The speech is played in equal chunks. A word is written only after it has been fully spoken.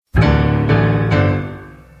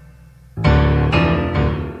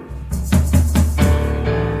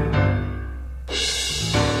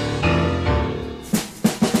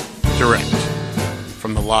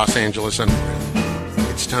Los Angeles Underground.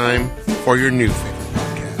 It's time for your new favorite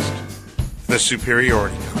podcast, The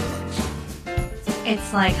Superiority Complex.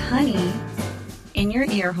 It's like honey in your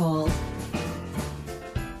ear hole.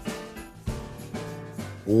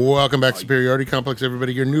 Welcome back to Superiority Complex,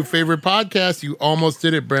 everybody. Your new favorite podcast. You almost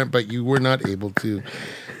did it, Brent, but you were not able to.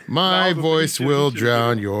 My voice will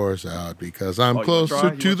drown yours out because I'm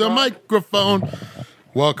closer to the microphone.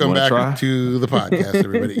 Welcome back to the podcast,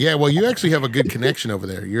 everybody. Yeah, well, you actually have a good connection over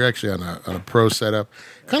there. You're actually on a pro setup.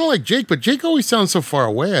 Kind of like Jake, but Jake always sounds so far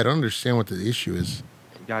away. I don't understand what the issue is.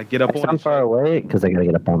 You gotta get up on it. I'm far away because I gotta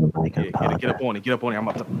get up on the mic. Get up on it. Get up on it. I'm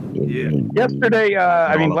up to. Yesterday,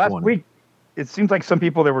 last week, it seems like some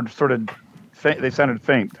people that were sort of they sounded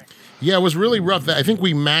faint. Yeah, it was really rough. I think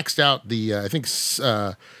we maxed out the. I think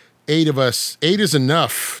 8 of us. 8 is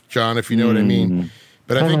enough, John, if you know what I mean.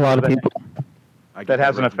 But I think a lot of people. That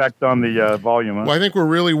has an effect on the volume. Huh? Well, I think we're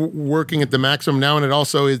really working at the maximum now, and it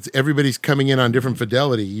also is everybody's coming in on different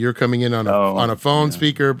fidelity. You're coming in on a phone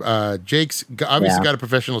speaker. Jake's obviously got a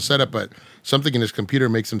professional setup, but something in his computer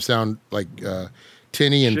makes him sound like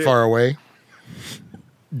tinny and far away.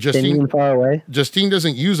 Justine far away. Justine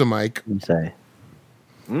doesn't use a mic. You say.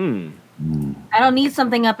 I don't need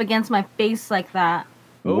something up against my face like that.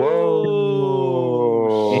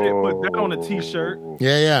 Whoa! Shit, put that on a t-shirt.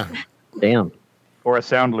 Yeah. Damn. Or a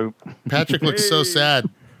sound loop. Patrick looks so sad.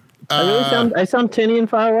 I sound tinny and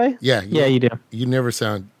far away? Yeah, you do. You never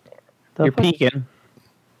sound. You're peaking.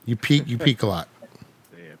 You peak a lot.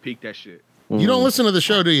 Yeah, peak that shit. You don't listen to the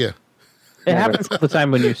show, do you? It happens all the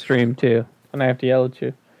time when you stream too, and I have to yell at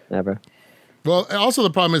you. Never. Well, also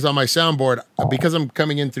the problem is on my soundboard because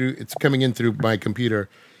it's coming in through my computer.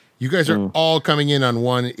 You guys are all coming in on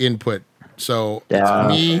one input, so it's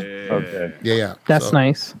me. Okay. Yeah. That's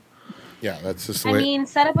nice. Yeah, that's just the way. I mean,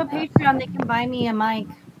 set up a Patreon. They can buy me a mic.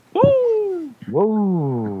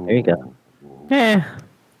 Whoa. There you go.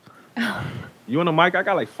 You on the mic? I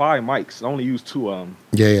got like 5 mics. I only use 2 of them.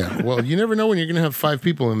 Yeah. Well, you never know when you're going to have 5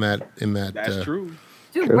 people in that. That's true.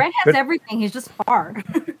 Dude, Brent has everything. He's just far.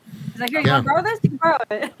 He's like, here, you want to borrow this? You can borrow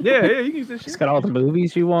it. Yeah, you can use this shit. It's got all the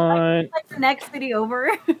movies you want. Like the next city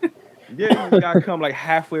over. Yeah, you gotta come like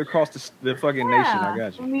halfway across the fucking nation. I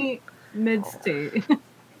got you. Me mid-state.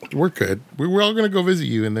 We're good. We're all going to go visit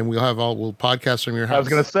you, and then we'll podcast from your house. I was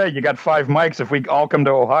going to say, you got 5 mics. If we all come to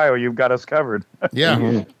Ohio, you've got us covered.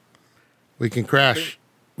 Yeah. We can crash.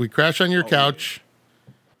 We crash on your couch.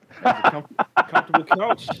 Comfortable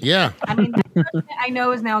couch. Yeah. I mean, the couch I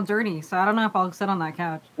know is now dirty, so I don't know if I'll sit on that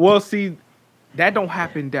couch. Well, see, that don't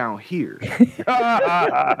happen down here.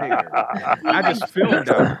 I just filmed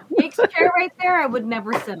that. Jake's chair right there, I would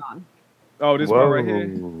never sit on. Oh, this one right here.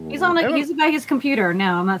 He's by his computer.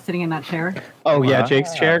 No, I'm not sitting in that chair. Oh yeah,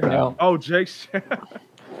 Jake's chair. No. Oh, Jake's chair.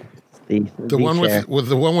 The one chair. with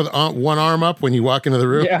the one with one arm up when you walk into the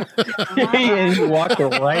room. Yeah. And you walk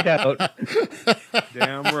right out.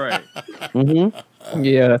 Damn right.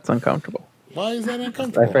 Yeah, that's uncomfortable. Why is that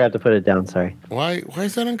uncomfortable? I forgot to put it down. Sorry. Why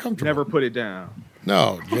is that uncomfortable? Never put it down.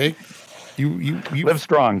 No, Jake. You Live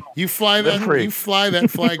strong. You fly that. free. You fly that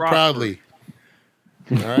flag proudly.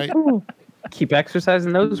 All right. Keep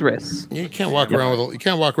exercising those wrists. You can't walk around with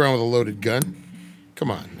a loaded gun.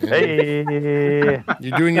 Come on, man. Hey.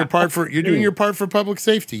 You're doing your part for public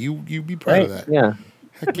safety. You be proud of that. Yeah.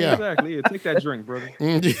 Heck yeah. Exactly. Yeah, take that drink, brother.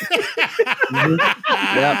 Yep.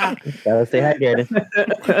 Gotta stay hydrated.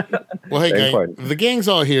 Well, hey, Very gang, important. the gang's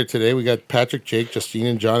all here today. We got Patrick, Jake, Justine,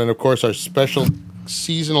 and John, and of course our special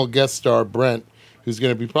seasonal guest star Brent, who's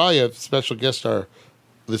going to be probably a special guest star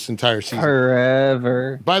this entire season.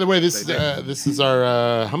 Forever. By the way, this is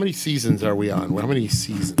our how many seasons are we on? How many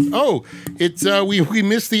seasons? Oh, it's we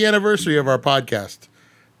missed the anniversary of our podcast.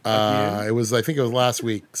 I think it was last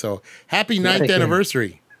week. So happy 9th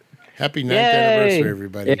anniversary. Happy 9th anniversary,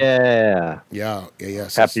 everybody. Yeah. Yeah.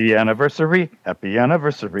 Happy anniversary. Happy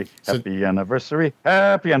anniversary. Happy anniversary.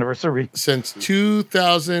 Happy anniversary. Since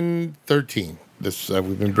 2013,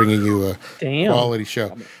 we've been bringing you a quality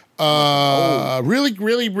show.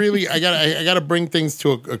 Really, I gotta bring things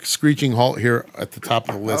to a screeching halt here at the top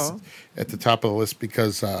of the list.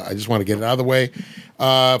 Because I just want to get it out of the way.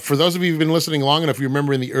 For those of you who've been listening long enough, you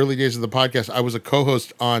remember in the early days of the podcast, I was a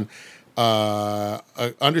co-host on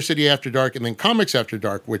Undercity After Dark and then Comics After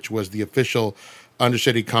Dark, which was the official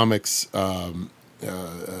Undercity Comics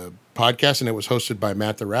podcast, and it was hosted by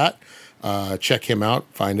Matt the Rat. Check him out.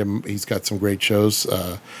 Find him. He's got some great shows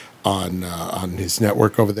on his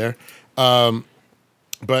network over there.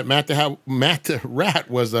 But Matt the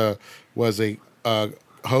Rat was a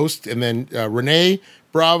host, and then Renee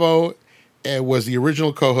Bravo was the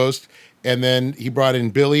original co-host, And then he brought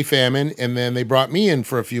in Billy Famine, and then they brought me in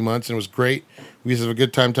for a few months, and it was great. We used to have a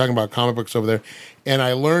good time talking about comic books over there. And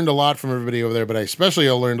I learned a lot from everybody over there, but I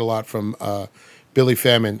learned a lot from Billy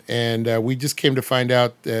Famine. And we just came to find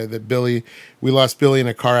out that we lost Billy in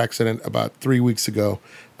a car accident about 3 weeks ago.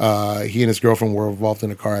 He and his girlfriend were involved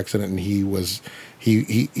in a car accident, and he was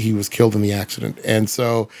killed in the accident. And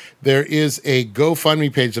so there is a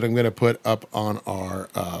GoFundMe page that I'm going to put up on our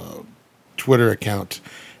Twitter account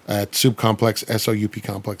at Soup Complex, SOUP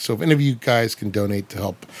Complex. So if any of you guys can donate to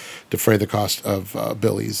help defray the cost of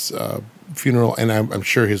Billy's funeral, and I'm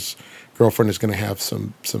sure his girlfriend is going to have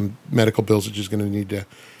some medical bills that she's going to need to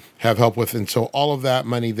have help with. And so all of that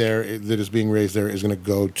money there that is being raised there is going to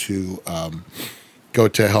go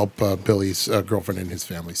to help Billy's girlfriend and his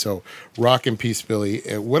family. So rock and peace, Billy.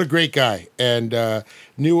 What a great guy. And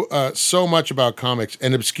knew so much about comics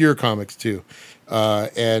and obscure comics too.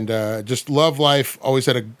 And just loved life, always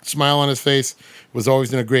had a smile on his face, was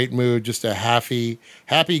always in a great mood, just a happy,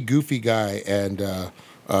 goofy guy. And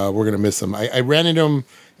we're going to miss him. I ran into him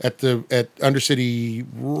at Undercity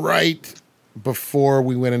right before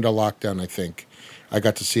we went into lockdown, I think. I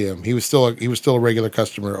got to see him. He was still a regular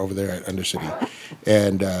customer over there at Undercity,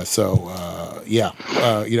 and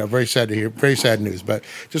very sad to hear. Very sad news. But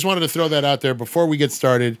just wanted to throw that out there before we get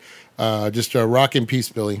started. Just rock in peace,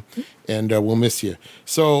 Billy, and we'll miss you.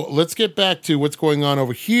 So let's get back to what's going on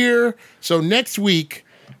over here. So next week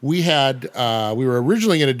we were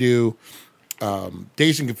originally going to do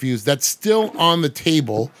Dazed and Confused. That's still on the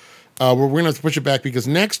table. We're going to have to push it back because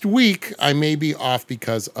next week I may be off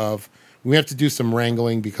because of. We have to do some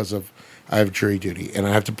wrangling because I have jury duty and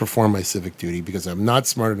I have to perform my civic duty because I'm not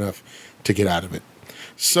smart enough to get out of it.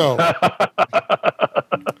 So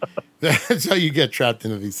that's how you get trapped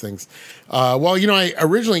into these things. I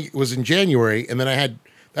originally was in January and then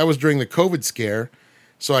that was during the COVID scare.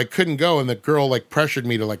 So I couldn't go, and the girl pressured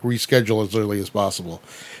me to reschedule as early as possible.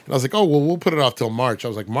 And I was like, "Oh, well, we'll put it off till March." I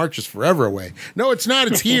was like, "March is forever away." No, it's not.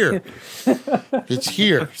 It's here. It's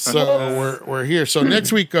here. So we're here. So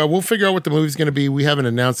next week we'll figure out what the movie's going to be. We haven't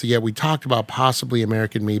announced it yet. We talked about possibly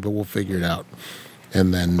American Me, but we'll figure it out,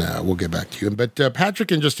 and then we'll get back to you. But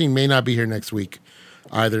Patrick and Justine may not be here next week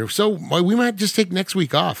either. So we might just take next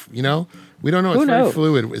week off. We don't know. It's very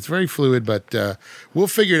fluid. It's very fluid, but we'll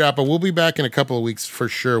figure it out. But we'll be back in a couple of weeks for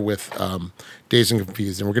sure with Dazed and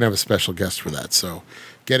Confused, and we're going to have a special guest for that. So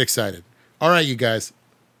get excited. All right, you guys.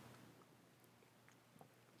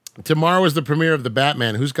 Tomorrow is the premiere of The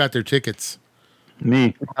Batman. Who's got their tickets?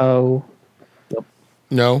 Me. Oh.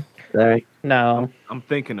 No? Sorry. No. I'm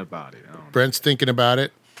thinking about it. Brent's thinking about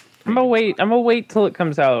it. I'm gonna wait till it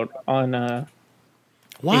comes out on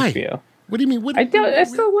Why? HBO. What do you mean? I'm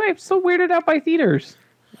so weirded out by theaters.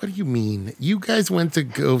 What do you mean? You guys went to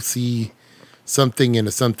go see something in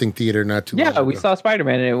a something theater not too long ago. Yeah, we saw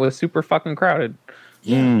Spider-Man and it was super fucking crowded.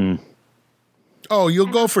 Yeah. Oh, you'll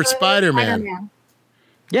go for Spider-Man.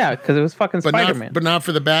 Yeah, because it was fucking Spider-Man. But not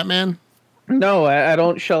for the Batman? No, I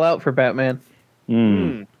don't shell out for Batman.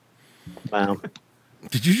 Wow.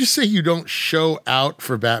 Did you just say you don't show out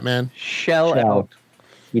for Batman? Shell out.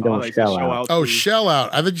 You don't shell out. Oh, shell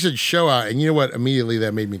out. I thought you said show out. And you know what immediately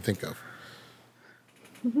that made me think of?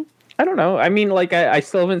 I don't know. I mean, I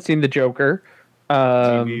still haven't seen The Joker. Me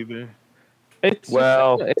either. It's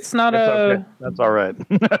not okay. That's all right.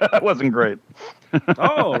 That wasn't great.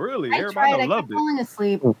 Oh, really? Everybody loved kept it. falling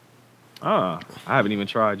asleep. I haven't even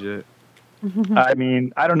tried yet. I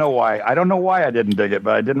mean, I don't know why. I don't know why I didn't dig it,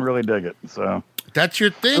 but I didn't really dig it. So that's your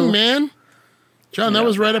thing, man. John, that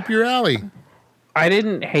was right up your alley. I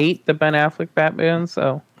didn't hate the Ben Affleck Batman,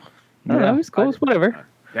 so I don't know. It's cool. It's whatever.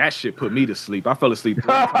 That shit put me to sleep. I fell asleep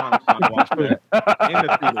 3 times trying to watch that in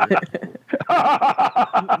the theater.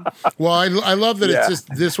 Well, I love that it's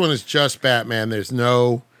just this one is just Batman. There's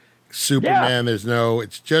no Superman. There's no.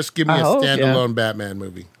 It's just give me a standalone Batman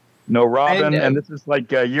movie. No Robin, and this is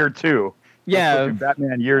year 2. Yeah,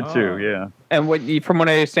 Batman year 2. Yeah, and from what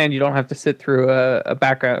I understand, you don't have to sit through a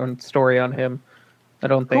background story on him. I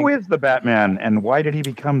don't think. Who is the Batman, and why did he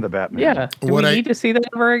become the Batman? Yeah, do we need to see that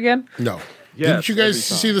ever again? No. Yes, didn't you guys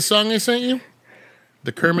see the song I sent you?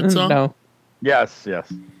 The Kermit song? No. Yes. And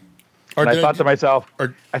I thought to myself,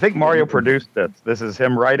 I think Mario produced it. This is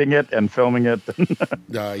him writing it and filming it.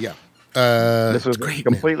 Yeah. This was great,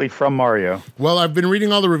 completely from Mario. Well, I've been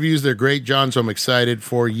reading all the reviews. They're great, John, so I'm excited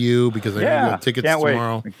for you because I know you have tickets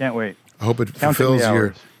tomorrow. I can't wait. I hope it fulfills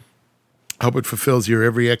your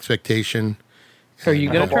every expectation. Are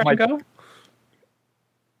you going to try and go?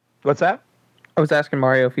 What's that? I was asking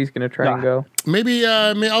Mario if he's going to try and go. Maybe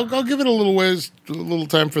I'll give it a little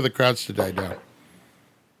time for the crowds to die down.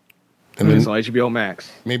 And then it's on HBO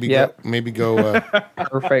Max. Maybe go.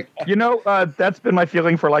 Perfect. That's been my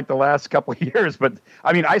feeling for like the last couple of years. But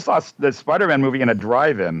I mean, I saw the Spider-Man movie in a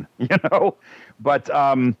drive-in, but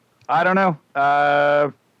I don't know.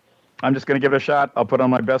 I'm just going to give it a shot. I'll put on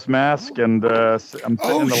my best mask, and I'm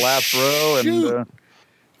sitting in the last row. And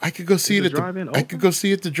I could go see it at I could go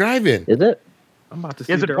see it at the drive-in. Is it? I'm about to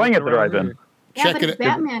see Is it playing at the drive-in? Yeah, Check but it's it.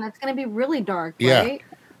 Batman. It's going to be really dark, Yeah. right?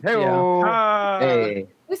 Hey.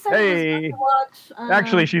 We said we were supposed to watch,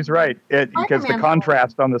 Actually, she's right. Because the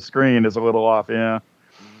contrast on the screen is a little off. Yeah.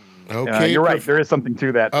 Okay. You're right. There is something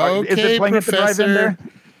to that. Is it playing at the drive-in there?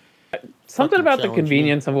 Something about the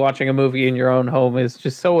convenience of watching a movie in your own home is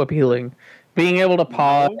just so appealing. Being able to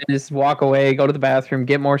pause, school, away, go to the bathroom,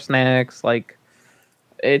 get more snacks, like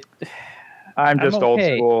it. I'm old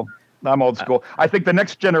school. I'm old school. I think the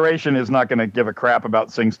next generation is not going to give a crap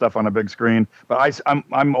about seeing stuff on a big screen. But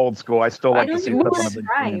I'm old school. I still like to see stuff on a big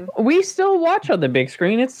screen. We still watch on the big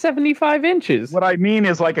screen. It's 75 inches. What I mean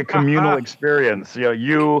is like a communal experience.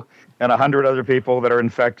 You and 100 other people that are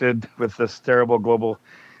infected with this terrible global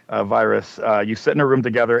virus. You sit in a room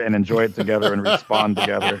together and enjoy it together and respond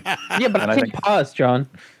together. Yeah, but I can't pause, John.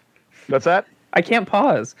 What's that? I can't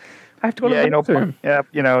pause. I have to go to the bathroom.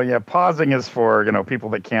 Pausing is for people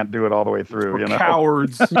that can't do it all the way through.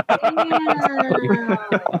 Cowards. I'm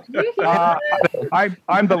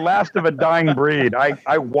the last of a dying breed.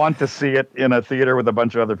 I want to see it in a theater with a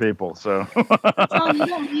bunch of other people. So. John, you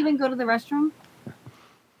don't even go to the restroom?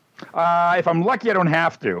 If I'm lucky, I don't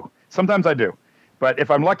have to. Sometimes I do, but if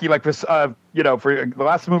I'm lucky, like this, for the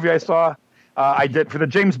last movie I saw. I did for the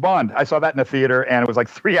James Bond. I saw that in a theater, and it was like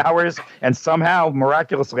 3 hours. And somehow,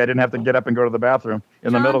 miraculously, I didn't have to get up and go to the bathroom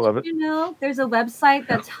in the middle of it. There's a website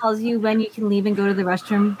that tells you when you can leave and go to the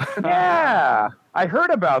restroom. Yeah, I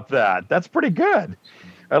heard about that. That's pretty good.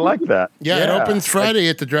 I like that. Yeah, it opens Friday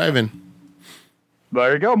at the drive-in.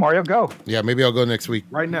 There you go, Mario. Go. Yeah, maybe I'll go next week.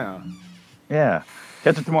 Right now. Yeah,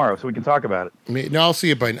 catch it tomorrow so we can talk about it. No, I'll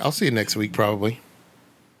see it next week probably.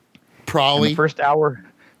 Probably. And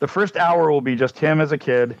the first hour will be just him as a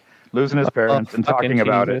kid losing his parents and talking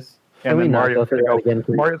about it. And then Mario's going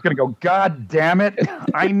to go, God damn it.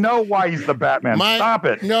 I know why he's the Batman. Stop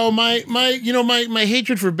it. No, my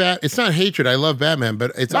hatred for it's not hatred. I love Batman,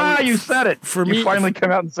 but it's you said it. For me, you finally come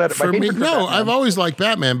out and said it. For me, no, I've always liked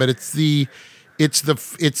Batman, but it's the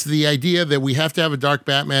idea that we have to have a dark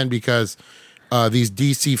Batman because these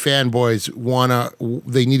DC fanboys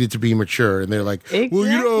they need it to be mature, and they're like,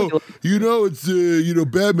 exactly. Well, it's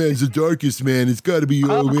Batman's the darkest man. It's got to be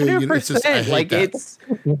man. It's just, I hate that.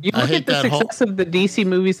 You look at the success of the DC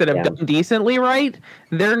movies that have done decently right.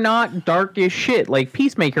 They're not dark as shit. Like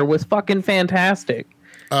Peacemaker was fucking fantastic.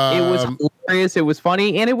 It was hilarious. It was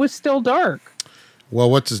funny, and it was still dark. Well,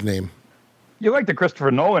 what's his name? You like the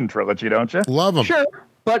Christopher Nolan trilogy, don't you? Love him. Sure.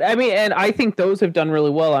 But I mean, and I think those have done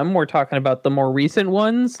really well. I'm more talking about the more recent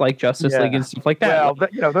ones, like Justice League and stuff like that.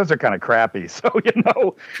 Well, those are kind of crappy. So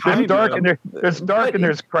there's dark and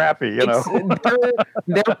there's crappy.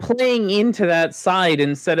 They're playing into that side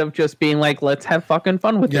instead of just being like, let's have fucking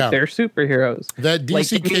fun with it. They're superheroes. That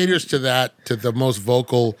DC caters to the most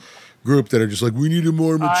vocal group that are just like, we need a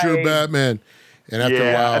more mature Batman. And after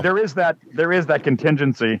a while, there is that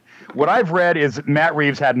contingency. What I've read is Matt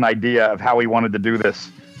Reeves had an idea of how he wanted to do this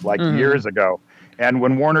years ago. And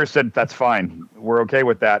when Warner said, that's fine, we're okay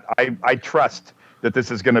with that, I trust that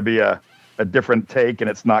this is going to be a different take and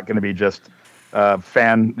it's not going to be just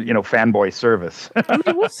fanboy service. I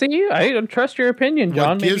mean, we'll see. I trust your opinion,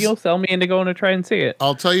 John. Maybe you'll sell me into going to try and see it.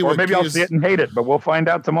 I'll tell you or maybe I'll see it and hate it, but we'll find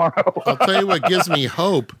out tomorrow. I'll tell you what gives me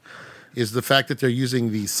hope is the fact that they're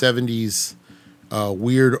using the 70s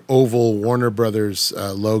weird oval Warner Brothers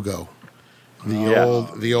logo,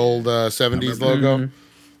 the old 70s logo. Mm-hmm.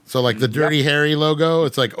 So like the Dirty Harry logo,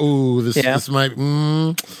 it's like, oh, this might,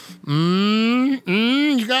 you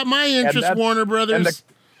got my interest, Warner Brothers.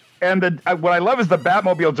 And what I love is the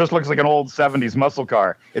Batmobile just looks like an old 70s muscle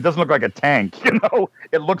car. It doesn't look like a tank,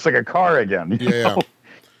 It looks like a car again. Yeah.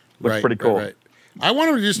 Looks pretty cool. Right. I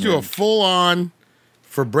want to just do a full-on,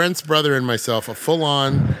 for Brent's brother and myself,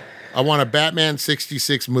 I want a Batman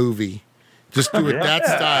 66 movie. Just do it that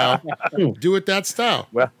style. Do it that style.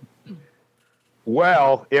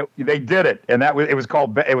 Well, they did it, and it was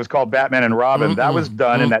called Batman and Robin. That was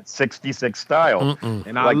done in that 66 style.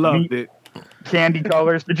 And I loved it. Candy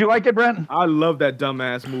colors. Did you like it, Brent? I love that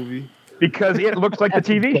dumbass movie. Because it looks like the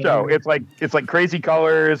TV show. It's like crazy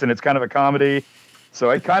colors, and it's kind of a comedy.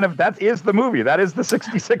 So that is the movie. That is the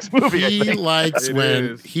 66 movie. He likes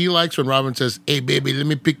when Robin says, "Hey baby, let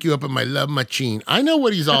me pick you up in my love machine." I know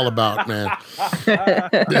what he's all about, man.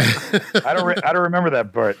 I don't remember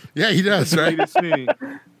that part. Yeah, he does, right?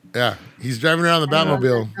 Yeah, he's driving around the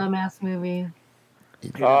Batmobile. Dumbass movie.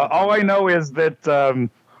 All I know is that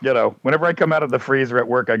whenever I come out of the freezer at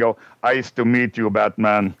work, I go, "Nice to meet you,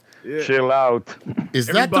 Batman. Yeah. Chill out." Is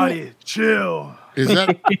everybody chill? Is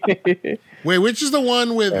that? Wait, which is the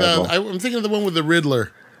one with? I'm thinking of the one with the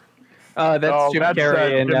Riddler. That's Jim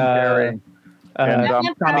Carrey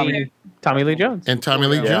and Tommy Lee Jones. And Tommy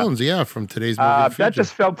Lee Jones, from today's movie. That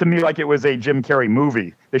just felt to me like it was a Jim Carrey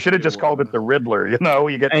movie. They should have just called it The Riddler.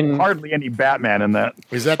 You get hardly any Batman in that.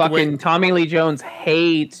 Is that fucking Tommy Lee Jones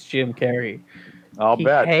hates Jim Carrey? I'll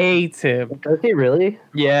bet. Hates him. Does he really?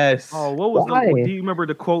 Yes. Oh, what was do you remember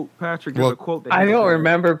the quote, Patrick? There's a quote that I don't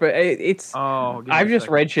remember, but it's. Oh, I've just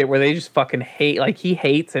read shit where they just fucking hate. Like he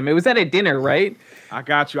hates him. It was at a dinner, right? I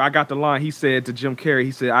got you. I got the line. He said to Jim Carrey,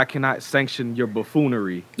 he said, "I cannot sanction your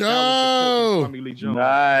buffoonery." Oh, Tommy Lee Jones.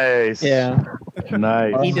 Nice. Yeah.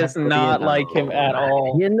 Nice. He does not like him at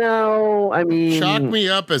all. I mean, chalk me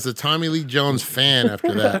up as a Tommy Lee Jones fan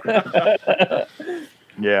after that.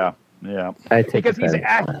 Yeah. Because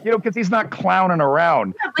he's not clowning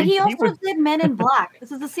around. Yeah, but he also did Men in Black.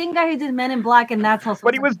 This is the same guy who did Men in Black, and that's also.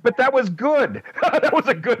 But that was good. That was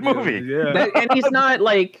a good movie. Yeah. And he's not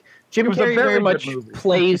like Jim Carrey very much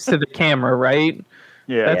plays to the camera, right?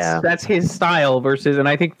 Yeah. That's his style versus, and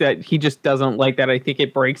I think that he just doesn't like that. I think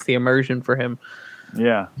it breaks the immersion for him.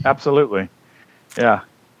 Yeah, absolutely. Yeah.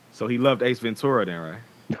 So he loved Ace Ventura then, right?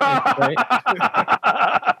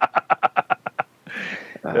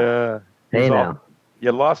 Hey now.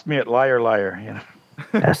 You lost me at Liar Liar.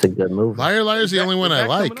 That's a good movie. Liar Liar is the only one I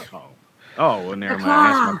like. Well, never mind.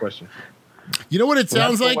 That's my question. You know what it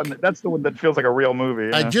sounds like? That's the one that feels like a real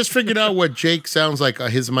movie. I just figured out what Jake sounds like.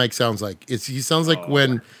 His mic sounds like. He sounds like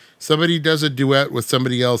when somebody does a duet with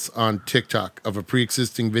somebody else on TikTok of a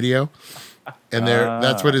pre-existing video, and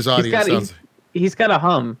that's what his audio sounds like. He's got a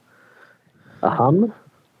hum. A hum?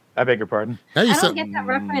 I beg your pardon. I don't get that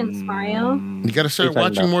reference, Mario. You got to start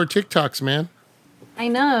watching more TikToks, man. I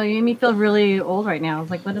know. You made me feel really old right now. I was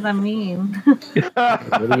like, what does that mean?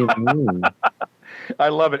 What do you mean? I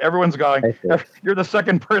love it. Everyone's going. You're the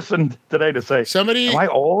second person today to say, am I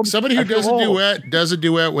old? Somebody who does a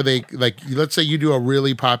duet with let's say you do a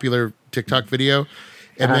really popular TikTok video,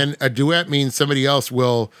 and then a duet means somebody else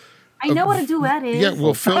will. I know what a duet is. Yeah,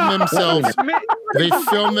 will film themselves. They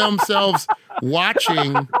film themselves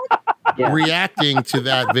watching, reacting to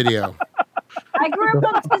that video. I grew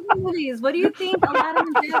up on Disney movies. What do you think? Aladdin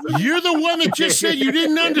and Jasmine? You're the one that just said you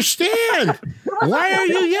didn't understand. Why are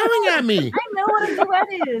you yelling at me? I know what a duet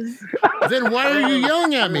is. Then why are you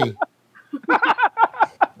yelling at me?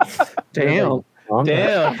 Damn.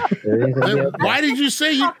 Then why did you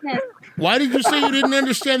say you didn't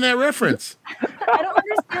understand that reference? I don't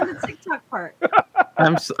understand the TikTok part.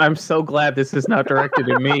 I'm so glad this is not directed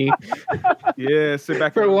at me. Yeah, sit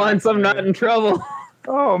back. For once, I'm not in trouble.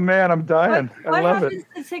 Oh man, I'm dying. I love it. What happens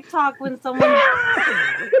to TikTok when someone's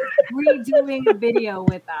redoing a video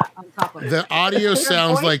with that on top of it? The audio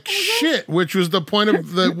sounds like shit, which was the point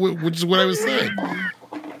of which is what I was saying.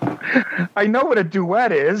 I know what a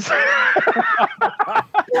duet is.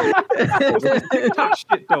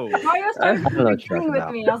 Shit, though. Mario started agreeing with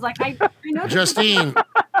me. I was like, I know. Justine,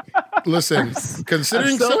 listen.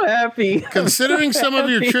 Considering happy. Considering some of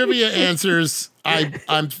your trivia answers, I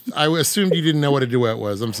assumed you didn't know what a duet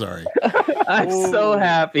was. I'm sorry. I'm so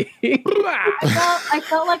happy. I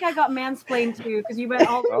felt like I got mansplained to because you went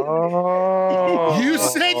all. You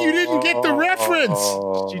said you didn't get the reference.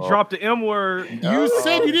 She dropped the M word. You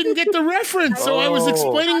said you didn't get the reference, so I was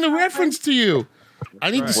explaining the reference to you.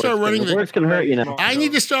 I need to start running the. Words can hurt you now. I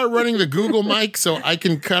need to start running the Google mic so I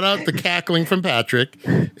can cut out the cackling from Patrick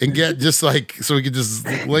and get just like so we can just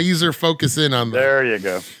laser focus in on. There you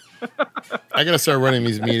go. I gotta start running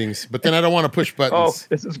these meetings, but then I don't want to push buttons. Oh,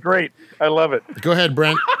 this is great! I love it. Go ahead,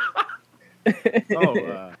 Brent.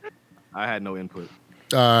 I had no input.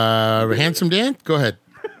 Handsome Dan, go ahead.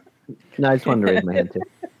 No, I just wanted to raise my hand too.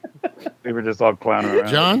 We were just all clowning around.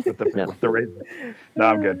 John? With the raise. No,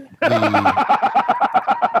 I'm good.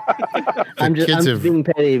 I'm being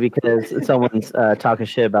petty because someone's talking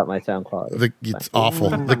shit about my sound quality. It's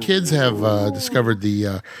awful. The kids have discovered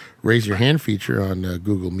the raise your hand feature on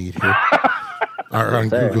Google Meet here. Or on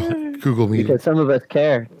Google Meet. Because some of us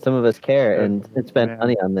care, and spend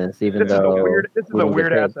money on this, even though this is a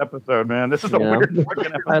weird ass episode, man. This is a weird fucking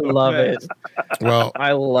episode. I love it. Well,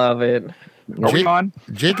 I love it.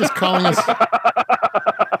 Jake is calling us.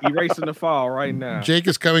 Erasing the file right now. Jake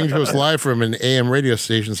is coming to us live from an AM radio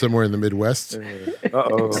station somewhere in the Midwest.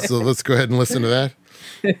 So let's go ahead and listen to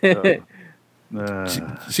that.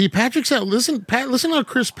 See, Patrick sound. Listen how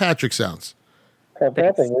Chris Patrick sounds.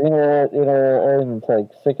 Patrick, I'm like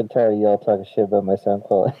sick and tired of y'all talking shit about my sound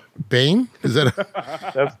quality. Bane? Is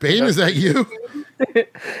that Bane? Is that you?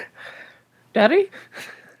 Daddy?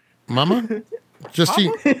 Mama?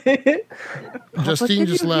 Justine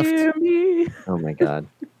just left. Oh my God.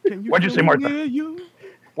 What'd you say, Martha?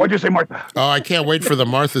 What'd you say, Martha? Oh, I can't wait for the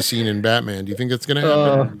Martha scene in Batman. Do you think that's going to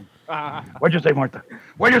happen? What'd you say, Martha?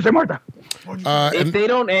 What'd you say, Martha? If they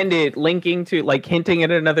don't end it linking to, like, hinting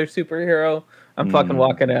at another superhero, I'm fucking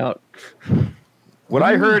walking out. What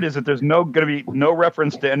I heard is that there's going to be no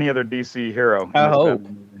reference to any other DC hero. I hope.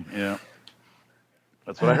 Yeah.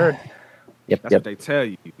 That's what I heard. That's what they tell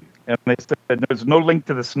you. And they said there's no link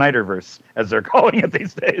to the Snyderverse, as they're calling it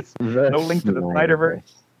these days. No link to the Snyderverse,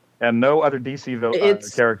 and no other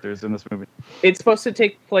DC characters in this movie. It's supposed to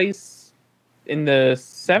take place in the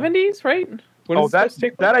 70s, right?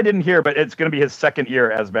 That I didn't hear, but it's going to be his second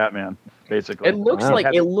year as Batman, basically. It looks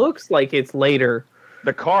like it's later.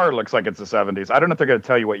 The car looks like it's the 70s. I don't know if they're going to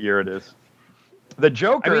tell you what year it is. The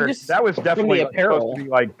Joker, that was definitely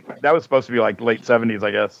supposed to be like late 70s,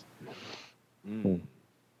 I guess.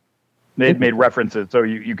 They made references, so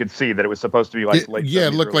you could see that it was supposed to be like late. Yeah,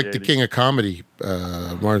 it looked like 80s. The king of comedy,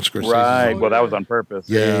 Martin Scorsese. Right. Well, that was on purpose.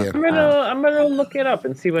 Yeah. I'm gonna look it up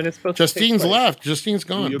and see when it's supposed Justine's to take place. left. Justine's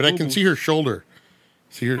gone, but I can see her shoulder.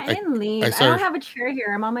 See her. I didn't leave. I don't have a chair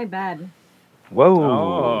here. I'm on my bed. Whoa.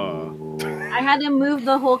 Oh. I had to move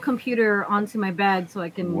the whole computer onto my bed so I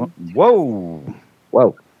can. Whoa.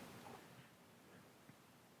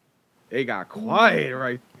 It got quiet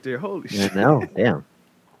right there. Holy shit. No, damn.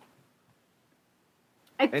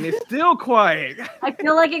 And it's still quiet. I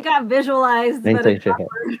feel like it got visualized.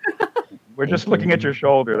 We're just looking at your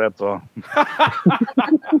shoulder, that's all.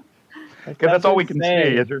 Because that's all we can see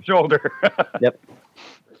is your shoulder. Yep.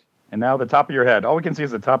 And now the top of your head. All we can see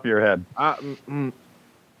is the top of your head. Yeah.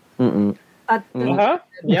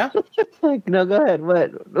 No, go ahead.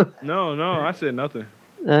 What? No, I said nothing.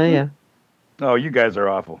 Yeah. Oh, you guys are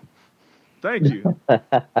awful. Thank you. I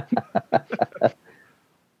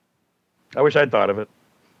wish I'd thought of it.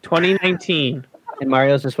 2019. And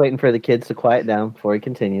Mario's just waiting for the kids to quiet down before he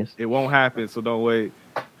continues. It won't happen, so don't wait.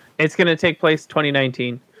 It's going to take place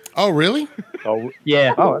 2019. Oh, really? Oh,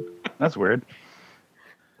 yeah. Oh, that's weird.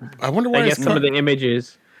 I wonder why. I guess some of the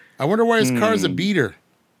images. I wonder why his car's a beater.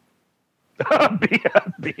 I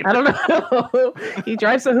don't know. He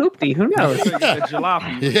drives a hoopty. Who knows?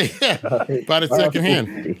 Yeah. Bought it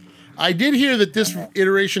secondhand. I did hear that this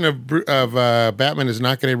iteration of Batman is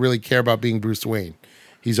not going to really care about being Bruce Wayne.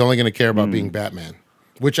 He's only going to care about being Batman,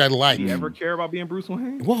 which I like. You ever care about being Bruce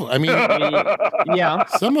Wayne? Well, I mean, yeah.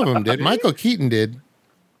 Some of them did. Michael Keaton did.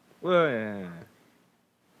 Well,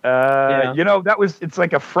 yeah. It's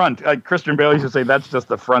like a front. Like Christian Bale used to say, that's just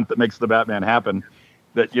the front that makes the Batman happen.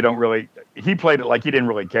 That you don't really, he played it like he didn't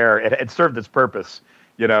really care. It served its purpose.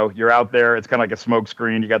 You're out there. It's kind of like a smoke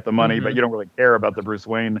screen. You got the money, but you don't really care about the Bruce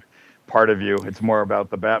Wayne part of you. It's more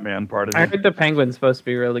about the Batman part of you. I heard the Penguin's supposed to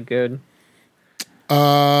be really good.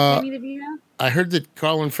 I heard that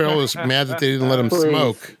Colin Farrell was mad that they didn't let him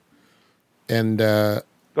smoke. And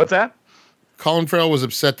what's that? Colin Farrell was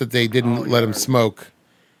upset that they didn't let him smoke.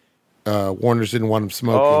 Warner's didn't want him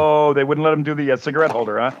smoking. Oh, they wouldn't let him do the cigarette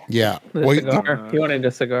holder, huh? Yeah. Cigar. He wanted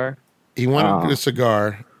a cigar. He wanted a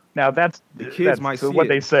cigar. Now that's the kids might see what it.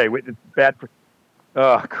 They say. It's bad for.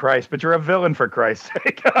 Oh Christ! But you're a villain for Christ's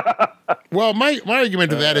sake. Well, my argument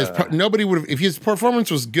to that is nobody would have. If his performance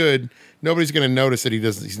was good, nobody's going to notice that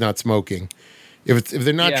he's not smoking. If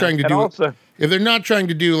they're not trying to do if they're not trying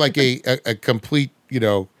to do like a complete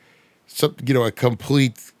a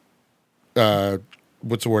complete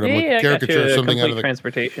what's the word? Caricature or something out of the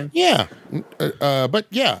transportation. Yeah, but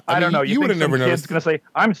yeah, I don't know. You would have never noticed. Kid's going to say,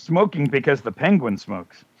 "I'm smoking because the Penguin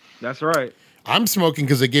smokes." That's right. I'm smoking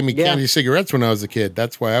because they gave me candy cigarettes when I was a kid.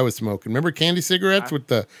 That's why I was smoking. Remember candy cigarettes with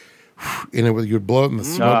the, you'd blow it and the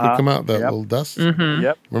smoke would come out, the little dust? Mm-hmm.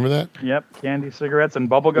 Yep. Remember that? Yep. Candy cigarettes and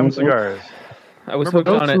bubblegum cigars. I was hooked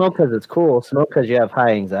on it. Smoke because it's cool. Smoke because you have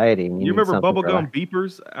high anxiety. You remember bubblegum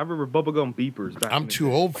beepers? I remember bubblegum beepers. I'm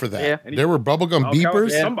too old for that. Yeah. There were bubblegum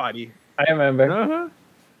beepers? Somebody. I remember. Uh-huh.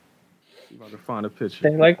 You about to find a picture.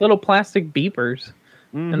 They're like little plastic beepers.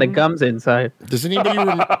 Mm-hmm. And the gum's inside. Does anybody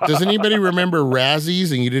remember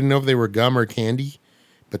Razzies and you didn't know if they were gum or candy?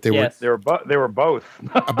 But they were both.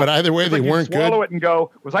 But either way, they weren't good. Swallow it and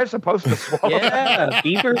go. Was I supposed to swallow? Yeah,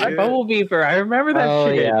 beeper, bubble beeper. I remember that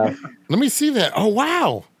shit. Yeah. Let me see that. Oh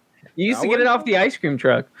wow! You used to get it off the ice cream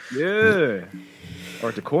truck. Yeah. Or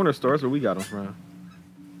at the corner stores where we got them from.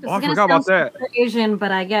 This I is gonna forgot about sound that. super Asian,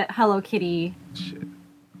 but I get Hello Kitty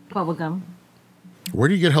bubblegum. Where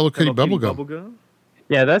do you get Hello Kitty Hello bubblegum? Bubblegum?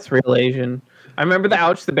 Yeah, that's real Asian. I remember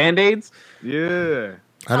the Band-Aids. Yeah.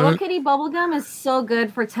 Hello Kitty bubblegum is so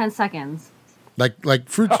good for 10 seconds. Like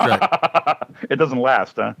Fruit Stripe. It doesn't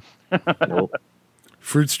last, huh? Nope.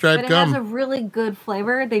 Fruit Stripe But it gum. has a really good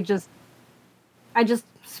flavor. I just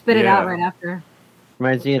spit it out right after.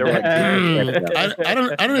 Reminds me of that.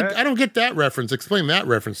 I don't get that reference. Explain that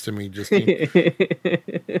reference to me, Justine.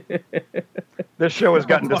 This show has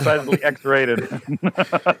gotten decidedly X-rated.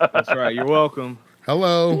 That's right. You're welcome.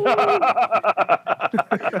 Hello.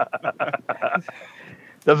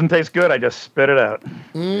 Doesn't taste good. I just spit it out.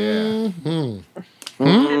 Mm-hmm.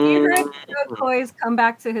 Have you heard Joe Coy's come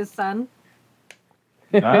back to his son?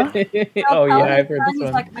 Huh? Oh yeah, I've heard He's this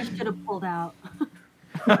one. like, I should have pulled out.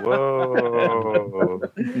 Whoa.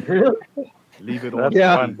 Leave it That's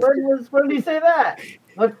on. fun. When did he say that?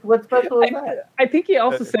 What special is that? I think he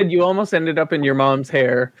also said you almost ended up in your mom's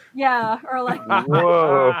hair. Yeah, or like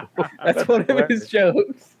Whoa. That's one of his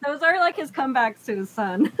jokes. those are like his comebacks to his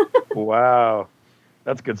son. Wow.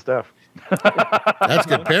 That's good stuff. That's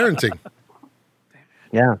good parenting.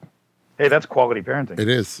 Yeah, Hey, that's quality parenting. It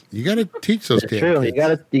is. You got to teach those it's kids. true.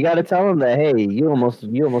 You gotta tell them that. Hey, you almost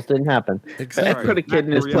didn't happen. That Exactly. put a kid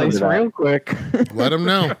in his Not place reality. real quick. Let them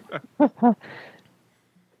know.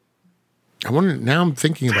 I wonder. Now I'm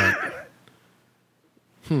thinking about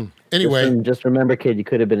it. Anyway, Just remember, kid, you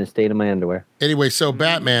could have been in a state of my underwear. so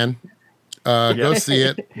Batman, go see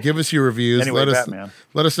it. Give us your reviews. Anyway, let Batman.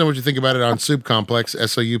 us know what you think about it on Soup Complex,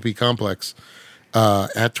 SOUP Complex,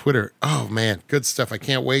 at Twitter. Oh man, good stuff. I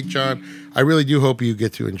can't wait, John. I really do hope you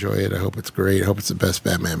get to enjoy it. I hope it's great. I hope it's the best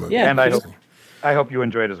Batman movie. Yeah, And I hope you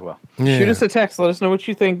enjoyed as well. Yeah. shoot us a text. Let us know what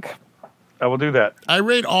you think. I will do that. I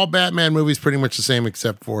rate all Batman movies pretty much the same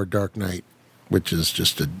except for Dark Knight, which is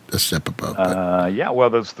just a step above. But Yeah, well,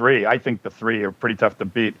 those three. I think the three are pretty tough to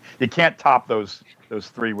beat. You can't top those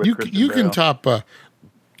three with Christian you can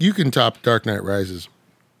Bale. top Dark Knight Rises.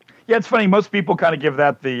 Yeah, it's funny. Most people kind of give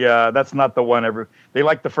that that's not the one. They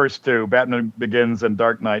like the first two, Batman Begins and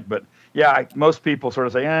Dark Knight. But yeah, most people sort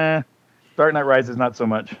of say, Dark Knight Rises not so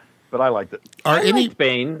much. But I liked it. Are I any liked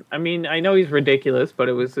Bane. I mean, I know he's ridiculous, but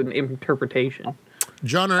it was an interpretation.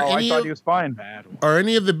 John? Are I thought he was fine. are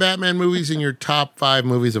any of the Batman movies in your top 5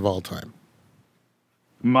 movies of all time?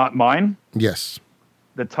 Mine, Yes.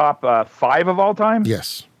 the top 5 of all time.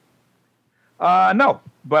 Yes. No,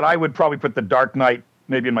 but I would probably put the Dark Knight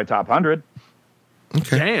maybe in my top 100.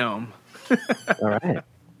 Okay. Damn. All right.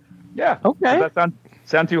 Yeah. Okay. Does that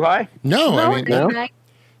sound too high? No, I mean No.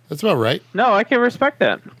 that's about right. No, I can respect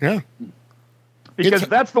that. Yeah. Because It's-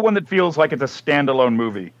 that's the one that feels like it's a standalone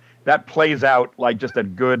movie. That plays out like just a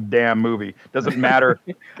good damn movie. Doesn't matter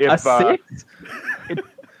A if 6?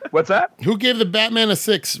 what's that? Who gave the Batman a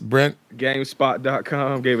 6, Brent?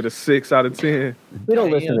 GameSpot.com gave it a 6 out of 10. We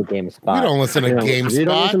don't listen to GameSpot. We don't listen to We don't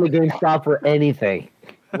GameSpot. listen to GameSpot for anything.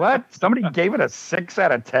 What? Somebody gave it a 6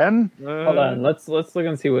 out of 10? Hold on. Let's look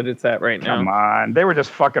and see what it's at right now. Come on, they were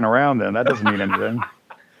just fucking around. Then that doesn't mean anything.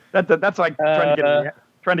 That's like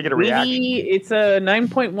trying to get a reaction. It's a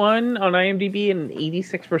 9.1 on IMDb and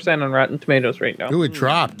 86% on Rotten Tomatoes right now. Ooh, it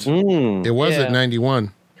dropped. Mm. It was Yeah. at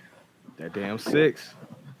 91. That damn 6.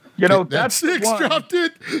 You know, That that's 6 one- dropped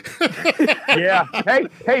it. Yeah.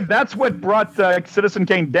 Hey, that's what brought Citizen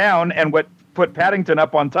Kane down and what put Paddington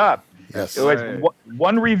up on top. Yes. It was Right.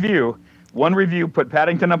 one review put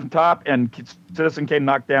Paddington up on top and Citizen Kane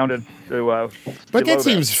knocked down to But below that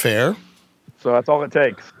seems fair. So that's all it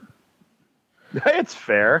takes. It's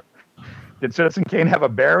fair. Did Citizen Kane have a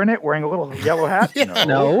bear in it wearing a little yellow hat? Yeah.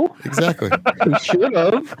 No, Exactly. he should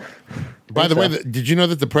have. By the way, did you know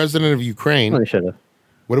that the president of Ukraine, I should have.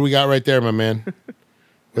 what do we got right there, my man?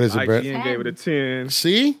 What is it, Brett? IGN gave it a 10.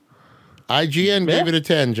 See? IGN gave it a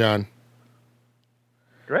 10, John.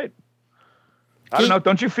 Great. I don't know.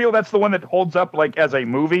 Don't you feel that's the one that holds up like as a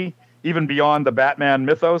movie, even beyond the Batman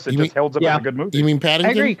mythos? It You just mean- holds up Yeah. as a good movie. You mean I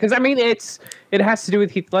Paddington? agree because I mean it has to do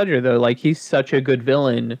with Heath Ledger though. Like he's such a good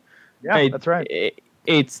villain. Yeah, that's right.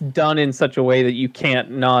 It's done in such a way that you can't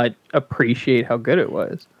not appreciate how good it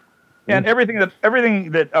was. And everything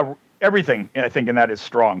I think in that is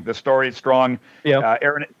strong. The story is strong. Yeah.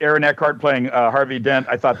 Aaron Eckhart playing Harvey Dent.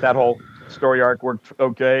 I thought that whole story arc worked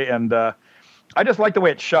okay, and I just like the way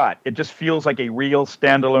it's shot. It just feels like a real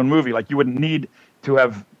standalone movie. Like you wouldn't need to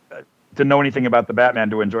have to know anything about the Batman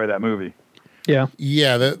to enjoy that movie. Yeah.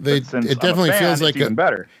 Yeah, But since I'm it a definitely fan, feels like it's even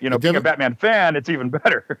better. You know, being a Batman fan, it's even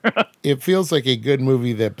better. it feels like a good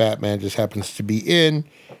movie that Batman just happens to be in,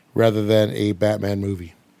 rather than a Batman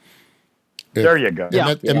movie. There you go.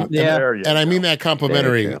 And I mean that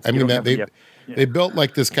complimentary. I mean that they built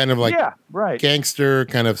like this kind of like gangster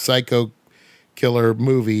kind of psycho killer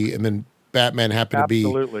movie, and then Batman happened to be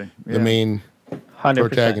the main 100%.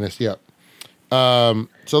 Protagonist. Yep.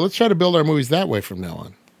 So let's try to build our movies that way from now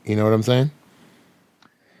on. You know what I'm saying?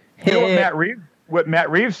 You know what Matt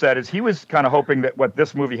Reeves said is he was kind of hoping that what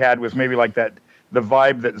this movie had was maybe like the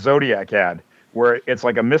vibe that Zodiac had, where it's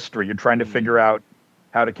like a mystery. You're trying to figure out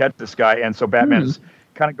how to catch this guy. And so Batman's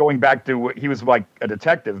kind of going back to he was like a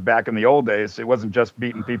detective back in the old days. It wasn't just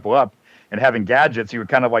beating people up and having gadgets. He was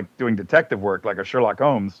kind of like doing detective work, like a Sherlock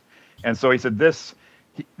Holmes. And so he said there's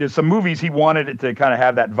some movies he wanted it to kind of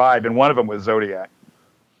have that vibe, and one of them was Zodiac.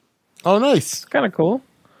 Oh, nice. Kind of cool.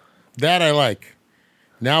 That I like.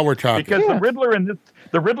 Now we're talking. Because the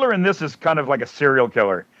Riddler in this is kind of like a serial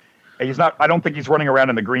killer. He's not. I don't think he's running around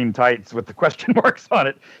in the green tights with the question marks on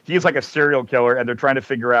it. He's like a serial killer, and they're trying to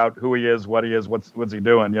figure out who he is, what he is, what's he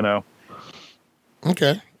doing. You know.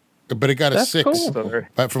 Okay, but it got a 6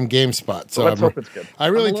 from GameSpot. So let's hope it's good. I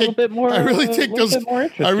really take those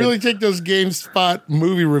GameSpot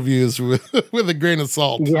movie reviews with a grain of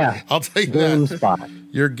salt. Yeah, I'll take GameSpot. that.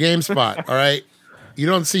 Your GameSpot. All right. You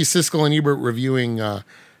don't see Siskel and Ebert reviewing,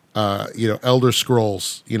 Elder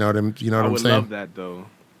Scrolls. You know what I'm saying? I would love that though.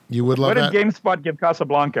 You would love that? What did GameSpot give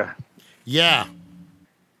Casablanca? Yeah.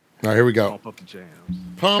 All right, here we go. Pump up the jams.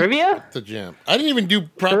 Trivia? Up the jam. I didn't even do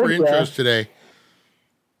proper intros today.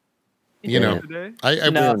 You know, I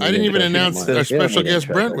didn't even announce our special guest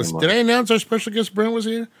Brent was. Did I announce our special guest Brent was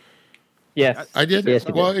here? Yes. I did? Yes,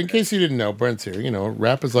 well, in case you didn't know, Brent's here. You know,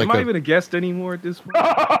 rap is like Am I even a guest anymore at this point?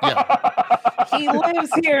 Yeah. He lives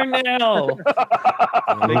here now.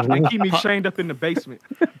 They keep me chained up in the basement.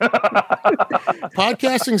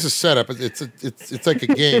 Podcasting's a setup. It's like a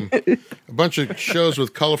game. A bunch of shows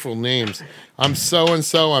with colorful names. I'm so and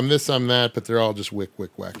so. I'm this. I'm that. But they're all just wick,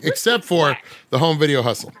 wick, whack. Except for the Home Video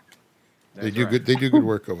Hustle. They do good. They do good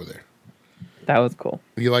work over there. That was cool.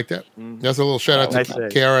 You like that? That's a little shout out to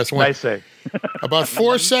KRS-One. Nice save. About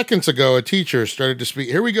 4 seconds ago, a teacher started to speak.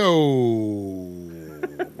 Here we go.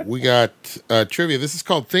 We got trivia. This is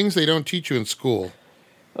called Things They Don't Teach You in School.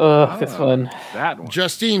 This one. That one.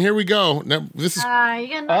 Justine, here we go. Now, this is.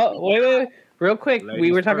 Wait. Real quick.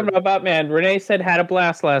 We were talking about Batman. Renee said had a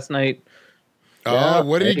blast last night. Oh,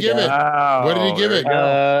 what did he give it? What did he give it?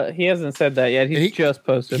 He hasn't said that yet. He just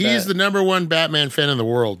posted that. He's the number one Batman fan in the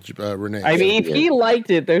world, Renee. I mean, if he liked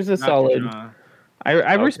it, there's a solid.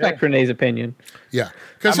 I respect Renee's opinion. Yeah.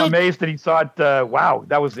 I'm amazed that he saw it. Wow,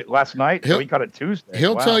 that was it last night. So he caught it Tuesday.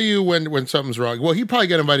 He'll tell you when something's wrong. Well, he probably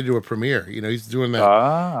got invited to a premiere. You know, he's doing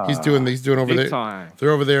that. He's doing over there. Time. They're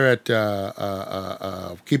over there at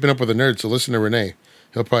Keeping Up with the Nerd. So listen to Renee.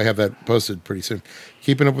 He'll probably have that posted pretty soon.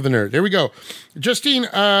 Keeping Up with the Nerd. There we go. Justine,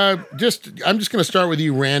 I'm just going to start with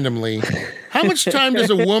you randomly. How much time does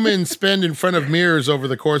a woman spend in front of mirrors over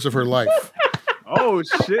the course of her life? Oh,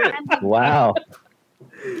 shit. Wow.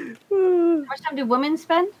 How much time do women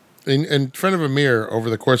spend? In front of a mirror over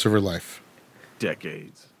the course of her life?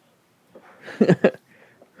 Decades. I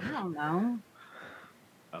don't know.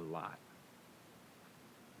 A lot.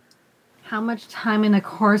 How much time in the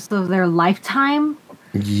course of their lifetime?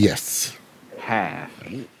 Yes. Half.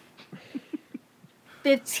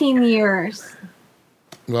 15 years.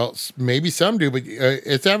 Well, maybe some do, but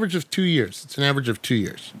it's average of 2 years. It's an average of 2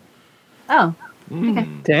 years. Oh. Okay.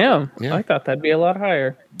 Damn. Yeah. I thought that'd be a lot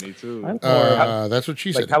higher. Me too. That's what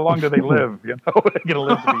she said. How long do they live? You know, they're gonna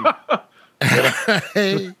live to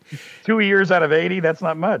be 2 years out of 80. That's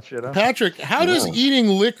not much. You know, Patrick, how does eating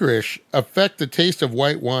licorice affect the taste of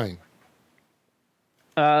white wine?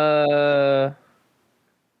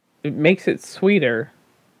 It makes it sweeter,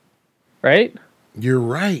 right? You're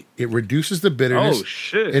right. It reduces the bitterness. Oh,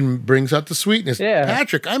 shit. And brings out the sweetness. Yeah.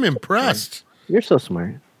 Patrick, I'm impressed. You're so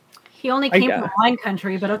smart. He only came from wine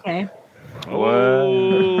country, but okay.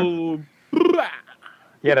 Oh.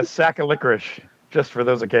 he had a sack of licorice just for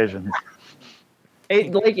those occasions.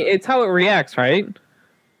 It's how it reacts, right?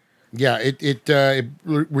 Yeah, it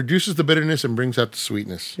reduces the bitterness and brings out the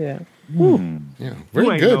sweetness. Yeah. Yeah, very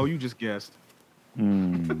You ain't good. know, you just guessed. Let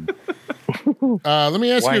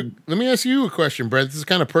me ask you a question, Brent. This is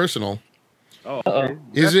kind of personal. Oh, okay.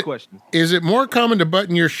 Is it more common to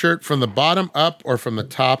button your shirt from the bottom up or from the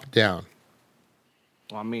top down?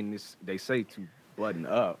 Well, I mean, they say to button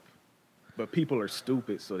up, but people are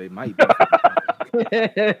stupid, so they might be.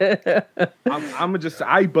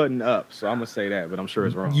 I button up, so I'm gonna say that, but I'm sure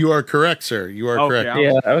it's wrong. You are correct, sir. You are correct.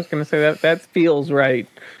 Yeah, I was gonna say that feels right.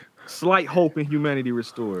 Slight hope in humanity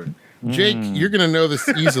restored. Jake, you're gonna know this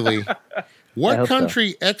easily. What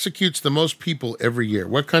country executes the most people every year?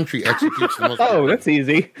 What country executes the most people? Oh, that's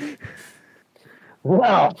easy.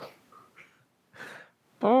 Wow.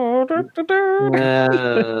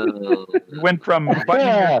 Went from buttoning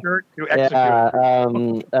your shirt to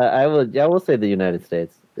execute. I will say the United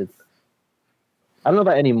States. I don't know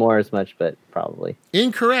about anymore as much, but probably.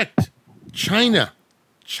 Incorrect. China.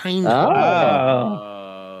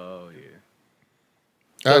 Oh, yeah.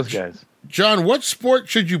 Those guys. John, what sport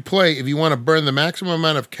should you play if you want to burn the maximum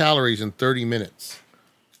amount of calories in 30 minutes?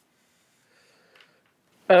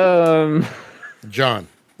 John,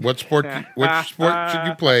 which sport should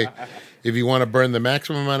you play if you want to burn the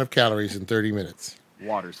maximum amount of calories in 30 minutes?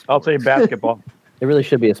 Water sport. I'll say basketball. It really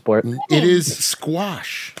should be a sport. It is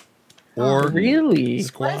squash. Or really?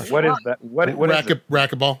 Squash. What is that? What is it?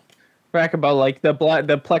 Racquetball. Racquetball, like the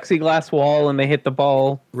plexiglass wall, and they hit the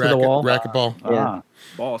ball to the wall. Racquetball. Yeah.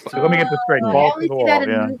 Balls. So let me get this straight. Balls to the wall.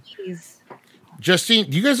 Yeah.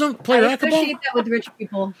 Justine, you guys don't play I racquetball? associate that with rich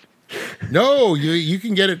people. No, you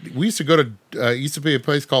can get it. We used to go to used to be a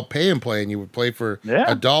place called Pay and Play, and you would play for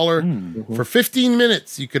 $1 for 15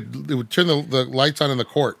 minutes. It would turn the lights on in the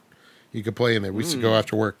court. You could play in there. We used to go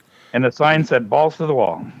after work. And the sign said "balls to the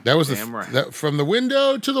wall." That was right. From the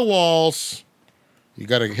window to the walls. You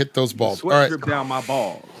got to hit those balls. Sweat drip down my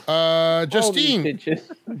balls. Justine,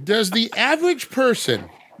 does the average person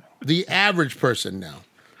now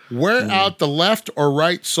wear out the left or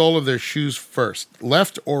right sole of their shoes first?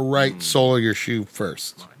 Left or right sole of your shoe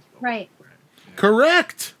first? Right.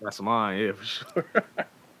 Correct. That's mine, yeah, for sure.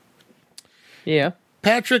 Yeah.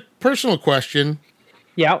 Patrick, personal question.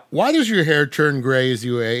 Yeah. Why does your hair turn gray as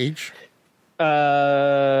you age?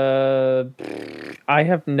 I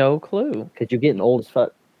have no clue. Because you're getting old as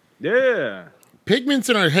fuck. Yeah. Pigments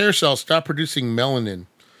in our hair cells stop producing melanin.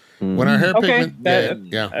 When our hair pigment...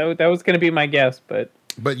 That was going to be my guess, but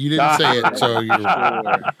you didn't say it, so you...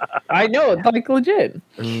 I know, it's like legit.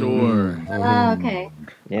 For sure. Okay.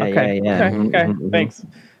 Yeah, Okay.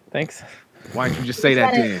 Thanks. Why didn't you just say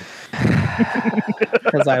that then?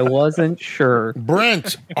 Because I wasn't sure.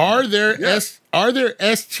 Brent, are there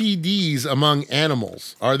STDs among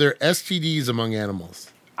animals? Are there STDs among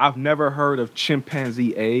animals? I've never heard of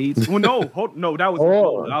chimpanzee AIDS. Well, no, that was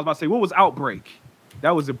Ebola. I was about to say, what was outbreak?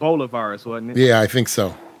 That was Ebola virus, wasn't it? Yeah, I think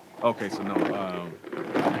so. Okay, so no.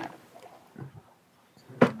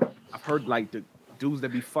 I've heard like the dudes that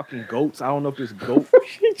be fucking goats. I don't know if it's goat.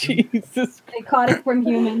 Jesus. They caught it from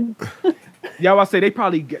humans. Yeah, I say they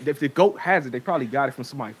probably if the goat has it, they probably got it from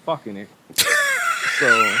somebody fucking it.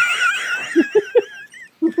 So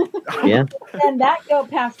yeah. And that goat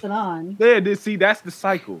passed it on. Yeah, see, that's the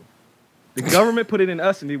cycle. The government put it in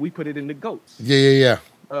us, and then we put it in the goats. Yeah.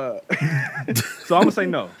 So I'm gonna say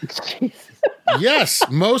no. Yes,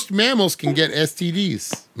 most mammals can get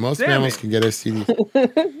STDs. Can get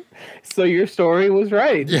STDs. So your story was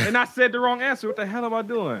right. Yeah. And I said the wrong answer. What the hell am I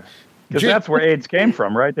doing? Because that's where AIDS came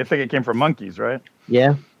from, right? They think it came from monkeys, right?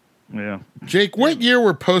 Yeah. Yeah. Jake, what year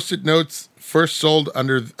were Post-it notes first sold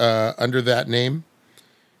under that name?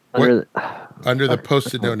 Under the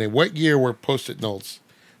Post-it note name. What year were Post-it notes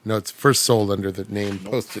first sold under the name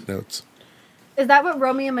Post-it notes? Is that what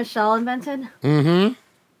Romeo and Michelle invented? Mm-hmm.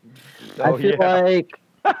 I feel like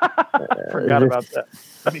forgot about that.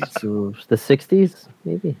 The 60s,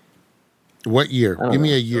 maybe. What year? Give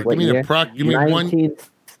me a year. Give me an approx. Give me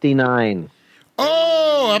 1969.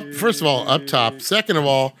 Oh, first of all, up top. Second of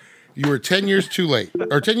all, you were 10 years too late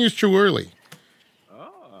or 10 years too early.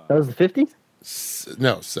 That was the 50s? 79.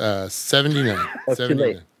 Oh, 79. Too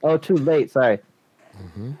late. Oh, too late. Sorry.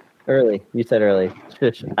 Mm-hmm. Early. You said early.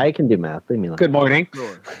 I can do math. Leave me alone. Good morning.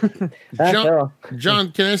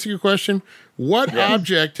 John, can I ask you a question? What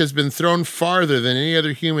object has been thrown farther than any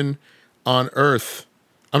other human on Earth?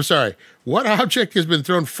 I'm sorry. What object has been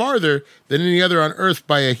thrown farther than any other on Earth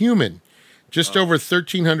by a human? Just over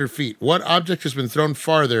 1,300 feet. What object has been thrown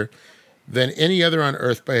farther than any other on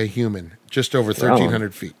Earth by a human? Just over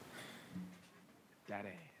 1,300 feet. That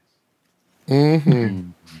ass.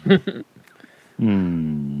 Mm-hmm.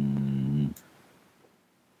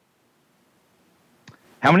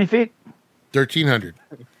 How many feet? 1,300.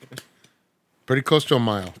 Pretty close to a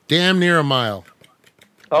mile. Damn near a mile.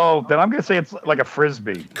 Oh, then I'm going to say it's like a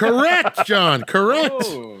frisbee. Correct, John. Correct.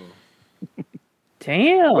 Oh.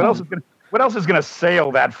 Damn. What else is going to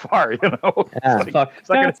sail that far? You know. Yeah.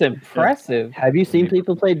 That's impressive. Have you seen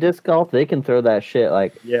people play disc golf? They can throw that shit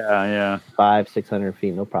like 500-600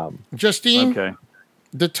 feet, no problem. Justine. Okay.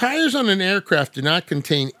 The tires on an aircraft do not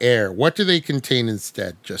contain air. What do they contain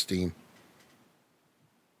instead, Justine?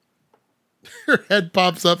 Her head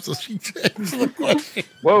pops up, so she answers the question.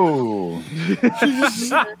 Whoa.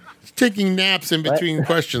 taking naps in between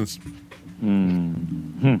questions.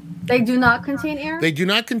 They do not contain air? They do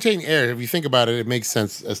not contain air. If you think about it, it makes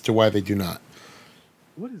sense as to why they do not.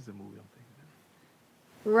 What is the movie I'm thinking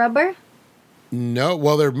of? Rubber? No,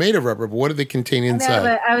 well, they're made of rubber, but what do they contain inside? No,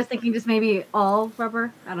 but I was thinking just maybe all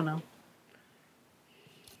rubber. I don't know.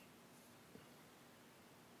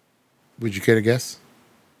 Would you care to guess?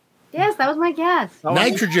 Yes, that was my guess.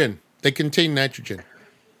 Nitrogen. They contain nitrogen.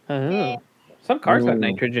 Some cars have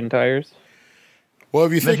nitrogen tires. Well,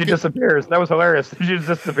 if you think she disappears. That was hilarious. She just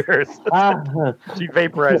disappears. She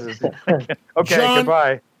vaporizes. Okay, John,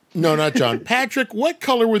 goodbye. No, not John. Patrick, what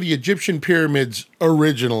color were the Egyptian pyramids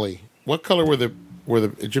originally? What color were the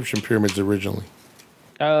Egyptian pyramids originally?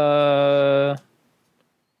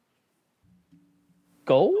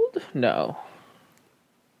 Gold? No.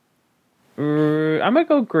 I'm gonna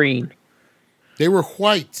go green. They were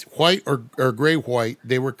white or gray white.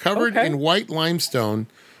 They were covered in white limestone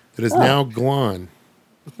that is now gone.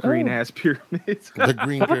 Green ass pyramids. The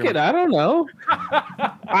green pyramid. Fuck it, I don't know.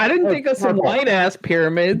 I didn't think of some white ass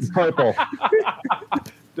pyramids. Purple.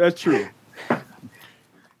 That's true.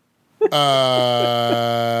 Brent,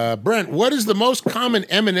 what is the most common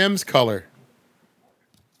M&M's color?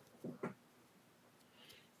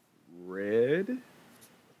 Red.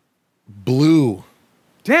 Blue.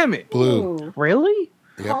 Damn it. Blue. Ooh. Really?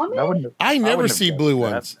 Yep. I never see blue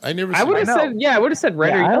ones. I never. I would have said, I would have said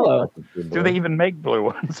red or yellow. Do they even make blue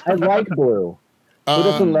ones? I like blue. Who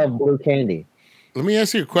doesn't love blue candy? Let me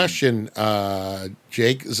ask you a question,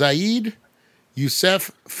 Jake. Zaid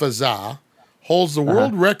Youssef Fazah holds the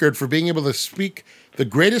world record for being able to speak the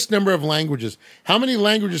greatest number of languages. How many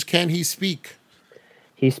languages can he speak?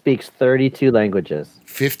 He speaks 32 languages.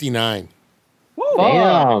 59.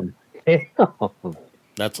 Damn.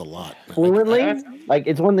 That's a lot. Fluently? Like,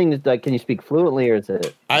 it's one thing that can you speak fluently, or is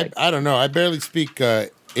it? I don't know. I barely speak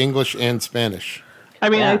English and Spanish. I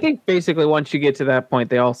mean, I think basically once you get to that point,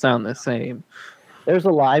 they all sound the same. There's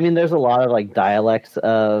a lot. I mean, there's a lot of like dialects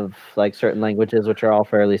of like certain languages, which are all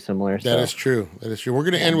fairly similar. That is true. That is true. We're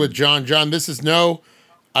going to end with John. John, this is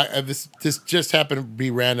this just happened to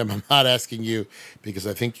be random. I'm not asking you because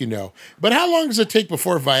I think you know. But how long does it take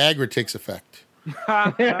before Viagra takes effect?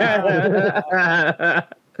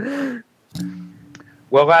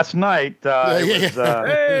 Well, last night it was.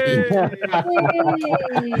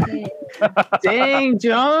 Dang,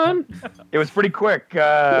 John! It was pretty quick.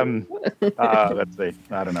 Let's see.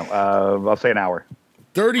 I don't know. I'll say an hour.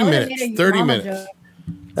 30 minutes. 30 minutes.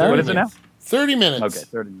 What is it now? 30 minutes. Okay,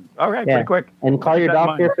 30. All right, pretty quick. And call your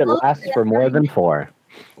doctor if it lasts for more than 4.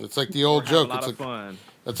 It's like the old joke. It's fun.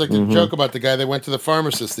 That's like the joke about the guy that went to the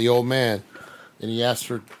pharmacist, the old man, and he asked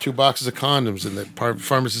for 2 boxes of condoms. And the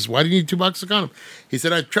pharmacist, why do you need 2 boxes of condoms? He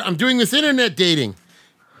said, I'm doing this internet dating.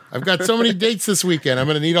 I've got so many dates this weekend. I'm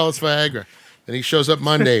going to need all this Viagra. And he shows up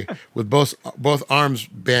Monday with both arms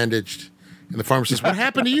bandaged. And the pharmacist says, what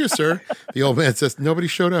happened to you, sir? The old man says, nobody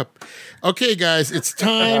showed up. Okay, guys, it's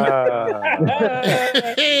time.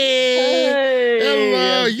 Hey,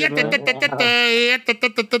 hello.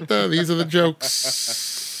 These are the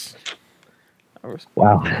jokes.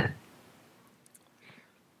 Wow.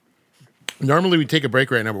 Normally we take a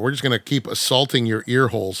break right now, but we're just going to keep assaulting your ear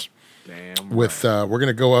holes. Damn. With we're going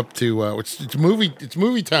to go up to it's movie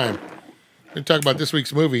time. We're going to talk about this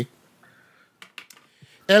week's movie.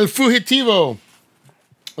 El Fugitivo.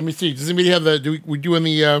 Let me see. Does anybody have we doing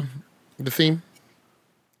the theme?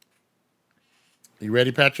 You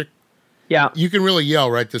ready, Patrick? Yeah. You can really yell,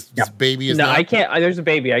 right? This baby is I can't. There's a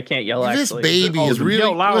baby. I can't yell, this actually. Baby is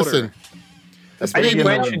really louder. Listen. I think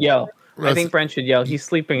Brent should yell. I think Brent should yell. He's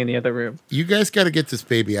sleeping in the other room. You guys got to get this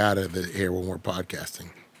baby out of here when we're podcasting.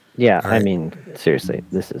 Yeah, right. I mean, seriously,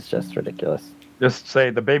 this is just ridiculous. Just say,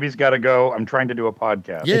 the baby's got to go. I'm trying to do a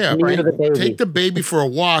podcast. Yeah, Brent, take the baby for a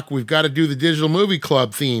walk. We've got to do the Digital Movie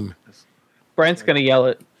Club theme. Brent's going to yell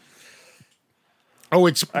it. Oh,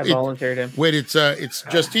 I volunteered him. Wait, it's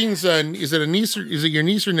Justine's. Is it a niece or is it your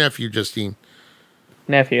niece or nephew, Justine?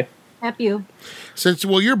 Nephew. Since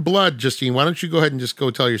you're blood, Justine. Why don't you go ahead and just go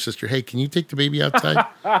tell your sister, hey, can you take the baby outside?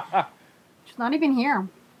 She's not even here.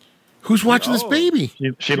 Who's watching this baby?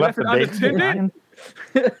 She left the baby behind.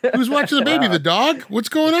 Who's watching the baby? The dog? What's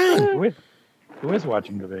going on? Who is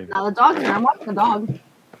watching the baby? Now the dog's here. I'm watching the dog.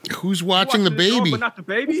 Who's watching the baby? But not the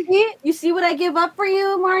baby. You see what I give up for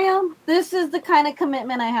you, Mario? This is the kind of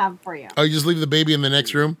commitment I have for you. Oh, you just leave the baby in the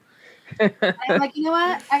next room? I'm like, you know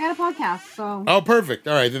what? I got a podcast, so. Oh, perfect.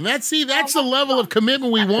 All right, then that's the level of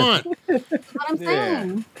commitment we want. That's what I'm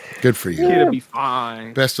saying. Good for you. It'll be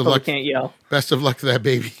fine. Best of luck. Can't yell. Best of luck to that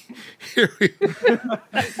baby. Here we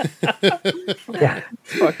Yeah,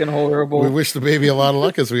 it's fucking horrible. We wish the baby a lot of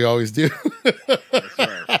luck, as we always do. That's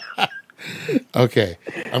right. Okay,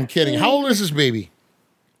 I'm kidding. How old is this baby?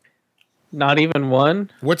 Not even one.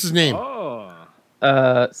 What's his name?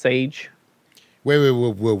 Sage. Wait,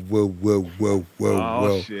 whoa.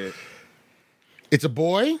 Oh shit! It's a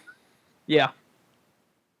boy? Yeah.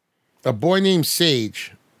 A boy named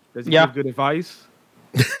Sage. Does he give good advice?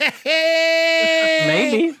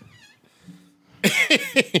 Maybe.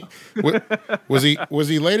 Was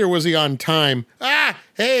he late or was he on time?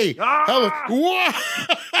 Hey. Hello. Whoa.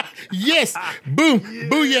 Yes. Boom.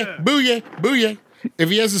 Yeah. Booyah. If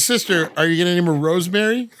he has a sister, are you going to name her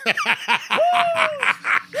Rosemary?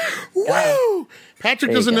 Woo!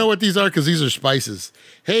 Patrick doesn't know what these are because these are spices.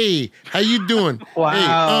 Hey, how you doing?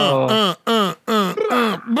 Wow. Hey,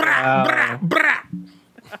 brah.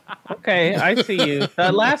 Okay, I see you.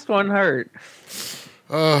 That last one hurt.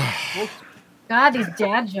 God, these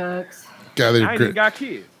dad jokes. God, I ain't even got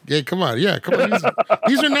kids. Yeah, come on.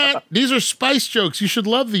 These are spice jokes. You should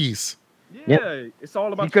love these. Yeah, it's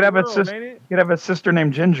all about. You could have a sister. You could have a sister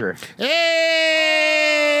named Ginger. Hey!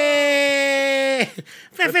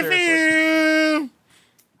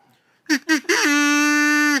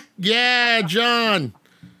 Yeah, John.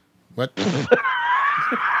 What? That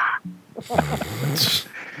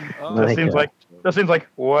seems like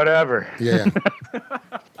whatever. Yeah.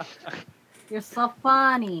 You're so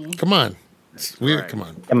funny. Come on. Come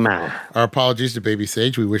on. Our apologies to Baby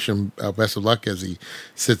Sage. We wish him best of luck as he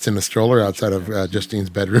sits in a stroller outside of Justine's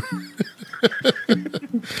bedroom.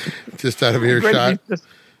 Just out of earshot.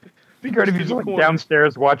 Be great if he's like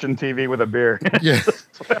downstairs watching TV with a beer. Yeah.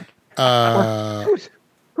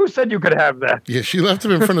 Who said you could have that? Yeah, she left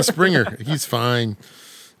him in front of Springer. He's fine.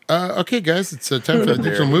 Okay, guys, it's time for the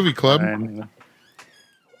Digital Movie Club.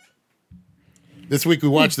 This week we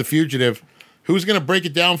watched The Fugitive. Who's going to break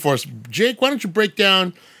it down for us? Jake, why don't you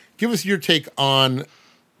give us your take on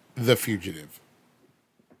The Fugitive.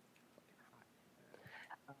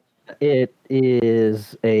 It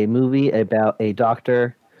is a movie about a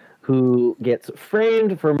doctor who gets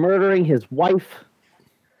framed for murdering his wife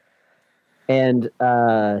and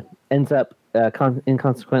ends up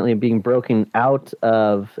inconsequently being broken out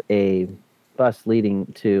of a bus leading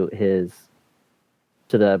to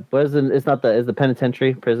the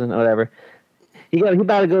penitentiary, prison, or whatever. He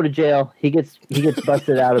about to go to jail. He gets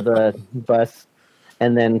busted out of the bus,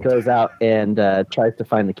 and then goes out and tries to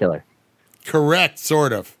find the killer. Correct,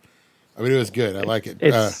 sort of. I mean, it was good. I like it.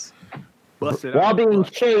 While being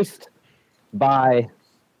chased by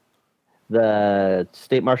the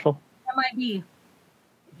state marshal. MIB.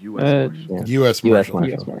 U.S. Marshal. U.S.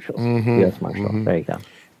 Marshal. Mm-hmm. U.S. Marshal. Mm-hmm. There you go.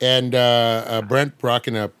 And Brent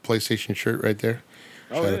rocking a PlayStation shirt right there.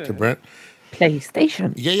 Shout out to Brent.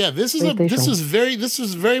 PlayStation. Yeah. This is very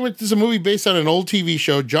much a movie based on an old TV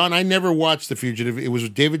show. John, I never watched The Fugitive. It was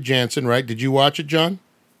with David Jansen, right? Did you watch it, John?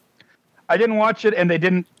 I didn't watch it, and they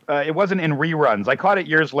didn't. It wasn't in reruns. I caught it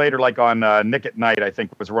years later, like on Nick at Night. I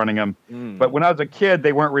think was running them. But when I was a kid,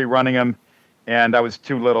 they weren't rerunning them, and I was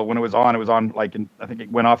too little. When it was on like I think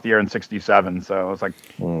it went off the air in '67, so I was like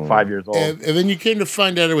 5 years old. And then you came to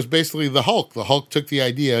find out it was basically the Hulk. The Hulk took the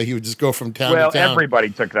idea. He would just go from town to town. Well, everybody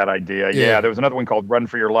took that idea. Yeah, there was another one called Run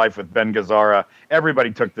for Your Life with Ben Gazzara.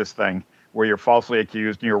 Everybody took this thing where you're falsely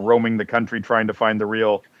accused and you're roaming the country trying to find the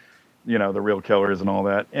real killers and all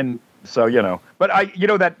that. And so, but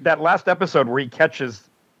that last episode where he catches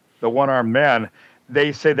the one-armed man,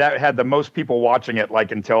 they say that had the most people watching it,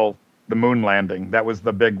 like until the moon landing. That was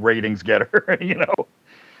the big ratings getter.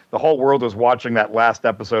 The whole world was watching that last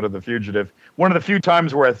episode of The Fugitive. One of the few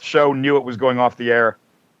times where a show knew it was going off the air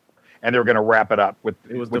and they were going to wrap it up with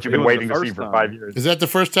what you've been waiting to see for 5 years. Is that the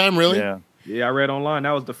first time, really? Yeah, I read online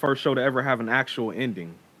that was the first show to ever have an actual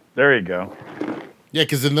ending. There you go. Yeah,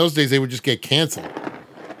 because in those days they would just get canceled.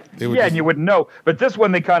 And you wouldn't know. But this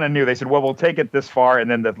one they kind of knew. They said, well, we'll take it this far,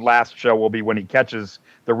 and then the last show will be when he catches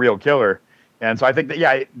the real killer. And so I think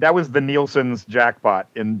that was the Nielsen's jackpot.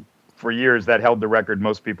 For years, that held the record,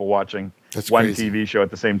 most people watching one TV show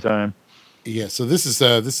at the same time. Yeah, so this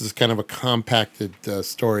is kind of a compacted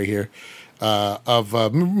story here of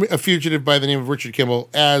a fugitive by the name of Richard Kimball,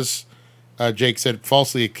 as Jake said,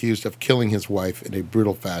 falsely accused of killing his wife in a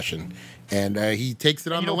brutal fashion. And he takes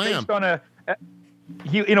it on the lam.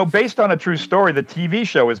 Based on a true story, the TV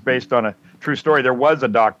show is based on a true story. There was a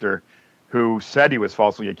doctor who said he was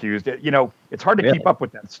falsely accused. It's hard to keep up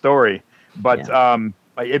with that story, but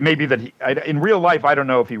It may be that in real life, I don't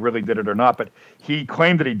know if he really did it or not, but he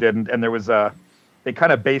claimed that he didn't, and there was they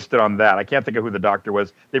kind of based it on that. I can't think of who the doctor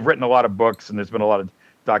was. They've written a lot of books, and there's been a lot of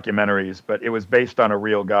documentaries, but it was based on a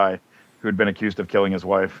real guy who had been accused of killing his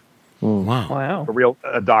wife. Wow.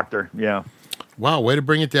 A doctor, yeah. Wow, way to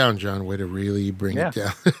bring it down, John. Way to really bring it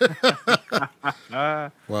down.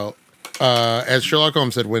 Well, as Sherlock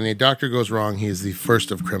Holmes said, when a doctor goes wrong, he is the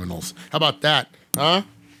first of criminals. How about that? Huh? How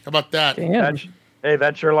about that? Damn. Hey,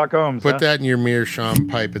 that's Sherlock Holmes. Put that in your meerschaum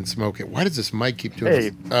pipe and smoke it. Why does this mic keep doing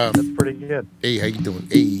this? That's pretty good. Hey, how you doing?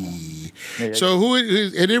 Hey. So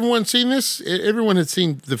had everyone seen this? Everyone had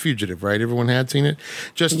seen The Fugitive, right? Everyone had seen it.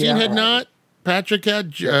 Justine had not. Patrick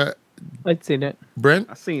had. I'd seen it. Brent?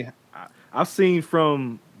 I've seen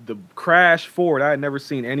from the crash forward. I had never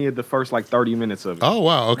seen any of the first 30 minutes of it. Oh,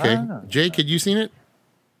 wow. Okay. Jake, had you seen it?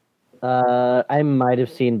 I might have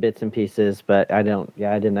seen bits and pieces, but I don't.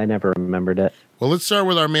 Yeah, I didn't. I never remembered it. Well, let's start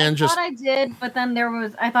with our man. I thought I did, but then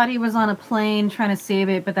I thought he was on a plane trying to save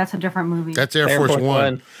it, but that's a different movie. That's Air Force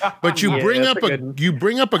One. But you bring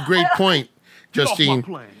up a great point, Justine.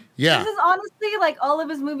 Yeah. This is honestly all of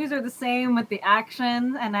his movies are the same with the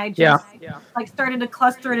action, and I just started to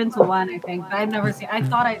cluster it into one. I think, but I've never seen. I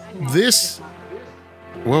thought I'd seen it. This.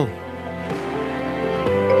 Whoa.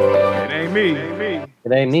 It ain't me.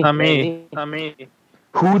 It ain't me. Not me.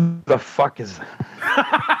 Who the fuck is that?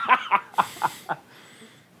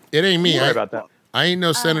 It ain't me. Sorry about that. I ain't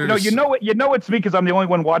no senator. No, you know it's me because I'm the only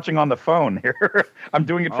one watching on the phone here. I'm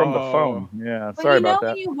doing it from the phone. Yeah, but sorry about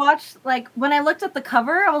that. When you watch, when I looked at the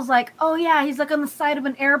cover, I was like, oh yeah, he's on the side of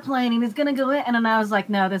an airplane and he's gonna go in, and then I was like,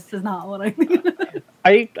 no, this is not what I think.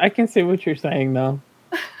 I can see what you're saying though.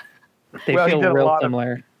 They feel real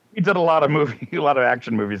similar. He did a lot of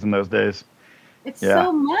action movies in those days. It's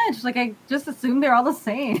so much. I just assumed they're all the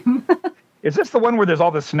same. Is this the one where there's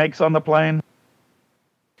all the snakes on the plane?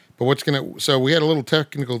 But so we had a little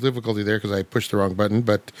technical difficulty there because I pushed the wrong button,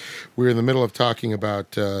 but we were in the middle of talking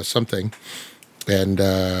about something. And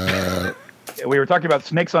we were talking about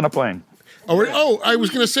snakes on a plane. I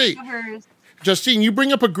was going to say, Justine, you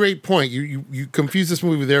bring up a great point. You confuse this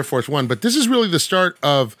movie with Air Force One, but this is really the start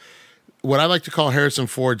of what I like to call Harrison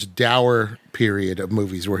Ford's dour period of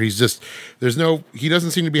movies, where he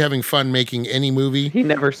doesn't seem to be having fun making any movie. He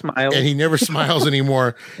never smiles. And he never smiles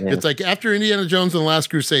anymore. Yeah. It's like after Indiana Jones and the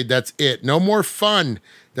Last Crusade, that's it. No more fun.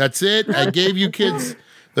 That's it. I gave you kids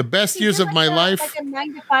the best years of my life. Like a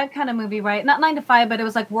 9 to 5 kind of movie, right? Not 9 to 5, but it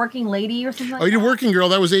was like Working Lady or something like that. Oh, you did Working Girl.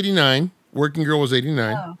 That was 89. Working Girl was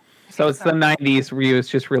 89. Oh. So it's the 90s where he was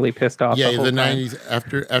just really pissed off. Yeah, the 90s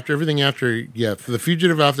after everything for The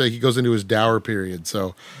Fugitive after he goes into his dour period.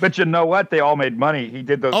 So, but you know what? They all made money. He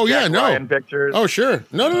did those Ryan pictures. Oh sure,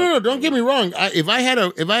 no. Don't get me wrong. I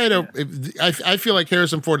feel like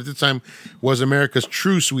Harrison Ford at this time was America's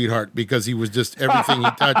true sweetheart because he was just everything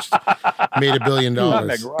he touched made $1 billion.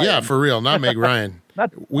 Yeah, for real. Not Meg Ryan.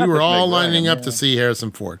 We were all lining up to see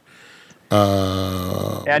Harrison Ford.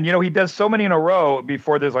 And he does so many in a row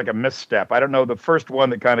before there's a misstep. I don't know, the first one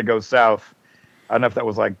that kind of goes south. I don't know if that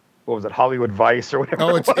was what was it, Hollywood Vice or whatever.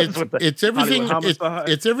 Oh, it's everything.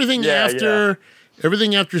 It's everything after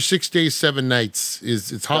everything after 6 Days, 7 Nights.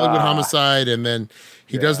 It's Hollywood Homicide, and then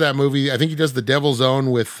he does that movie. I think he does The Devil's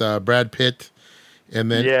Own with Brad Pitt, and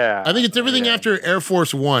then I think it's everything after Air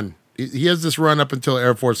Force One. He has this run up until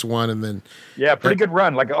Air Force One, and then pretty good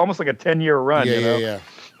run, almost like a 10-year run. Yeah.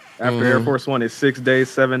 After Air Force One is 6 Days,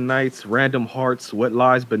 7 Nights, Random Hearts, What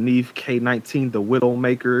Lies Beneath, K-19, The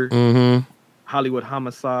Widowmaker, Hollywood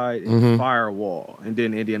Homicide, and Firewall, and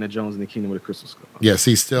then Indiana Jones and the Kingdom of the Crystal Skull. Yes,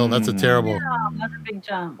 that's a terrible. Yeah, that's a big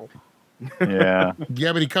jump. Yeah.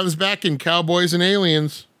 Yeah, but he comes back in Cowboys and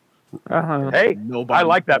Aliens. Hey, I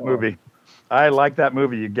like that movie.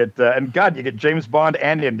 You get you get James Bond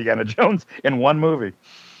and Indiana Jones in one movie.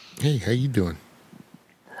 Hey, how you doing?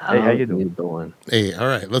 Hey, how you doing? Hey, all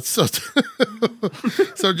right. Let's. So,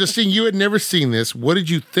 Justine, you had never seen this. What did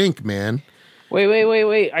you think, man?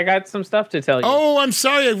 Wait. I got some stuff to tell you. Oh, I'm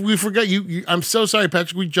sorry. We forgot you. I'm so sorry,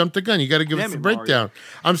 Patrick. We jumped the gun. You got to give us the breakdown.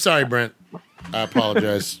 I'm sorry, Brent. I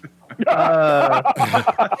apologize. There's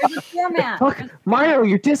a format. Mario,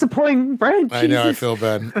 you're disappointing, Brent. I know. I feel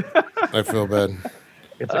bad.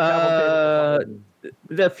 It's a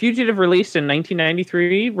The Fugitive released in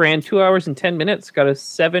 1993, ran 2 hours and 10 minutes, got a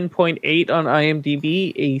 7.8 on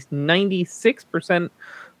IMDb, a 96%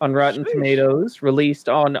 on Rotten Tomatoes, released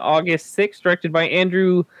on August 6th, directed by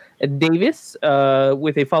Andrew Davis,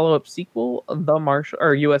 with a follow-up sequel,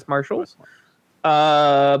 U.S. Marshals.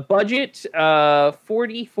 Budget,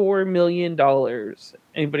 $44 million.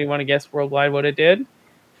 Anybody want to guess worldwide what it did?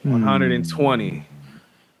 120.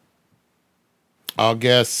 I'll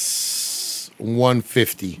guess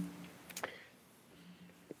 150.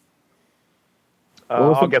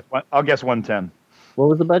 I'll guess 110. What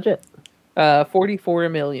was the budget? 44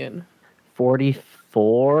 million.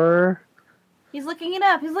 44? He's looking it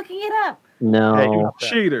up. No. Hey,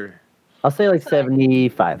 Cheater. I'll say like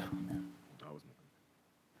 75.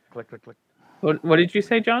 Click. What did you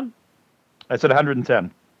say, John? I said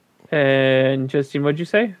 110. And Justine, what'd you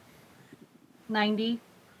say? 90.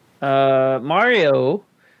 Mario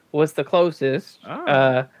was the closest.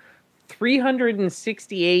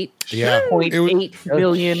 368.8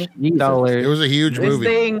 million dollars. It was a huge movie.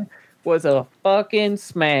 This thing was a fucking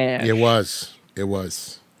smash. It was.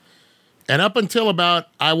 And up until about,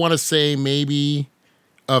 I want to say maybe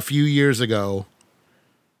a few years ago,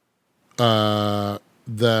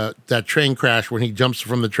 that train crash when he jumps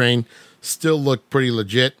from the train still looked pretty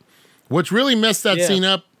legit. What's really messed that scene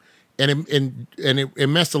up, and it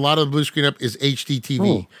messed a lot of the blue screen up, is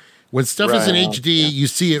HDTV. When stuff is in HD, you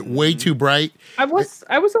see it way too bright. I was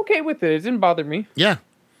okay with it. It didn't bother me. Yeah.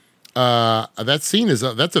 That scene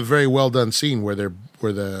that's a very well done scene where the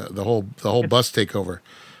whole bus takeover.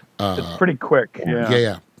 It's pretty quick.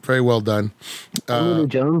 Yeah. Very well done. Tommy Lee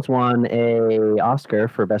Jones won a Oscar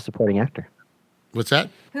for Best Supporting Actor. What's that?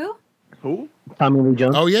 Who? Tommy Lee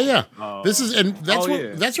Jones. Oh yeah. That's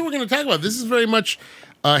what we're going to talk about. This is very much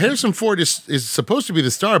Harrison Ford is supposed to be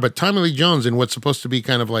the star, but Tommy Lee Jones, in what's supposed to be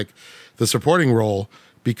kind of like the supporting role,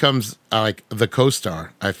 becomes like the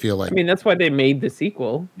co-star. I feel like. I mean, that's why they made the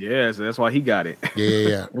sequel. Yeah, so that's why he got it.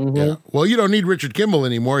 Yeah. Mm-hmm. Yeah. Well, you don't need Richard Kimball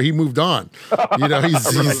anymore. He moved on. You know,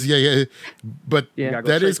 he's yeah. But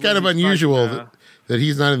that is kind of unusual that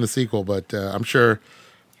he's not in the sequel. But I'm sure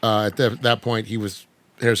at that point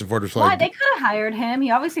Harrison Ford was like, Why? They could have hired him.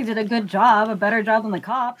 He obviously did a good job, a better job than the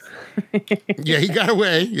cops. yeah, he got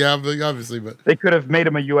away. Yeah, obviously, but they could have made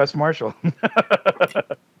him a U.S. Marshal.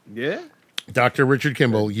 Yeah. Dr. Richard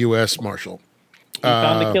Kimball, U.S. Marshal. He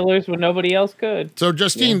found the killers when nobody else could. So,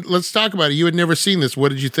 Justine, let's talk about it. You had never seen this. What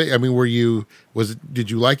did you think? I mean,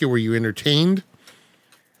 did you like it? Were you entertained?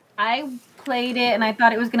 I played it and I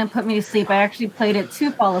thought it was going to put me to sleep. I actually played it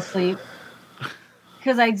to fall asleep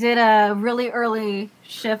because I did a really early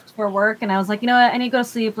shift for work and I was like, you know what? I need to go to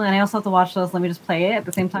sleep and I also have to watch this. Let me just play it at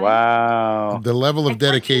the same time. Wow. The level of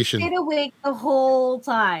dedication. I stayed awake the whole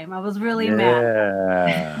time. I was really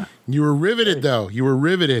mad. You were riveted, though. You were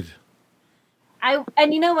riveted.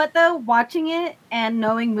 And you know what, though? Watching it and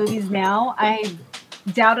knowing movies now, I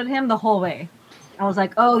doubted him the whole way. I was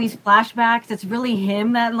like, oh, these flashbacks, it's really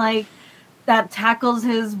him that tackles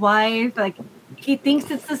his wife. Like, he thinks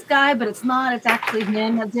it's this guy, but it's not. It's actually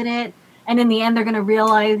him that did it. And in the end, they're going to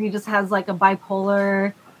realize he just has, like, a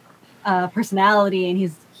bipolar personality,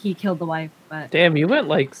 and he killed the wife. But damn, you went,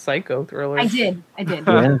 like, psycho thriller. I did.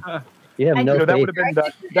 Yeah, that would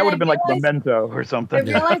have been like Memento or something. I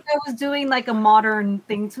realized I was doing like a modern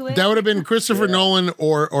thing to it. That would have been Christopher Nolan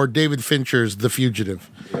or David Fincher's The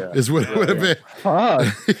Fugitive. Is what it would have been.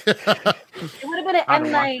 It would have been an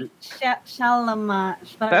M. Night Shyamalan.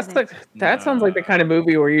 That sounds like the kind of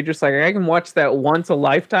movie where you're just like, I can watch that once a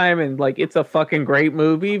lifetime and like it's a fucking great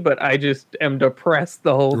movie, but I just am depressed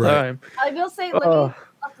the whole time. I will say,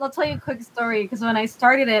 I'll tell you a quick story because when I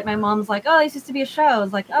started it, my mom's like, "Oh, this used to be a show." I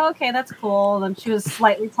was like, "Oh, okay, that's cool." And she was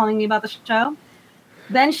slightly telling me about the show.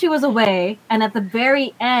 Then she was away, and at the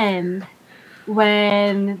very end,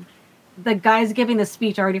 when the guy's giving the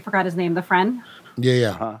speech, I already forgot his name. The friend.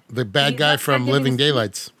 Yeah. The bad guy from Living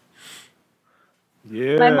Daylights.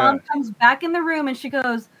 Yeah. My mom comes back in the room and she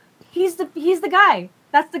goes, "He's the guy.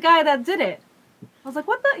 That's the guy that did it." I was like,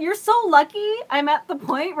 what the? You're so lucky I'm at the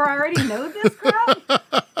point where I already know this crap.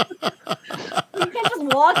 You can't just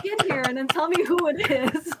walk in here and then tell me who it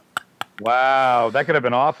is. Wow, that could have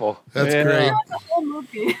been awful. That's great. The whole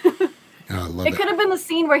movie. I love it. It could have been the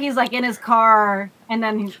scene where he's like in his car and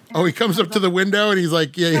then he comes up to the window and he's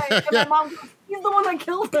like, yeah. My mom goes, he's the one that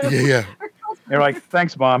killed him. Yeah. They're like,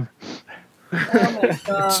 thanks, Mom. Oh my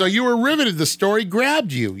God. So you were riveted. The story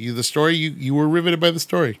grabbed you. You were riveted by the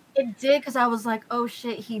story. It did because I was like, oh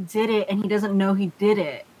shit, he did it and he doesn't know he did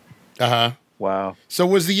it. Wow. So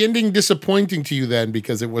was the ending disappointing to you then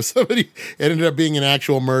because it ended up being an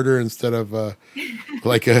actual murder instead of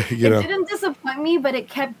like a, It didn't disappoint me, but it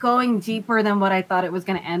kept going deeper than what I thought it was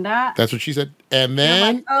going to end at. That's what she said. And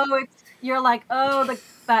then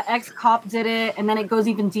that ex-cop did it, and then it goes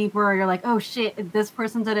even deeper. You're like, oh shit, this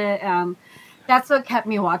person did it. That's what kept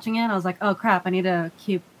me watching it. I was like, oh crap, I need to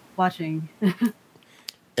keep watching.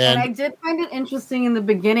 And I did find it interesting in the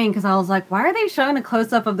beginning because I was like, why are they showing a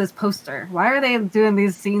close-up of this poster? Why are they doing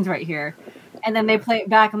these scenes right here? And then they play it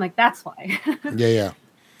back. I'm like, that's why. Yeah.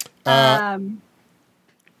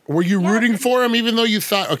 Were you rooting for him even though you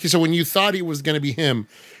thought, okay, so when you thought he was going to be him,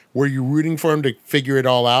 were you rooting for him to figure it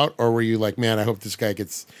all out? Or were you like, man, I hope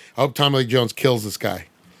Tommy Lee Jones kills this guy?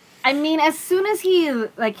 I mean, as soon as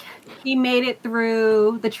he made it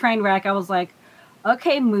through the train wreck, I was like,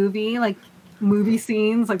 okay, movie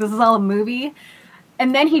scenes. Like, this is all a movie.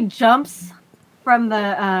 And then he jumps from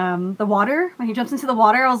the water. When he jumps into the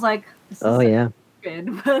water, I was like, this is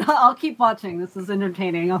good. But I'll keep watching. This is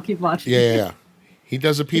entertaining. I'll keep watching. Yeah. He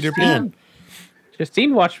does a Peter Pan.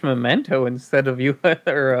 Justine watched Memento instead of you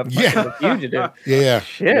or The Fugitive. Yeah.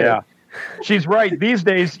 Shit. Yeah. She's right. These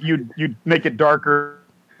days, you'd make it darker.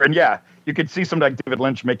 And you could see somebody like David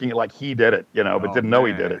Lynch making it like he did it, but didn't know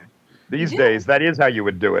he did it. These days, that is how you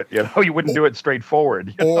would do it. You wouldn't do it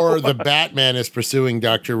straightforward. Or the Batman is pursuing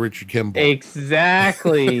Dr. Richard Kimball.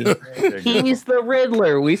 Exactly. He's the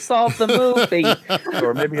Riddler. We solved the movie.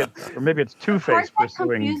 or maybe it's Two-Face pursuing.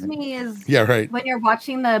 What confused me is when you're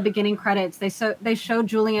watching the beginning credits, they show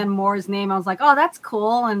Julianne Moore's name. I was like, oh, that's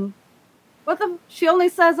cool. And she only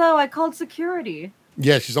says, oh, I called security.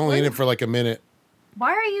 Yeah, she's only in it for like a minute.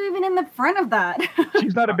 Why are you even in the front of that?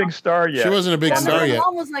 She's not a big star yet. She wasn't a big star yet. My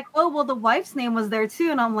mom was like, oh, well, the wife's name was there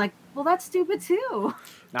too. And I'm like, well, that's stupid too.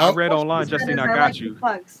 Now, I read online, Justine, I got you.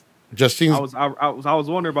 Justine, I was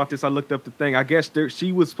wondering about this. I looked up the thing. I guess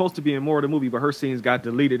she was supposed to be in more of the movie, but her scenes got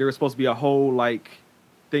deleted. There was supposed to be a whole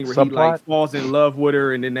thing where he falls in love with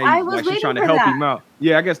her, and then she's trying to help him out.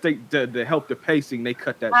 Yeah, I guess to help the pacing, they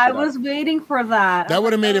cut that. I was waiting for that. That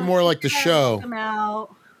would have made it more like the show.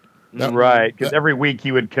 Right, because every week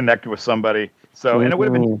he would connect with somebody. So, and it would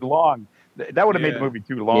have been too long. That would have made the movie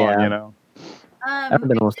too long, I did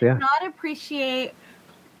not appreciate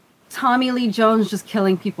Tommy Lee Jones just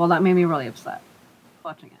killing people. That made me really upset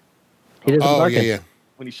watching it. He doesn't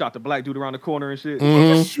when he shot the black dude around the corner and shit.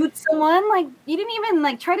 Mm-hmm. Just shoot someone. You didn't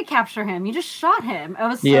even try to capture him. You just shot him. I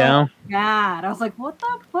was so bad. I was like, what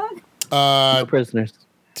the fuck? No prisoners.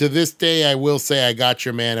 To this day, I will say I got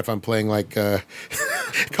your man if I'm playing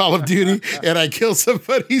Call of Duty and I kill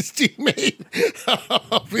somebody's teammate.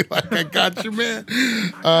 I'll be like, I got your man.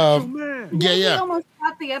 He almost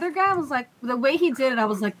shot the other guy. I was like, the way he did it, I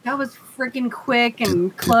was like, that was freaking quick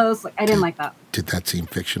and close. I didn't like that. Did that seem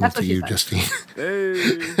fictional to you, Justine?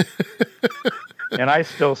 And I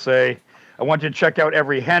still say, I want you to check out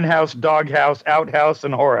every hen house, dog house, outhouse,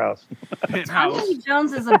 and whorehouse. Tommy Lee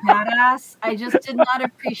Jones is a badass. I just did not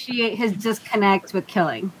appreciate his disconnect with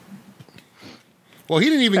killing. Well, he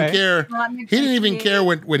didn't even care. He didn't even care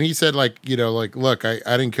when he said, look, I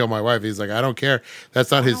didn't kill my wife. He's like, I don't care. That's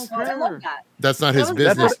not his. That's not his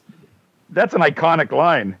business. That's an iconic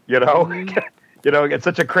line, It's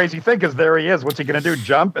such a crazy thing because there he is. What's he going to do?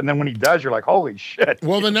 Jump? And then when he does, you're like, holy shit.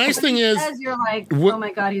 Well, the nice thing is, you're like, oh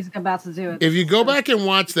my God, he's about to do it. If you go back and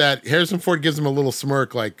watch that, Harrison Ford gives him a little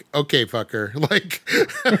smirk, like, okay, fucker.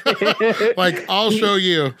 I'll show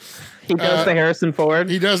you. He does the Harrison Ford.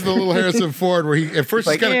 He does the little Harrison Ford where he's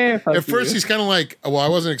kind of like, well, I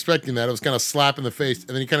wasn't expecting that. It was kind of slap in the face. And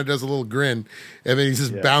then he kind of does a little grin and then he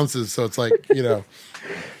just bounces. So it's like, he knew.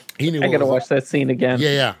 I got to watch that scene again.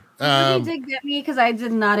 Yeah. It did get me because I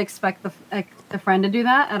did not expect the friend to do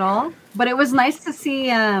that at all. But it was nice to see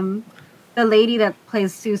the lady that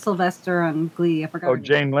plays Sue Sylvester on Glee. I forgot. Oh,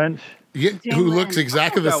 Jane Lynch. Yeah, who looks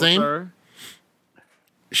exactly the same.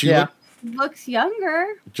 She looks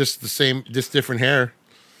younger. Just the same, just different hair.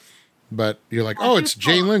 But you're like, oh, it's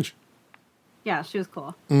Jane Lynch. Yeah, she was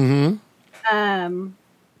cool. Mm-hmm.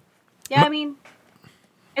 I mean,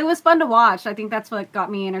 it was fun to watch. I think that's what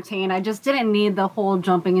got me entertained. I just didn't need the whole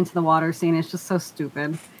jumping into the water scene. It's just so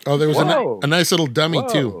stupid. Oh, there was a nice little dummy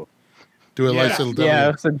too. Do a nice little dummy.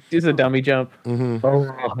 Yeah, it's a dummy jump.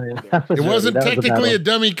 Mm-hmm. It wasn't technically a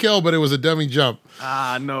dummy kill, but it was a dummy jump.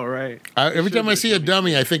 I know, right? Every time I see a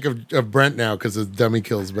dummy, I think of Brent now because of dummy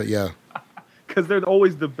kills. But yeah, because they're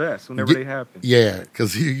always the best whenever they happen. Yeah,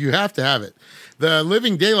 because you have to have it. The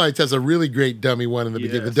Living Daylights has a really great dummy one in the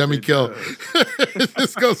beginning. The dummy kill it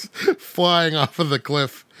just goes flying off of the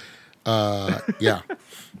cliff. Yeah,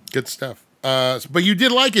 good stuff. But you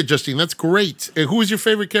did like it, Justine. That's great. Who was your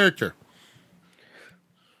favorite character?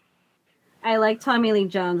 I like Tommy Lee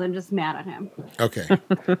Jones. I'm just mad at him. Okay.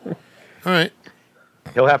 All right.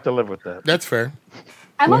 He'll have to live with that. That's fair.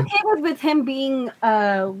 I'm okay with him being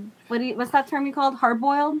what's that term you called?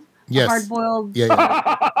 Hard-boiled? Yes. Hard-boiled. Yeah.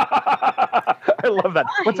 I love that.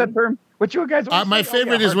 What's that term? What you guys? My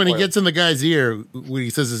favorite is when he gets in the guy's ear, when he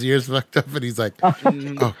says his ear's fucked up, and he's like, "Oh, can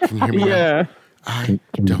you hear me?" Yeah. I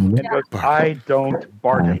don't. Bark. I don't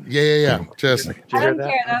bargain. Yeah. Just. I don't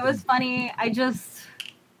care. That was funny.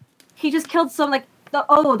 He just killed some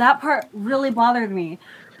that part really bothered me.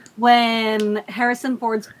 when Harrison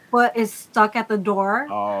Ford's foot is stuck at the door.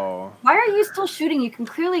 Oh. Why are you still shooting? You can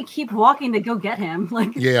clearly keep walking to go get him.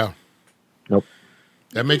 Like, Yeah. Nope.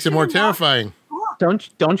 That makes it more terrifying.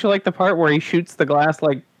 Don't you like the part where he shoots the glass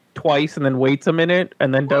like twice and then waits a minute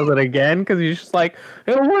and then does it again because he's just like,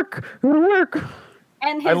 it'll work.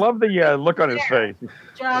 And I love the look on his face.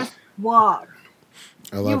 Just walk.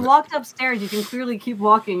 I love it. Walked upstairs. You can clearly keep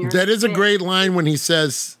walking. That is a great line when he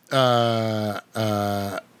says, when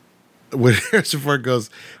Harrison Ford goes,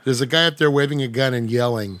 there's a guy up there waving a gun and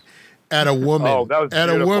yelling at a woman. Oh, that was at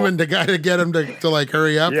beautiful. a woman, the guy to get him to like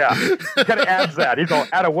hurry up. Yeah, he kind of adds that. He's all,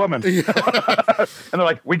 at a woman. And they're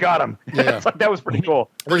like, we got him. Yeah. It's like, that was pretty cool.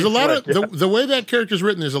 There's Pretty a lot slick, of the way that character's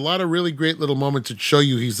written. There's a lot of really great little moments that show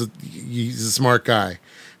you he's a smart guy,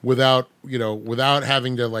 without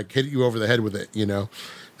having to like hit you over the head with it.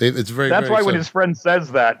 It's very. That's very why when subtle. his friend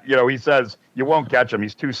says that, he says, you won't catch him.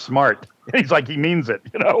 He's too smart. And he's like, he means it.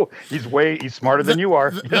 He's smarter than you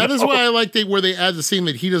are. That is why I like where they add the scene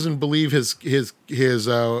that he doesn't believe his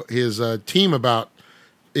team about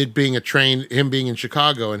it being him being in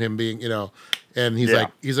Chicago and him being, and he's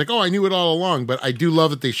like, oh, I knew it all along. But I do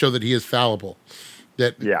love that they show that he is fallible.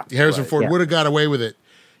 That Harrison Ford would have got away with it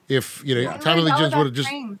if Tommy Lee Jones would have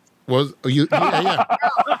just was yeah.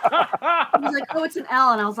 He was like, oh, it's an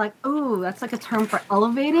L. And I was like, ooh, that's like a term for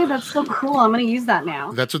elevated. That's so cool. I'm going to use that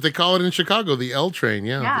now. That's what they call it in Chicago, the L train.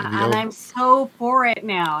 Yeah. Yeah, and I'm so for it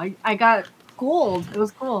now. I got gold. It was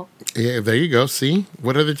cool. Yeah, there you go. See?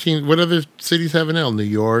 What other cities have an L? New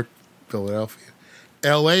York, Philadelphia.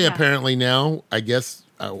 L.A. apparently now, I guess,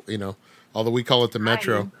 although we call it the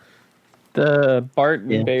Metro. The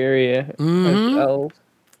Barton Bay Area. Mm-hmm.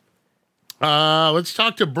 Let's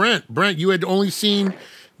talk to Brent. Brent, you had only seen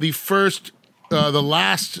the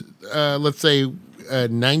last, let's say,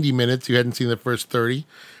 90 minutes. You hadn't seen the first 30.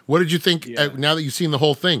 What did you think now that you've seen the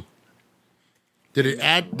whole thing? Did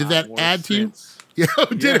that add to you? Yeah,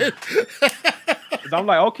 did it? I'm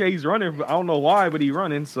like, okay, he's running. But I don't know why, but he's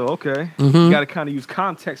running. So, okay. Mm-hmm. You got to kind of use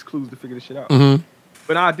context clues to figure this shit out. Mm-hmm.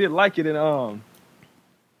 But I did like it. And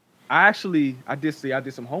I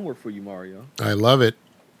did some homework for you, Mario. I love it.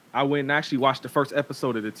 I went and actually watched the first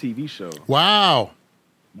episode of the TV show. Wow.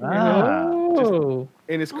 Oh.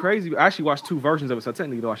 And it's crazy. I actually watched two versions of it, so I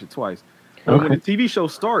technically watched it twice. But when the TV show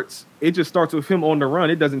starts, it just starts with him on the run.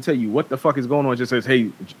 It doesn't tell you what the fuck is going on. It just says, hey,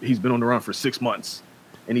 he's been on the run for 6 months.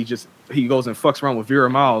 And he goes and fucks around with Vera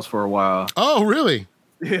Miles for a while. Oh, really?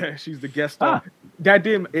 Yeah, she's the guest star. That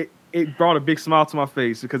it brought a big smile to my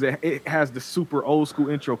face because it has the super old school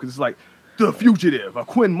intro because it's like, The Fugitive, a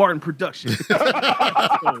Quinn Martin production. And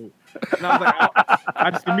I was like,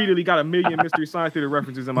 I just immediately got a million Mystery Science Theater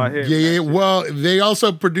references in my head. Yeah. Well,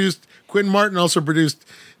 Quinn Martin also produced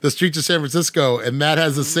The Streets of San Francisco, and that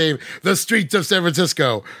has the same, The Streets of San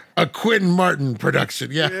Francisco, a Quinn Martin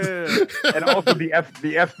production. Yeah. And also the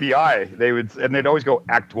FBI, they'd always go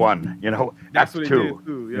Act 1, That's Act what 2. they did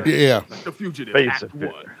too, Yeah. Like The Fugitive, Basic. Act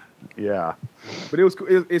 1. Yeah. But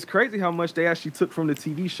it's crazy how much they actually took from the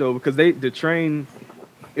TV show because the train,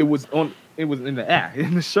 it was in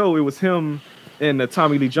the show, it was him and the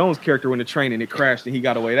Tommy Lee Jones character in the train and it crashed and he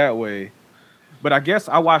got away that way. But I guess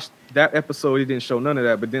I watched that episode, it didn't show none of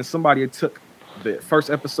that, but then somebody took the first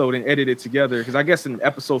episode and edited it together because I guess in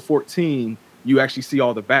episode 14 you actually see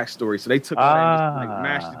all the backstory. So they took it and just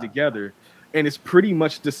mashed it together. And it's pretty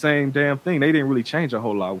much the same damn thing. They didn't really change a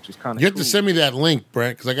whole lot, which is kind of You have to send me that link,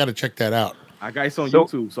 Brent, because I got to check that out. It's on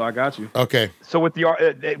YouTube, so I got you. Okay. So with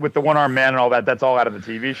the one-armed man and all that, that's all out of the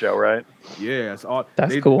TV show, right? Yeah, it's all.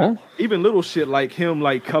 That's cool. Even little shit like him,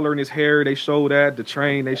 like coloring his hair, they show that. The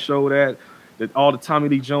train, they show that. All the Tommy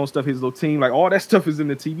Lee Jones stuff, his little team, like all that stuff is in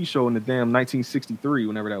the TV show in the damn 1963,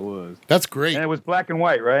 whenever that was. That's great. And it was black and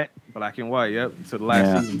white, right? Black and white, yep. To the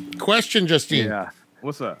last season. Question, Justine. Yeah.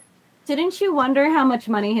 What's up? Didn't you wonder how much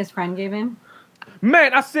money his friend gave him?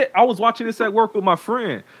 Man, I was watching this at work with my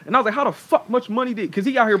friend, and I was like, how the fuck much money because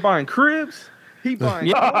he out here buying cribs, he buying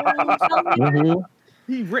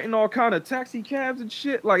he renting all kind of taxi cabs and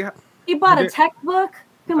shit. Like he bought a textbook?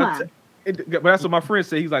 Come on. But that's what my friend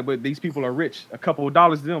said. He's like, but these people are rich. A couple of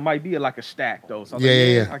dollars to them might be like a stack, though. So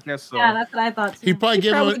yeah. I guess so. Yeah, that's what I thought, too. He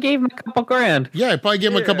probably gave him a couple grand. Yeah, he probably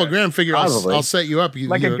gave him a couple grand. Figure I'll set you up.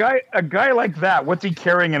 A guy like that, what's he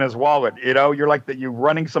carrying in his wallet? You're like that. You're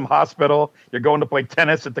running some hospital. You're going to play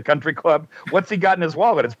tennis at the country club. What's he got in his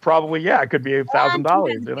wallet? It's probably it could be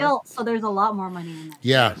 $1,000. Guilt, so there's a lot more money in that.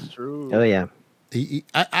 Yeah, that's true. Oh yeah.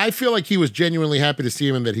 I feel like he was genuinely happy to see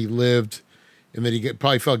him and that he lived. And then he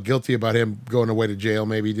probably felt guilty about him going away to jail.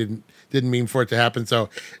 Maybe he didn't mean for it to happen. So,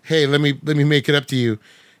 hey, let me make it up to you.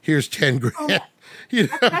 Here's 10 grand.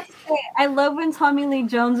 I I love when Tommy Lee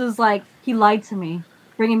Jones is like, he lied to me.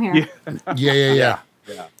 Bring him here. Yeah.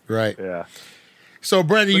 Right. Yeah. So,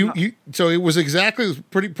 Brent, so it was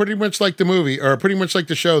pretty much like the movie, or pretty much like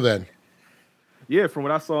the show then. Yeah, from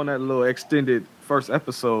what I saw in that little extended first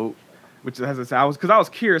episode, which has I was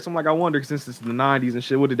curious. I'm like, I wonder, since it's the '90s and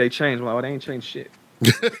shit, what did they change? I'm like, well, they ain't changed shit.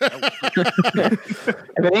 If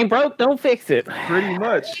it ain't broke, don't fix it. Pretty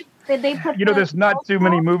much. Did they put there's not too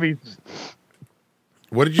many movies.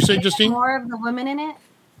 What did you say, Justine? More of the women in it?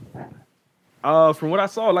 From what I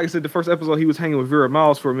saw, like I said, the first episode he was hanging with Vera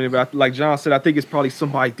Miles for a minute, but like John said, I think it's probably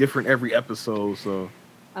somebody different every episode. So,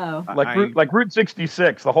 like Route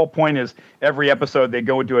 66. The whole point is every episode they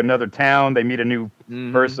go into another town, they meet a new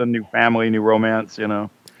person, new family, new romance.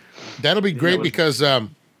 That'll be great because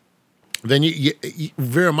then you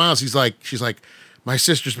Vera Miles, she's like, my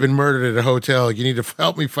sister's been murdered at a hotel. You need to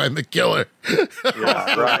help me find the killer.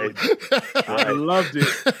 Yeah, right. I loved it.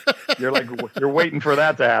 You're waiting for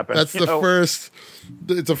that to happen. That's the first.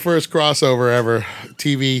 It's the first crossover ever,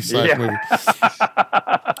 TV/movie.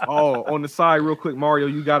 Oh, on the side, real quick, Mario,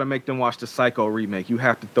 you got to make them watch the Psycho remake. You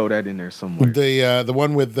have to throw that in there somewhere. The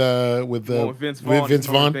one with Vince Vaughn. Vince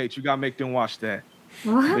Vaughn. You got to make them watch that.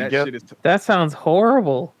 What? That shit is. That sounds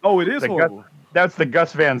horrible. Oh, it is horrible. That's the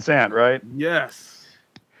Gus Van Sant, right? Yes.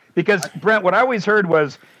 Because, Brent, what I always heard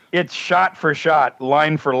was it's shot for shot,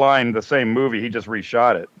 line for line, the same movie. He just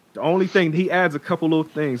reshot it. The only thing, he adds a couple little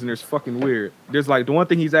things, and there's fucking weird. There's like, the one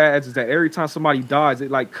thing he adds is that every time somebody dies, it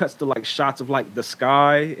like cuts to like shots of like the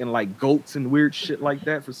sky and like goats and weird shit like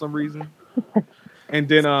that for some reason. And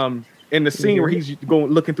then in the scene where he's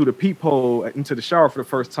looking through the peephole into the shower for the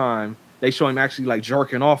first time, they show him actually like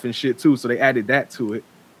jerking off and shit too, so they added that to it.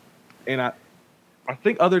 And I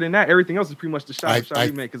think other than that, everything else is pretty much the shot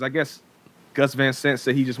remake. Because I guess Gus Van Sant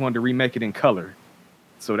said he just wanted to remake it in color.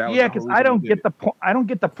 So that was because I don't get the point. I don't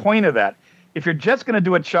get the point of that. If you're just going to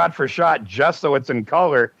do it shot for shot, just so it's in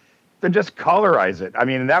color, then just colorize it. I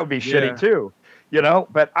mean, that would be shitty too,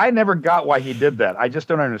 But I never got why he did that. I just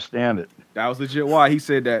don't understand it. That was legit why he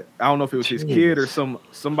said that. I don't know if it was his kid or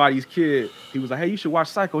somebody's kid. He was like, "Hey, you should watch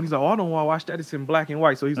Psycho." And he's like, "Oh, I don't want to watch that. It's in black and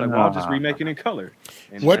white." So he's like, "Well, I'll just remake it in color."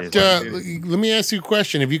 And let me ask you a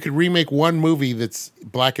question. If you could remake one movie that's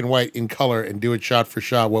black and white in color and do it shot for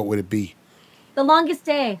shot, what would it be? The Longest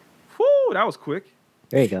Day. Whew, that was quick.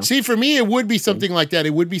 There you go. See, for me, it would be something like that.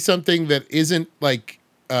 It would be something that isn't like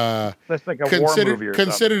that's like a war movie or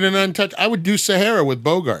considered an untouched. I would do Sahara with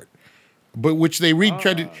Bogart. But which they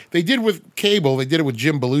they did with Cable, they did it with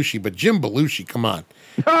Jim Belushi, but Jim Belushi, come on.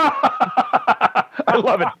 I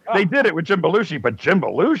love it. They did it with Jim Belushi, but Jim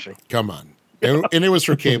Belushi. Come on. And it was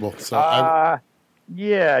for Cable. So God,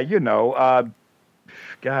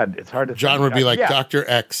 it's hard to John would be like Dr.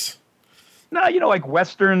 X. No, like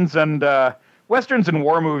westerns and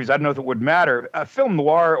war movies, I don't know if it would matter. A film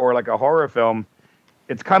noir or like a horror film,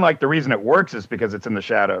 it's kind of like the reason it works is because it's in the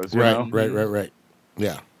shadows, you know? Right.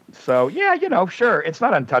 Yeah. So, sure. It's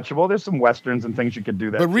not untouchable. There's some westerns and things you could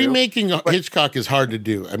do that. But remaking Hitchcock is hard to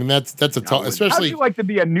do. I mean, that's a tough, especially. How'd you like to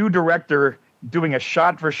be a new director doing a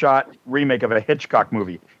shot-for-shot remake of a Hitchcock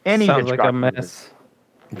movie? Any Sounds Hitchcock like a mess.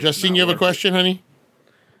 movie. Justine, you have a question, honey?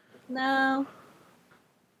 No.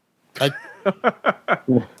 All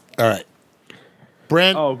right.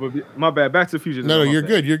 Brent. Oh, but my bad. Back to the Future. No, you're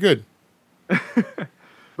good. You're good. But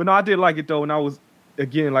no, I did like it though. And I was,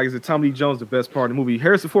 again, like I said, Tommy Lee Jones, the best part of the movie.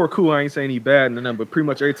 Harrison Ford, cool. I ain't saying he bad and nothing, but pretty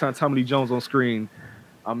much every time Tommy Lee Jones on screen,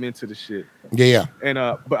 I'm into the shit. Yeah. And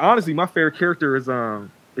but honestly, my favorite character is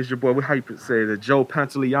your boy. How you say it? Joe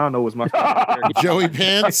Pantoliano is my favorite character. Joey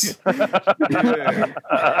Pants.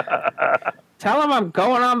 Tell him I'm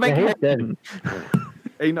going on vacation.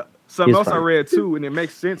 Hey, something else I read too, and it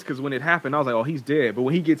makes sense because when it happened, I was like, "Oh, he's dead." But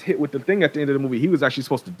when he gets hit with the thing at the end of the movie, he was actually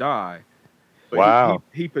supposed to die. But wow!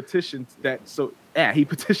 He petitioned that, so he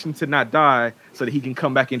petitioned to not die so that he can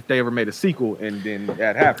come back if they ever made a sequel, and then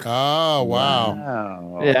that happened. Oh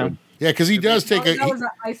wow! Yeah, because he does take that was an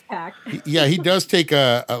ice pack. He does take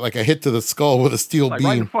a hit to the skull with a steel beam.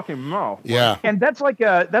 Right in the fucking mouth. Yeah, and that's like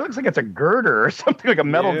that looks like it's a girder or something, like a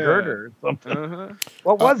metal girder or something. Uh-huh.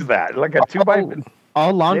 What was that? Like a 2x?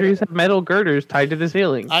 All laundries have metal girders tied to the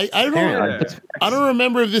ceiling. I don't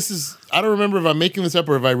remember if this is. I don't remember if I'm making this up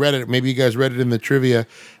or if I read it. Maybe you guys read it in the trivia.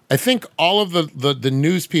 I think all of the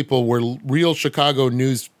news people were real Chicago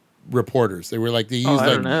news reporters. They were like they used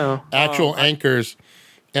actual anchors,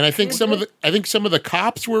 and I think some of the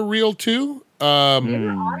cops were real too. They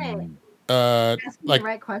were on it. Asking the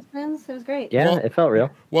right questions. It was great. Yeah, it felt real.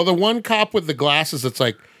 Well, the one cop with the glasses, it's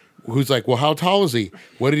like, who's like, well, how tall is he?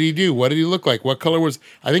 What did he do? What did he look like? What color was?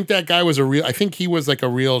 I think that guy was I think he was like a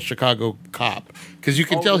real Chicago cop because you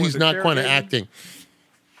can tell he's not quite acting.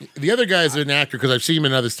 The other guy is an actor because I've seen him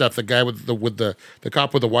in other stuff. The guy with the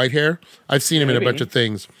cop with the white hair. I've seen him in a bunch of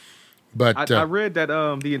things. But I read that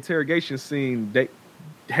the interrogation scene,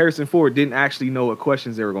 Harrison Ford didn't actually know what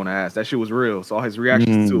questions they were going to ask. That shit was real. So all his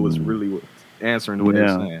reactions to it was really answering to what they were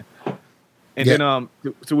saying. And then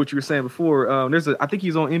to what you were saying before, I think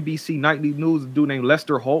he's on NBC Nightly News, a dude named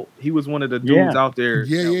Lester Holt. He was one of the dudes out there.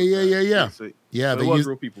 Yeah. They used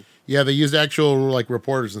real people. Yeah, they used actual like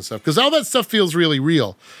reporters and stuff because all that stuff feels really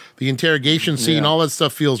real. The interrogation scene, all that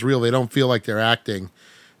stuff feels real. They don't feel like they're acting.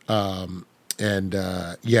 So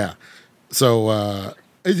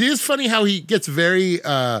it is funny how he gets very.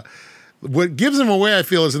 What gives him away, I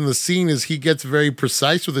feel, is in the scene is he gets very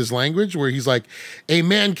precise with his language where he's like, a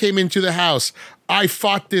man came into the house. I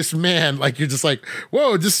fought this man. Like, you're just like,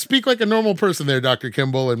 whoa, just speak like a normal person there, Dr.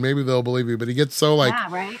 Kimball, and maybe they'll believe you. But he gets so like,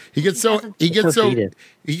 he gets to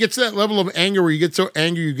that level of anger where you get so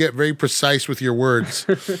angry, you get very precise with your words.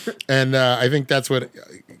 And I think that's what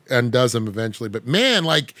undoes him eventually. But man,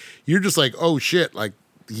 like, you're just like, oh shit, like,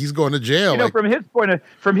 he's going to jail. You know, from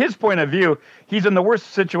his point of view, he's in the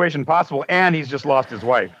worst situation possible, and he's just lost his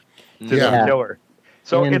wife to the killer.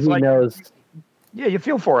 So and it's like, knows. Yeah, you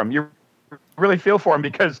feel for him. You really feel for him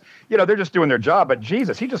because they're just doing their job. But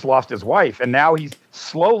Jesus, he just lost his wife, and now he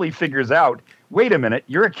slowly figures out. Wait a minute,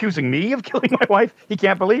 you're accusing me of killing my wife? He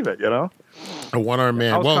can't believe it. A one-armed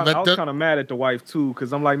man. I was kind of mad at the wife too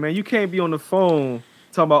because I'm like, man, you can't be on the phone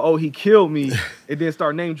talking about, oh, he killed me, and then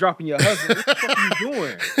start name dropping your husband. What the fuck are you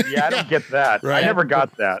doing? Yeah, I don't get that. Right. I never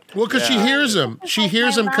got that. Well, because she hears him. She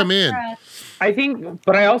hears him come in. I think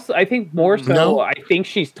more so. No? I think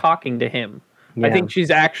she's talking to him. Yeah. I think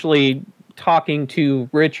she's actually talking to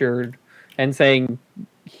Richard and saying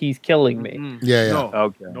he's killing me. Mm-hmm. Yeah. No.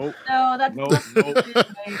 Okay. Nope. No, that's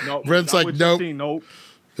nope. Brent's like, nope. Nope.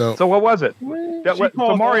 So what was it?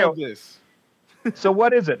 So Mario. So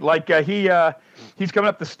what is it? Like he's coming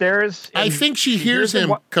up the stairs. I think she hears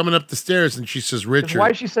him coming up the stairs, and she says, "Richard." Why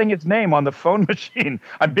is she saying his name on the phone machine?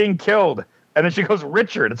 I'm being killed, and then she goes,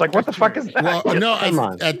 "Richard." It's like, what the fuck is that? Well, no.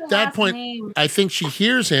 At that point, I think she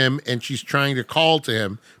hears him, and she's trying to call to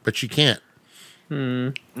him, but she can't.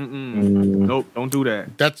 Nope, don't do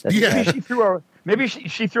that. Maybe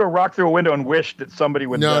she threw a rock through a window and wished that somebody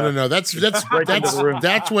would. No. That's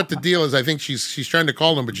what the deal is. I think she's trying to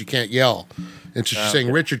call him, but she can't yell, and so she's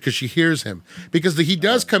saying Richard because she hears him because he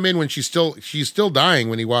does come in when she's still dying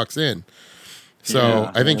when he walks in.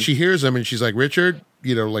 So I think she hears him and she's like Richard,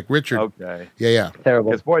 like Richard. Okay. Yeah.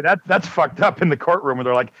 Terrible. Because boy, that's fucked up in the courtroom where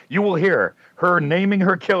they're like, you will hear her naming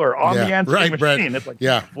her killer on the answering machine. Brent. It's like,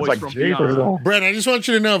 it's like Jesus. Brent, I just want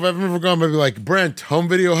you to know if I've ever gone, I'd be like, Brent, home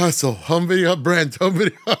video hustle, Brent, home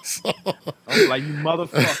video hustle. I was like, you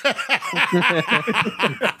motherfucker.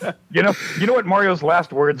 you know what Mario's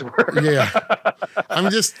last words were? Yeah. I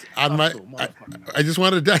just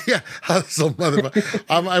want to die. Yeah, hustle, motherfucker.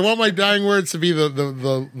 I want my dying words to be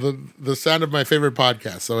the sound of my favorite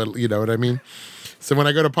podcast. So you know what I mean? So when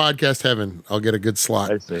I go to podcast heaven, I'll get a good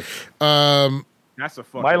slot. I see. That's a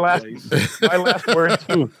fucking my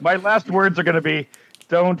last words are going to be,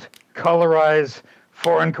 don't colorize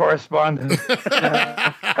foreign correspondence.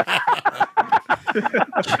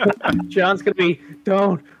 John's going to be,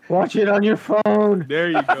 don't watch it on your phone.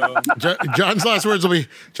 There you go. John's last words will be,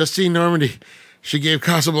 Justine Normandy, she gave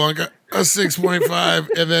Casablanca a 6.5.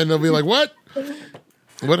 And then they'll be like, what?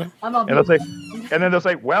 What? And then they'll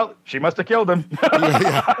say, well, she must have killed him. So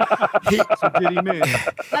did he mean?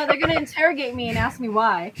 No, they're going to interrogate me and ask me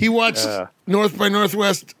why. He watched North by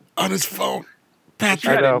Northwest on his phone.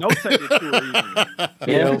 Patrick. I didn't know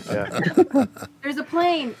Yeah. There's a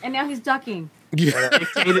plane, and now he's ducking. Yeah.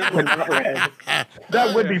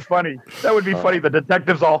 That would be funny. That would be funny. The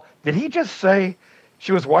detectives all, did he just say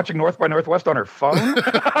she was watching North by Northwest on her phone?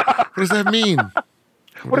 What does that mean?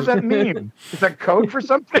 What does that mean? Is that code for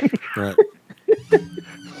something? Right.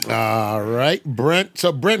 All right, Brent.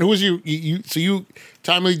 So Brent, who was you?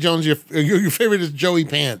 Tommy Lee Jones. Your favorite is Joey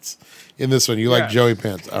Pants. In this one, you like Joey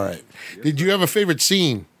Pants. All right. Did you have a favorite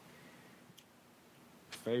scene?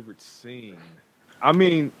 Favorite scene. I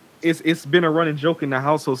mean, it's been a running joke in the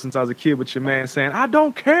household since I was a kid with your man saying, "I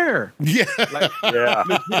don't care." Yeah.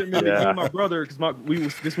 Me and my brother, because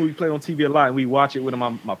this movie played on TV a lot, and we watch it with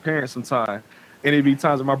my parents sometimes. And it'd be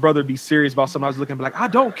times when my brother would be serious about something. I was looking and be like, I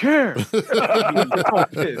don't care. I'm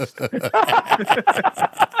pissed.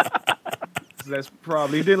 So that's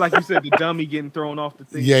probably, then like you said, the dummy getting thrown off the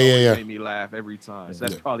thing. Yeah. Made me laugh every time. So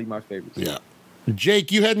that's probably my favorite scene. Yeah.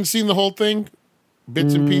 Jake, you hadn't seen the whole thing?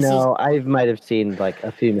 bits and pieces? No, I might have seen like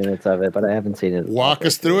a few minutes of it, but I haven't seen it. Walk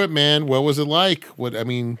us through it, man. What was it like?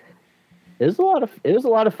 It was a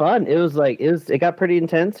lot of fun. It got pretty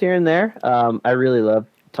intense here and there. I really love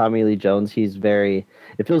Tommy Lee Jones. It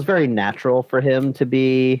feels very natural for him to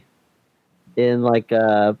be in like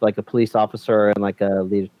a police officer and like a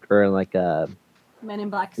lead or in like a Men in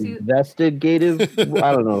Black suit. Investigative.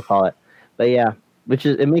 I don't know what to call it, but yeah,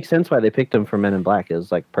 it makes sense why they picked him for Men in Black. It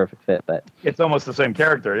was like perfect fit, but it's almost the same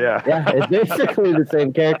character. Yeah. Yeah, it's basically the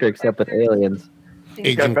same character except with aliens.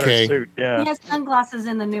 Agent K. Suit, yeah. He has sunglasses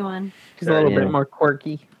in the new one. He's a little bit more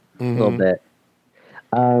quirky. A little bit.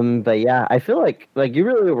 But yeah, I feel like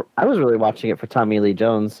I was really watching it for Tommy Lee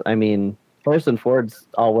Jones. I mean, Harrison Ford's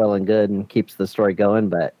all well and good and keeps the story going,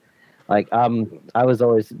 but like I was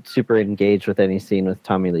always super engaged with any scene with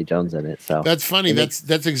Tommy Lee Jones in it. So that's funny.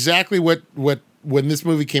 That's exactly what when this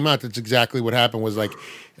movie came out, that's exactly what happened. Was like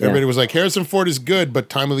everybody was like, Harrison Ford is good, but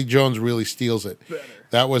Tommy Lee Jones really steals it.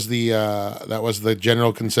 That was the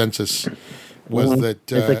general consensus. Was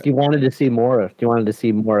that it's like you wanted to see more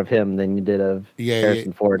of him than you did of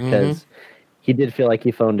Harrison Ford, because he did feel like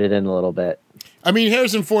he phoned it in a little bit. I mean,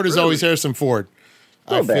 Harrison Ford is always Harrison Ford.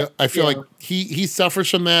 I feel like he suffers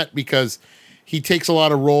from that because he takes a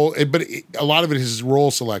lot of role, but a lot of it is his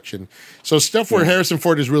role selection. So stuff where Harrison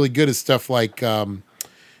Ford is really good is stuff like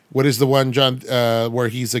what is the one, John, where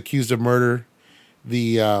he's accused of murder?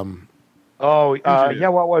 The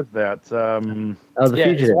what was that? The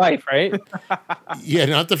Fugitive. His wife, right? Yeah,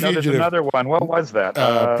 not the Fugitive. There's another one. What was that?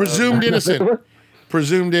 Presumed Innocent.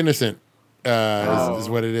 Presumed Innocent is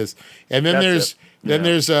what it is. And then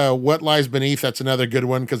there's What Lies Beneath. That's another good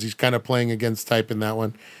one because he's kind of playing against type in that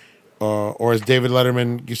one. Or as David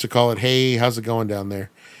Letterman used to call it, "Hey, how's it going down there?"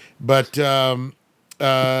 But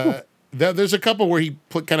there's a couple where he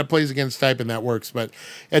kind of plays against type, and that works. But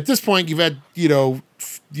at this point, you've had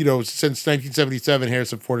since 1977,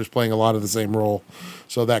 Harrison Ford is playing a lot of the same role,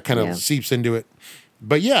 so that kind of seeps into it.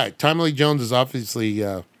 But yeah, Tommy Lee Jones is obviously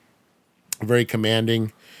very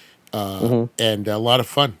commanding and a lot of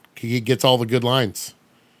fun. He gets all the good lines.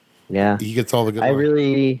 Yeah, he gets all the good lines.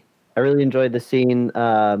 I really enjoyed the scene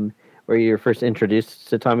where you're first introduced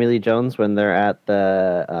to Tommy Lee Jones when they're at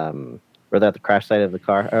the crash site of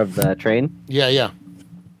the train. Yeah.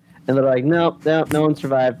 And they're like, no one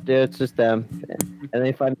survived. Dude, it's just them. And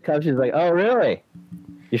they find the cops. She's like, oh, really?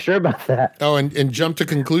 You sure about that? Oh, and jump to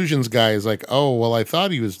conclusions guy is like, oh, well, I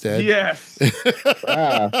thought he was dead. Yes. Would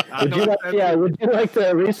you like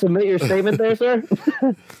to resubmit your statement there, sir?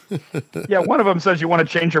 Yeah, one of them says you want to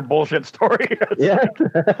change your bullshit story. Yeah.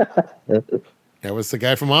 That was the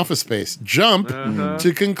guy from Office Space. Jump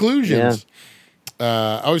to conclusions.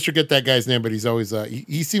 I always forget that guy's name, but he's always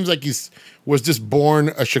he seems like was just born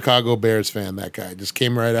a Chicago Bears fan. That guy just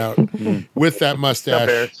came right out with that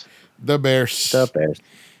mustache. The Bears.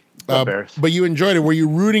 But you enjoyed it. Were you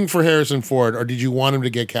rooting for Harrison Ford, or did you want him to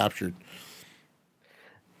get captured?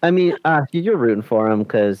 I mean, you're rooting for him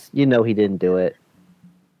because you know he didn't do it.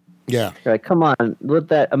 Yeah. You're like, come on,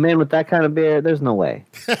 a man with that kind of beard, there's no way.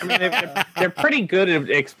 I mean, they're pretty good at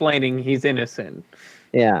explaining he's innocent.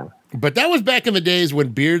 Yeah. But that was back in the days when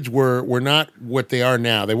beards were not what they are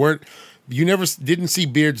now. They weren't. You didn't see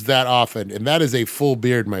beards that often, and that is a full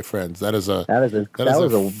beard, my friends. That is a lovely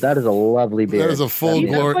beard. That is a full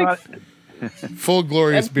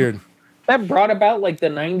glorious beard. That brought about like the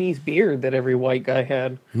 '90s beard that every white guy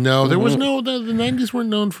had. No, there was no. The '90s weren't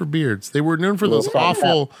known for beards. They were known for those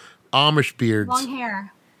awful Amish beards. Long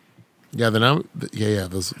hair. Yeah,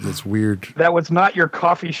 those weird. That was not your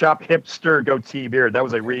coffee shop hipster goatee beard. That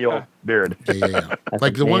was a real beard. Yeah.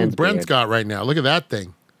 Like the one Brent's got right now. Look at that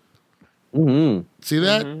thing. Mm-hmm. See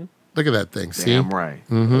that? Look at that thing. See? Damn right.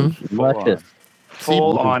 Mm-hmm.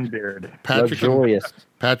 Full on beard. Patrick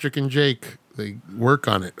and Jake, they work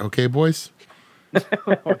on it. Okay, boys?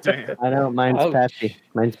 Oh, damn. I know.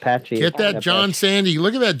 Mine's patchy. Get that John Sandy.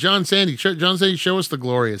 Look at that John Sandy. John Sandy, show us the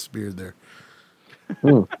glorious beard there.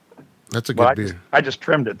 That's a good beard. I just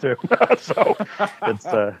trimmed it too. So it's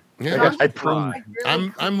I pruned.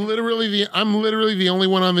 I'm literally the only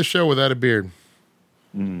one on the show without a beard.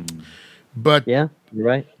 But yeah, you're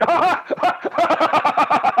right.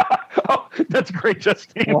 Oh, that's great,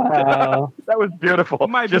 Justine. Wow. That was beautiful. It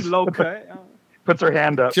might be low cut. Puts her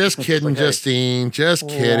hand up. Just kidding, Justine. Just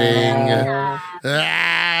kidding.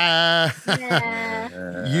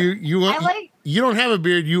 You don't have a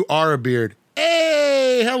beard. You are a beard.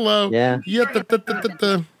 Hey, hello. Yeah.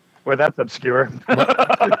 Well, that's obscure.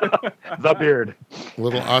 The beard.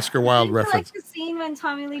 Little Oscar Wilde reference. I like the scene when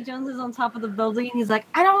Tommy Lee Jones is on top of the building and he's like,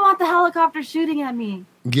 I don't want the helicopter shooting at me.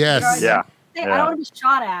 Yes. Yeah. I don't want to be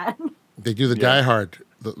shot at. They do the Die Hard,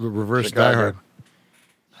 the reverse Chicago. Die Hard.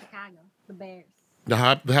 Chicago, the Bears.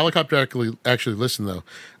 The helicopter actually listened though.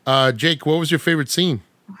 Jake, what was your favorite scene?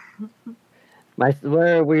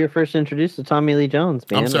 Where were you first introduced to Tommy Lee Jones,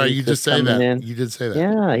 man? I'm sorry, He's you just say coming that. in. You did say that.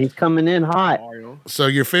 Yeah, he's coming in hot. Mario. So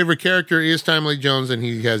your favorite character is Tommy Lee Jones, and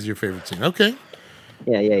he has your favorite scene. Okay.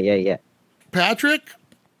 Yeah. Patrick?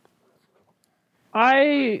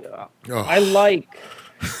 I Oh. like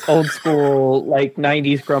old school, like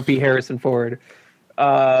 90s grumpy Harrison Ford.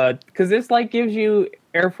 Because this like gives you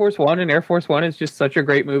Air Force One, and Air Force One is just such a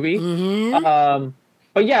great movie. Mm-hmm.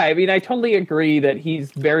 But yeah, I mean, I totally agree that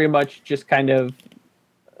he's very much just kind of,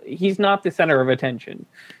 he's not the center of attention.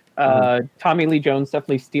 Tommy Lee Jones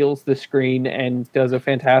definitely steals the screen and does a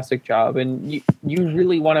fantastic job. And you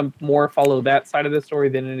really want to more follow that side of the story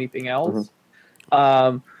than anything else.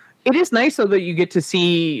 It is nice though that you get to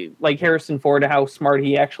see like Harrison Ford, how smart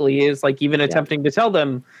he actually is, like even attempting to tell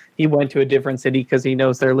them he went to a different city because he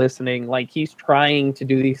knows they're listening. Like he's trying to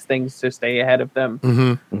do these things to stay ahead of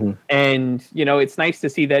them. And you know, it's nice to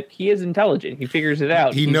see that he is intelligent. He figures it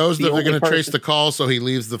out. He knows that they're going to trace the call, so he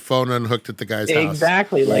leaves the phone unhooked at the guy's house.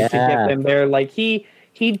 Exactly, like to get them there. Like he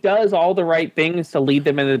does all the right things to lead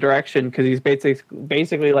them in the direction, because he's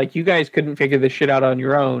basically like, you guys couldn't figure this shit out on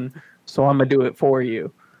your own, so I'm gonna do it for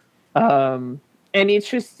you. And it's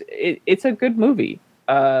just it's a good movie.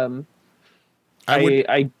 I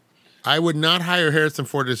would not hire Harrison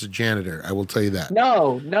Ford as a janitor. I will tell you that.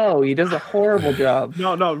 No, he does a horrible job.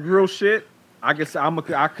 No, real shit. I guess I'm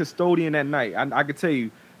a custodian that night. I can tell you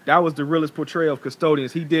that was the realest portrayal of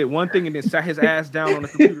custodians. He did one thing and then sat his ass down on the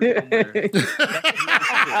computer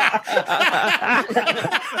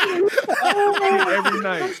somewhere. Every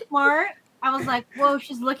night. Smart. I was like, whoa,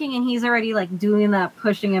 she's looking, and he's already like doing that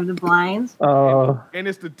pushing of the blinds. Oh, and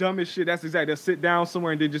it's the dumbest shit. That's exactly. They'll sit down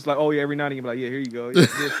somewhere and then just like, oh yeah, every night and be like, yeah, here you go. Yeah,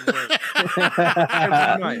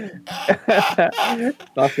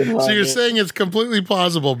 every night. So you're saying it's completely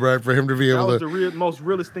plausible, Brett, for him to be able that to. was the most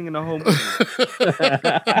realest thing in the whole movie.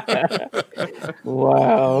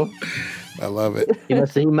 Wow. I love it. He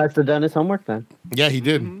must have done his homework then. Yeah, he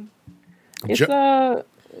did. It's a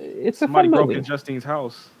Somebody fun broke movie. in Justine's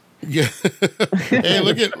house. Yeah. Hey,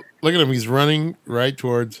 look at him. He's running right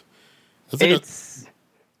towards. So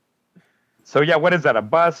yeah, what is that? A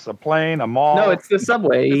bus, a plane, a mall? No, it's the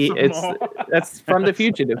subway. It's That's from The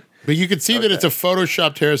Fugitive. But you can see that it's a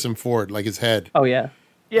photoshopped Harrison Ford, like his head. Oh yeah.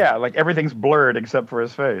 Yeah, like everything's blurred except for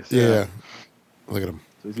his face. Yeah. Look at him.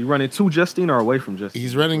 So is he running to Justine or away from Justine?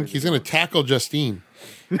 He's running. He's going to tackle Justine.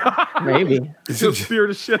 Maybe. He'll spear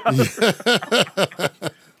the shit out of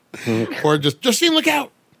her. Or just Justine, look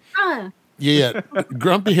out. Yeah.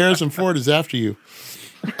 Grumpy Harrison Ford is after you.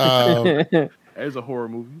 It's a horror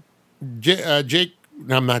movie. Jake.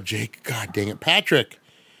 No, I'm not Jake. God dang it. Patrick.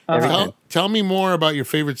 Tell me more about your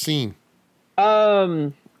favorite scene.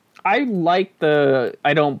 I like the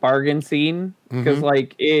I don't bargain scene, because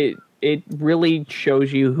like it really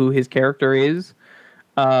shows you who his character is.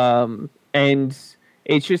 And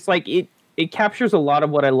it's just like it captures a lot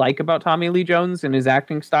of what I like about Tommy Lee Jones and his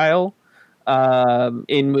acting style.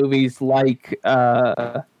 In movies like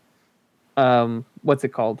what's it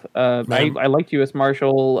called? I liked U.S.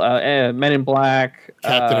 Marshal, Men in Black,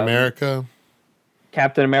 Captain America.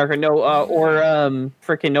 No, or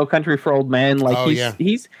freaking No Country for Old Men. Like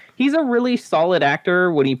he's a really solid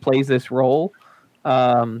actor when he plays this role.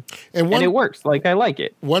 And it works. Like I like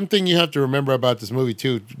it. One thing you have to remember about this movie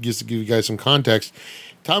too, just to give you guys some context,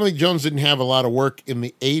 Tommy Lee Jones didn't have a lot of work in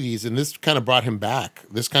the 80s, and this kind of brought him back.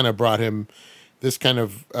 This kind of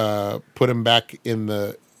put him back in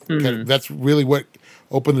the. That's really what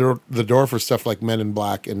opened the door for stuff like Men in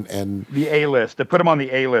Black and the A-list. To put him on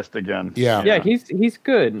the A-list again. Yeah, he's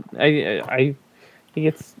good. It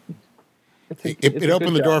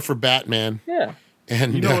opened the door for Batman. Yeah.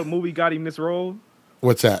 And you know what movie got him this role?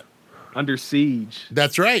 What's that? Under Siege.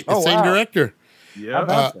 That's right. The same director.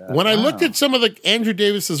 Yeah. When I looked at some of the Andrew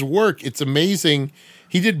Davis's work, it's amazing.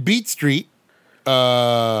 He did Beat Street.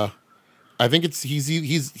 I think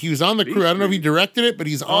he was on the crew. I don't know if he directed it, but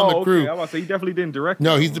he's on the crew. I was say he definitely didn't direct.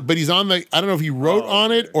 No, he's on the. I don't know if he wrote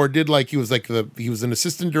on it or did he was an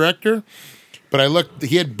assistant director. But I looked.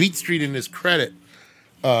 He had Beat Street in his credit.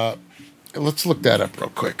 Let's look that up real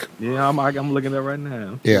quick. Yeah, I'm looking at that right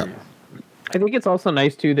now. Yeah. I think it's also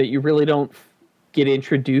nice too that you really don't get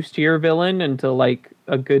introduced to your villain until like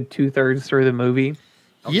a good 2/3 through the movie.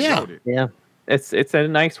 Yeah. It's a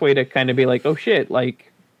nice way to kind of be like, oh shit,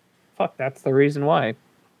 like, fuck, that's the reason why.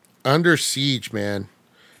 Under Siege, man.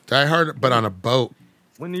 Die Hard, but on a boat.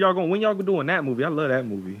 When y'all gonna doing that movie? I love that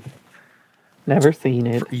movie. Never seen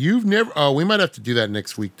it. You've never? Oh, we might have to do that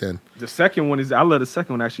next week then. The second one is. I love the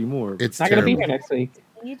second one actually more. It's not terrible. going to be here next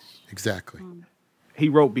week. Exactly. He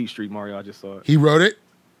wrote Beat Street, Mario. I just saw it. He wrote it.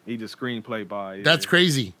 He just screenplay by. Yeah. That's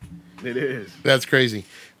crazy. It is. That's crazy.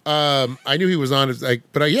 I knew he was on it,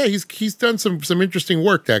 but yeah, he's done some interesting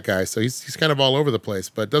work. That guy, so he's kind of all over the place,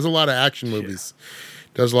 but does a lot of action movies.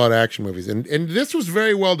 Does a lot of action movies, and this was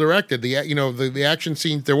very well directed. The action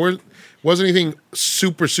scenes, there wasn't anything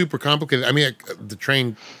super complicated. I mean, the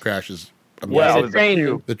train crash is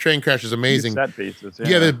amazing. Well, the train crash is amazing. Set pieces,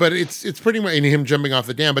 But it's pretty much him jumping off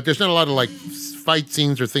the dam. But there's not a lot of like fight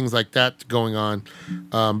scenes or things like that going on.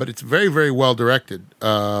 But it's very, very well directed.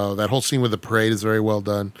 That whole scene with the parade is very well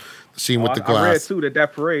done. The scene with the glass. I read too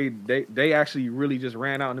that parade they actually really just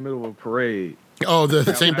ran out in the middle of a parade. Oh,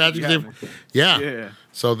 the St. Patrick's Day. Yeah.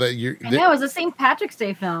 So that it was a St. Patrick's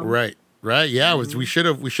Day film. Right. Yeah. It was. We should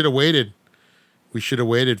have waited. We should have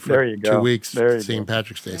waited for 2 weeks for St.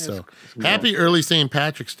 Patrick's Day. So happy early St.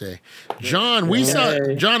 Patrick's Day. John,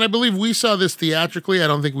 I believe we saw this theatrically. I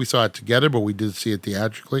don't think we saw it together, but we did see it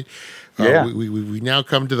theatrically. We now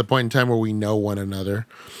come to the point in time where we know one another.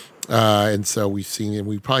 And so we've seen it.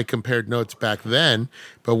 We probably compared notes back then.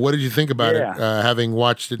 But what did you think about it, having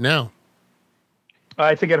watched it now?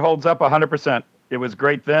 I think it holds up 100%. It was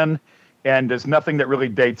great then, and there's nothing that really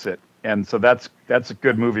dates it. And so that's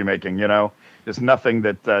good movie making, There's nothing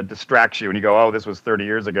that distracts you when you go, oh, this was 30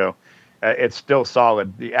 years ago. It's still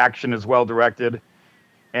solid. The action is well directed.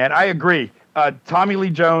 And I agree. Tommy Lee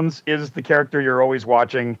Jones is the character you're always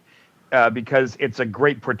watching because it's a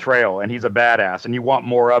great portrayal, and he's a badass, and you want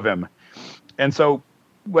more of him. And so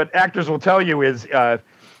what actors will tell you is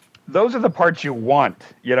those are the parts you want.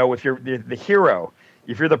 If you're the hero,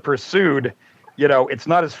 if you're the pursued, it's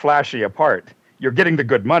not as flashy a part. You're getting the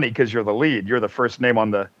good money because you're the lead. You're the first name on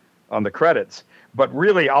the credits. But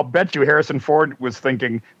really, I'll bet you Harrison Ford was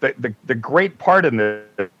thinking that the great part in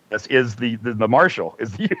this is the marshal,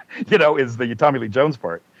 is the Tommy Lee Jones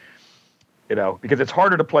part. Because it's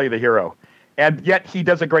harder to play the hero. And yet he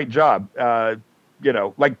does a great job.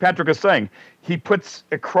 Like Patrick was saying, he puts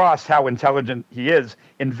across how intelligent he is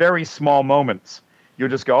in very small moments. You'll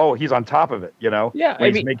just go, oh, he's on top of it, Yeah,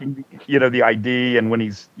 when he's making, the ID, and when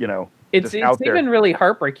he's, it's even really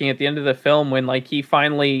heartbreaking at the end of the film when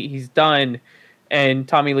he's done, and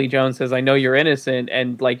Tommy Lee Jones says, "I know you're innocent,"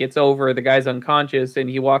 and it's over. The guy's unconscious, and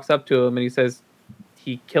he walks up to him and he says,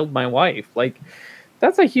 "He killed my wife."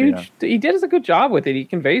 That's a huge. Yeah. He did a good job with it. He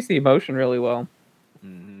conveys the emotion really well.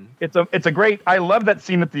 Mm-hmm. It's a great. I love that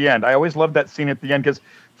scene at the end. I always love that scene at the end because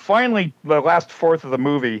finally, the last fourth of the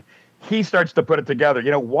movie, he starts to put it together.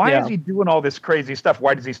 Why is he doing all this crazy stuff?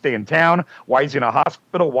 Why does he stay in town? Why is he in a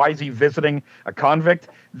hospital? Why is he visiting a convict?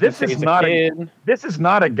 This is not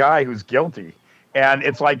a guy who's guilty. And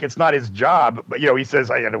it's not his job, but he says,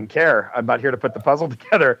 I don't care. I'm not here to put the puzzle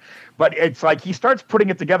together. But it's he starts putting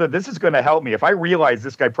it together. This is going to help me. If I realize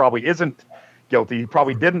this guy probably isn't guilty, he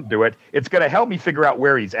probably didn't do it, it's going to help me figure out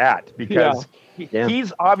where he's at because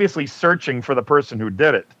he's obviously searching for the person who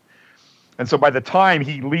did it. And so by the time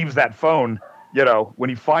he leaves that phone, when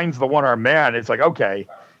he finds the one-armed man, it's okay.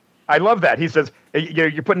 I love that. He says,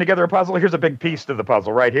 you're putting together a puzzle? Here's a big piece to the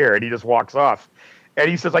puzzle right here. And he just walks off. And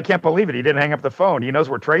he says, I can't believe it. He didn't hang up the phone. He knows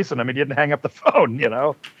we're tracing him. He didn't hang up the phone,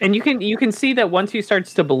 And you can see that once he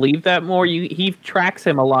starts to believe that more, he tracks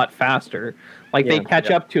him a lot faster. They catch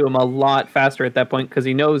up to him a lot faster at that point because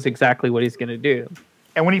he knows exactly what he's going to do.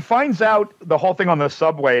 And when he finds out the whole thing on the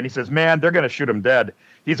subway and he says, man, they're going to shoot him dead.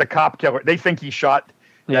 He's a cop killer. They think he shot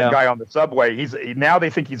that guy on the subway. Now they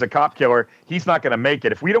think he's a cop killer. He's not going to make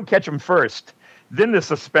it. If we don't catch him first, then the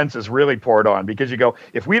suspense is really poured on because you go,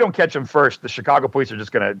 if we don't catch him first, the Chicago police are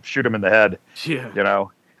just going to shoot him in the head. Yeah.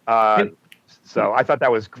 So I thought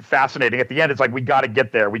that was fascinating. At the end, it's we got to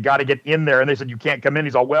get there. We got to get in there. And they said, you can't come in.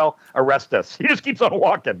 He's all, well, arrest us. He just keeps on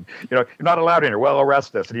walking. You're not allowed in here. Well,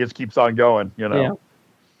 arrest us. And he just keeps on going, Yeah.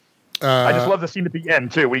 I just love the scene at the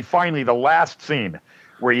end, too. The last scene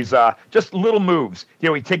where he's just little moves.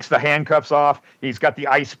 He takes the handcuffs off. He's got the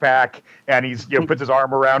ice pack, and he's puts his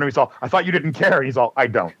arm around him. He's all, I thought you didn't care. He's all, I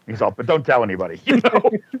don't. He's all, but don't tell anybody.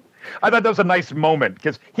 I thought that was a nice moment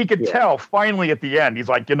because he could tell finally at the end. He's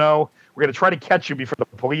like, we're going to try to catch you before the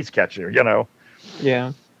police catch you.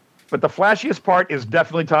 Yeah. But the flashiest part is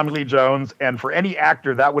definitely Tommy Lee Jones, and for any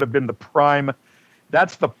actor, that would have been the prime.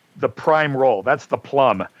 That's the prime role. That's the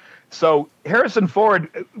plum. So Harrison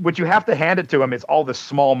Ford, what you have to hand it to him is all the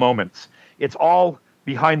small moments. It's all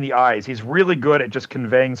behind the eyes. He's really good at just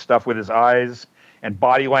conveying stuff with his eyes and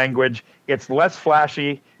body language. It's less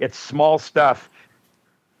flashy. It's small stuff,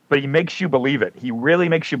 but he makes you believe it. He really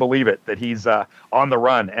makes you believe it that he's on the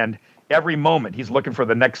run. And every moment he's looking for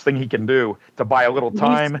the next thing he can do to buy a little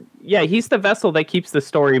time. He's the vessel that keeps the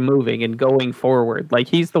story moving and going forward. Like,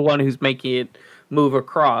 he's the one who's making it move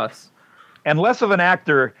across. And less of an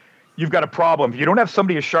actor, you've got a problem. If you don't have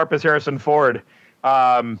somebody as sharp as Harrison Ford,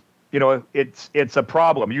 it's a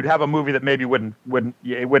problem. You'd have a movie that maybe wouldn't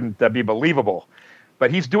be believable.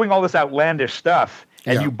 But he's doing all this outlandish stuff,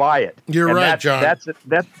 and you buy it. You're right, John.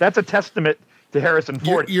 That's a testament to Harrison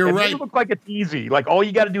Ford. You're right. It look like it's easy. Like, all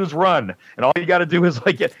you got to do is run, and all you got to do is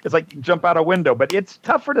it's like jump out a window. But it's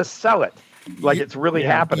tougher to sell it. Like, it's really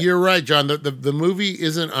happening. You're right, John. The movie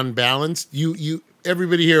isn't unbalanced.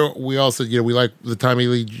 Everybody here, we also we like the Tommy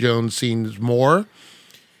Lee Jones scenes more.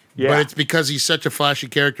 Yeah. But it's because he's such a flashy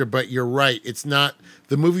character. But you're right. It's not.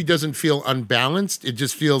 The movie doesn't feel unbalanced. It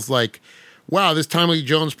just feels like, wow, this Tommy Lee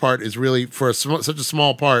Jones part is really, for such a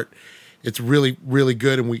small part, it's really, really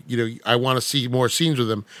good, and I want to see more scenes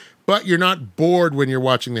with him. But you're not bored when you're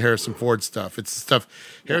watching the Harrison Ford stuff. It's stuff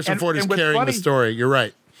Harrison Ford is carrying the story. You're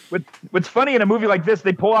right. What's funny in a movie like this,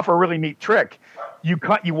 they pull off a really neat trick. You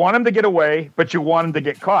want him to get away, but you want him to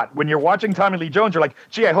get caught. When you're watching Tommy Lee Jones, you're like,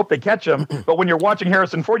 gee, I hope they catch him. But when you're watching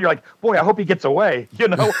Harrison Ford, you're like, boy, I hope he gets away.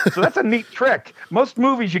 So that's a neat trick. Most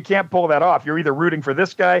movies, you can't pull that off. You're either rooting for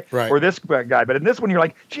this guy or this guy. But in this one, you're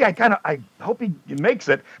like, gee, I hope he makes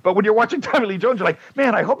it. But when you're watching Tommy Lee Jones, you're like,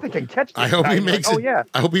 man, I hope they can catch this I hope guy. he makes it. Oh, yeah.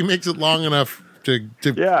 I hope he makes it long enough to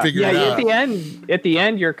figure it out. At the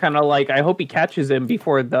end, you're kind of like, I hope he catches him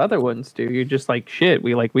before the other ones do. You're just like, shit,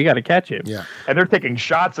 we got to catch him. Yeah. And they're taking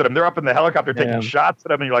shots at him. They're up in the helicopter taking shots at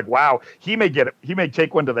him, and you're like, wow, he may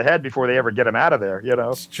take one to the head before they ever get him out of there.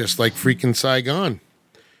 It's just like freaking Saigon.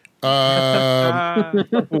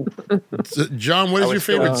 So John, what is your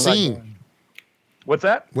favorite scene? What's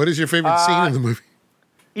that? What is your favorite scene in the movie?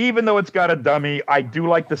 Even though it's got a dummy, I do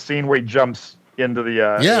like the scene where he jumps into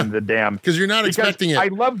the dam, because you're not expecting it. I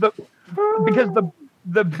love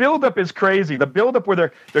the buildup is crazy. The buildup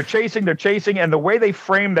where they're chasing, and the way they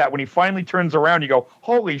frame that when he finally turns around, you go,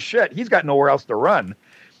 holy shit, he's got nowhere else to run.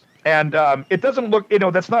 And it doesn't look,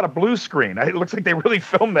 that's not a blue screen. It looks like they really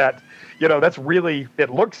filmed that. It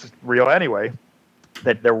looks real anyway.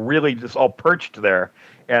 That they're really just all perched there,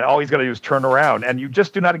 and all he's going to do is turn around, and you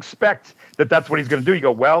just do not expect that that's what he's going to do. You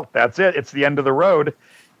go, well, that's it. It's the end of the road,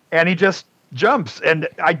 and he just jumps, and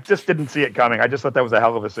I just didn't see it coming. I just thought that was a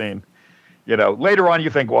hell of a scene. Later on you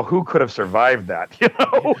think, well, who could have survived that?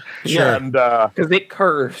 Sure. And because it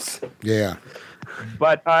curves. Yeah.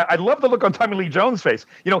 But I love the look on Tommy Lee Jones' face.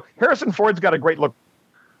 Harrison Ford's got a great look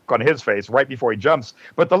on his face right before he jumps,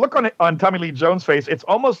 but the look on Tommy Lee Jones' face, it's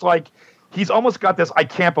almost like he's almost got this, I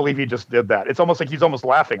can't believe he just did that. It's almost like he's almost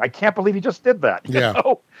laughing. I can't believe he just did that. Yeah.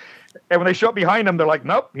 And when they show up behind him, they're like,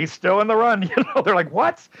 nope, he's still in the run. They're like,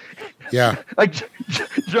 what? Yeah. Like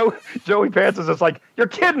Joey Pants is just like, you're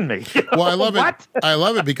kidding me. Well, I love it. I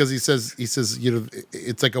love it because he says,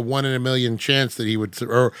 it's like a 1 in a million chance that he would,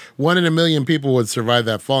 or 1 in a million people would survive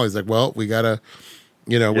that fall. He's like, well, we gotta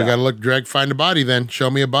look, find a body then. Show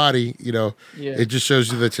me a body. It just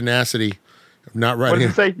shows you the tenacity of not running.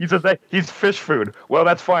 What does he say? He says he's fish food. Well,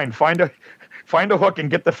 that's fine. Find a hook and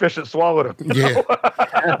get the fish that swallowed him. Yeah.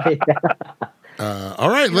 All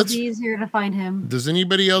right, It'll be easier to find him. Does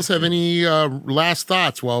anybody else have any last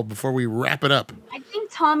thoughts? Before we wrap it up, I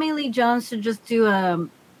think Tommy Lee Jones should just do a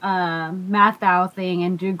math vow thing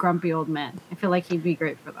and do Grumpy Old Men. I feel like he'd be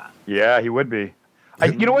great for that. Yeah, he would be.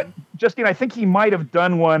 You know what, Justine? I think he might have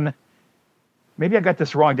done one. Maybe I got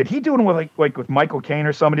this wrong. Did he do one with like with Michael Caine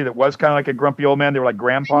or somebody that was kind of like a grumpy old man? They were like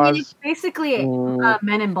grandpas. I mean, it's basically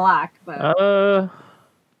Men in Black, but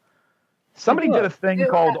somebody did a thing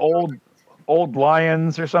called Old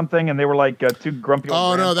Lions or something, and they were like two grumpy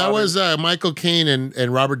old no, that was Michael Caine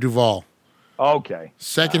and Robert Duvall. Okay.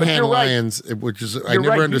 Secondhand Lions, which is I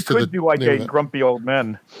never understood. He could do like a grumpy old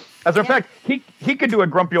men. As a fact, he could do a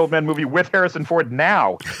grumpy old man movie with Harrison Ford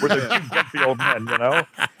now, where they're two grumpy old men,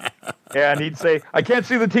 And he'd say, "I can't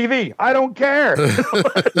see the TV. I don't care.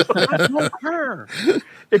 I don't care."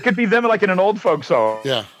 It could be them like in an old folks home.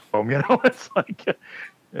 Yeah. It's like.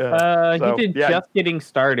 He did Just Getting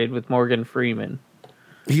Started with Morgan Freeman.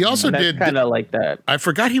 He also did kind of like that. I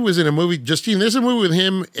forgot he was in a movie. Justine, there's a movie with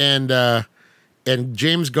him and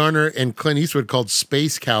James Garner and Clint Eastwood called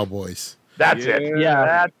Space Cowboys. That's it. Yeah,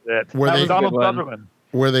 that's it. Where Donald Sutherland.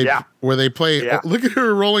 Where they play. Yeah. Look at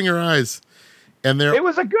her rolling her eyes, and it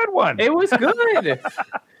was a good one. It was good.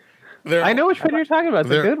 I know which one you're talking about.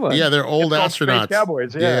 It's a good one. Yeah, they're old astronauts. Space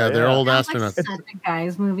Cowboys. Yeah, they're old astronauts. Like such a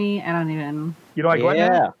guy's movie. I don't even. You know like what?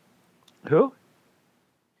 Yeah. Who?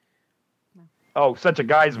 Oh, such a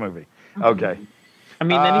guy's movie. Okay. I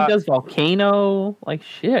mean, then he does Volcano. Like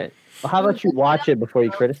shit. Well, how about you watch it before you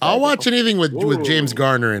criticize? I'll watch anything with James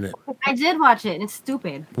Garner in it. I did watch it, and it's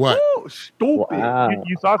stupid. What? Ooh, stupid. Wow.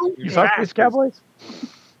 You saw Space Cowboys?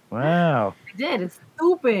 Wow. I did. It's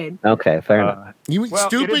stupid. Okay, fair enough. You mean Well, it is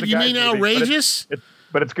stupid? a You guy's mean movie, outrageous?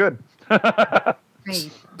 But it's good.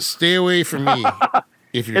 Great. Stay away from me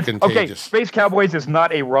if you're Okay, contagious. Space Cowboys is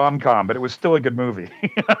not a rom-com, but it was still a good movie.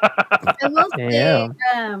 I will say, Yeah.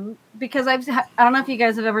 because I don't know if you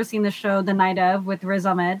guys have ever seen the show The Night of with Riz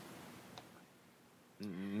Ahmed.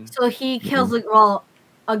 So he kills a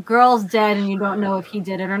girl's dead and you don't know if he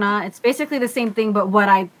did it or not. It's basically the same thing, but what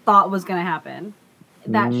I thought was going to happen.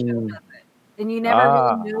 That show does it. And you never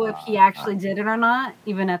really knew if he actually did it or not,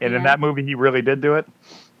 even at the And in end. that movie, he really did do it.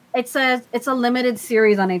 It's a limited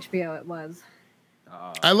series on HBO. It was.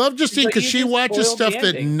 I love Justine because she watches stuff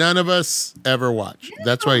that none of us ever watch.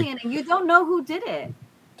 That's why You don't know who did it.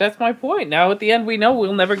 That's my point. Now at the end, we know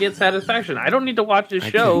we'll never get satisfaction. I don't need to watch this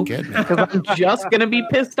show because I'm just gonna be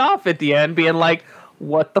pissed off at the end, being like,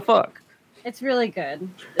 "What the fuck?" It's really good.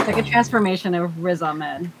 It's like a transformation of Riz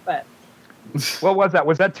Ahmed, but What was that?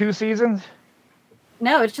 Was that 2 seasons?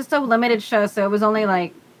 no, it's just a limited show, so it was only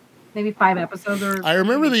like maybe 5 episodes. Or I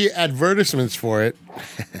remember the advertisements for it.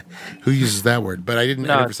 Who uses that word? But I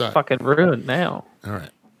never It's saw it. fucking ruined now. All right,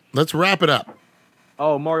 let's wrap it up.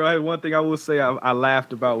 Oh, Mario, I had one thing I will say I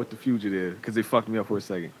laughed about with The Fugitive because it fucked me up for a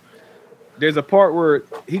second. There's a part where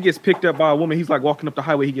he gets picked up by a woman. He's like walking up the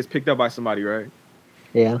highway. He gets picked up by somebody, right?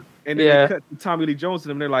 Yeah. And then they cut to Tommy Lee Jones to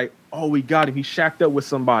them. They're like, oh, we got him. He shacked up with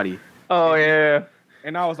somebody. Oh yeah.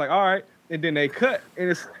 And I was like, all right. And then they cut, and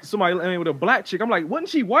it's somebody with a black chick. I'm like, wasn't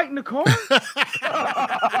she white in the car? I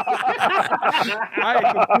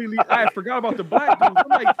had forgot about the black dude.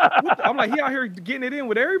 I'm like, he out here getting it in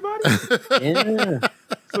with everybody. Yeah.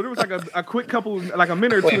 So there was like a quick couple, like a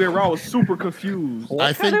minute or two there where I was super confused.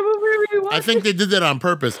 I think they did that on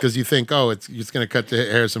purpose because you think, oh, it's going to cut to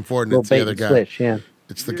Harrison Ford and it's the other guy. Switch, yeah.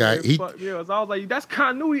 It's the guy. So I was like, that's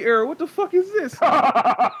continuity error. What the fuck is this?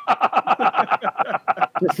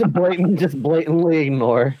 just blatantly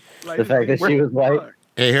ignore the fact that she was white.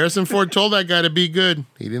 Hey, Harrison Ford told that guy to be good.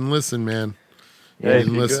 He didn't listen, man. He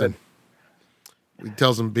didn't listen. He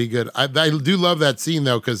tells him be good. I do love that scene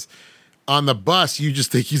though, because on the bus you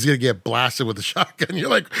just think he's gonna get blasted with a shotgun. You're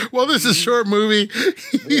like, well, this is a short movie.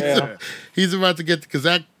 He's about to get because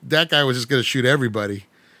that guy was just gonna shoot everybody.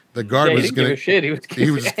 The guard was gonna shit. He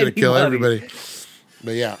was just gonna kill everybody.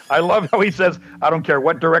 But yeah, I love how he says, "I don't care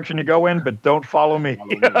what direction you go in, but don't follow me."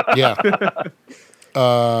 Yeah.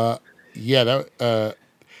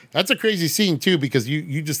 That's a crazy scene too, because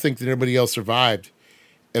you just think that everybody else survived,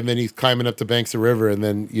 and then he's climbing up the banks of the river, and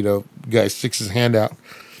then guy sticks his hand out,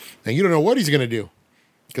 and you don't know what he's gonna do,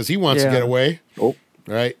 because he wants to get away. Oh,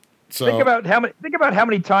 right. So think about how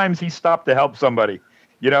many times he stopped to help somebody.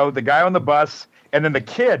 The guy on the bus, and then the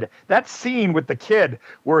kid. That scene with the kid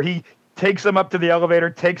where he takes him up to the elevator,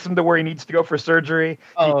 takes him to where he needs to go for surgery.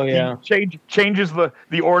 He changes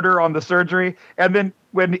the order on the surgery, and then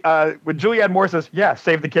when Julianne Moore says, "Yeah,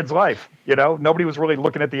 save the kid's life," nobody was really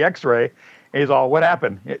looking at the X-ray, and he's all, "What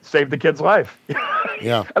happened? It saved the kid's life."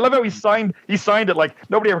 Yeah, I love how he signed it like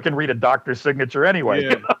nobody ever can read a doctor's signature anyway.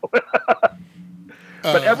 Yeah.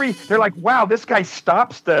 But they're like, "Wow, this guy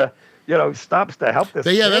stops to help this."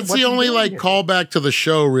 Yeah, that's the only callback to the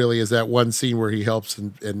show. Really, is that one scene where he helps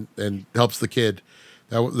and helps the kid.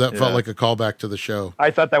 That felt like a callback to the show.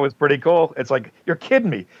 I thought that was pretty cool. It's like, you're kidding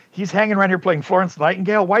me. He's hanging around here playing Florence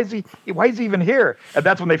Nightingale. Why is he even here? And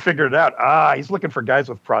that's when they figured it out. He's looking for guys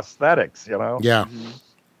with prosthetics. Yeah. Mm-hmm.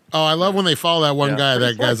 Oh, I love when they follow that one guy.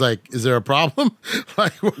 That guy's like, "Is there a problem?"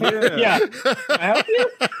 Like, yeah. Can I help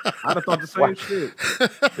you? I'd have thought the same shit.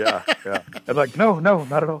 Yeah. And like, no,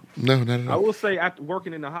 not at all. No, not at all. I will say, after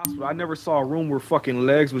working in the hospital, I never saw a room where fucking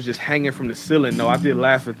legs was just hanging from the ceiling. No, I did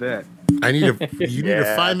laugh at that. You need to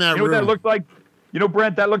find that room. What that looked like?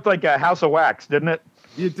 Brent, that looked like a House of Wax, didn't it?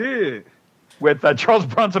 You did. With Charles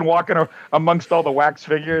Bronson walking amongst all the wax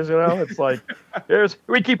figures, it's like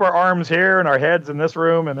we keep our arms here and our heads in this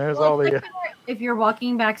room, and there's all the. If you're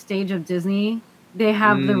walking backstage of Disney, they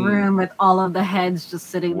have the room with all of the heads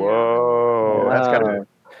just sitting there. Whoa, that's kind of.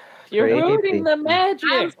 You're ruining the magic.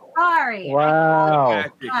 I'm sorry. Wow.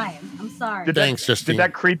 I'm sorry. Thanks, Justine. Did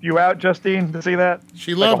that creep you out, Justine, to see that?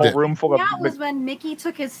 She loved a whole room full of. Yeah, it was when Mickey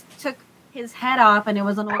took his head off, and it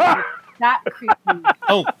was an old. That creeped me.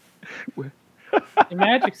 Oh. The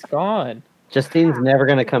magic's gone. Justine's never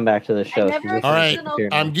going to come back to the show. All right,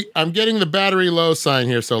 I'm getting the battery low sign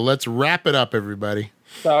here, so let's wrap it up, everybody.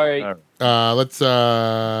 Sorry. Let's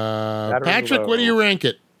Patrick, what do you rank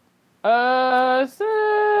it? 9.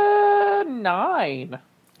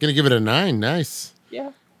 Gonna give it a 9. Nice.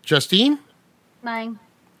 Yeah. Justine? 9.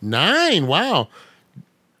 9. Wow.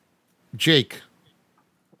 Jake?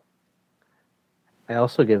 I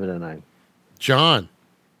also give it a 9. John?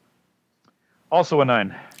 Also a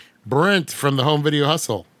 9. Brent from the Home Video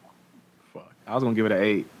Hustle? Fuck. I was gonna give it an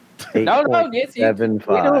 8. No, yes,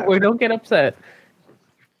 we don't get upset.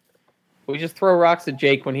 We just throw rocks at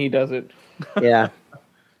Jake when he does it. Yeah.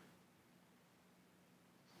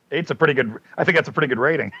 8's a pretty good. I think that's a pretty good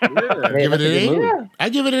rating. Give it an 8. Yeah. I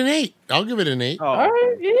give it an 8. I'll give it an 8. Oh, All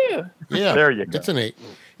right, yeah. Yeah, There you go. It's an 8.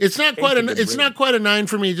 It's not quite a. It's not quite a 9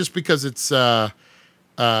 for me, just because it's. I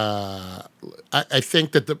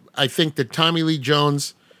think that Tommy Lee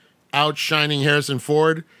Jones outshining Harrison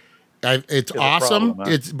Ford. It's awesome.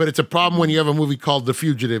 Problem, huh? But it's a problem when you have a movie called The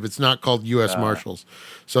Fugitive. It's not called U.S. Marshals.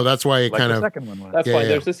 So that's why it Like kind the of. second one was. That's why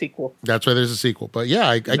there's a sequel. That's why there's a sequel. But yeah,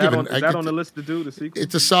 I give it. Is that on the list to do the sequel?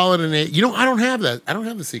 It's a solid an 8. You know, I don't have that. I don't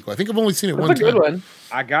have the sequel. I think I've only seen it That's one a good time. one.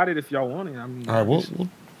 I got it if y'all want it. I mean, All right, we'll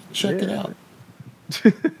check it out.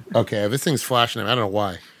 Okay, this thing's flashing. I don't know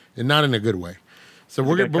why, and not in a good way. So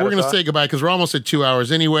we're gonna say goodbye because we're almost at 2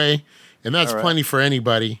 hours anyway, and that's plenty for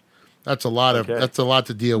anybody. That's a lot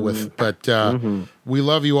to deal with. But we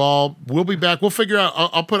love you all. We'll be back. We'll figure out.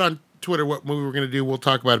 I'll put on Twitter what movie we're gonna do. We'll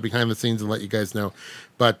talk about it behind the scenes and let you guys know.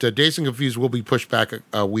 But Dazed and Confused will be pushed back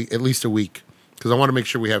a week, at least a week, because I want to make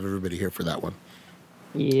sure we have everybody here for that one.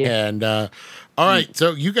 Yeah. And all right,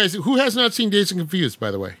 so you guys, who has not seen Dazed and Confused, by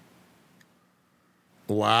the way?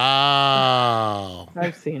 Wow.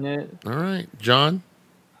 I've seen it. All right, John.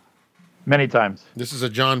 Many times. This is a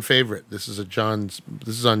John favorite. This is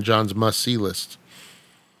on John's must-see list.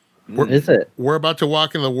 Is it? We're about to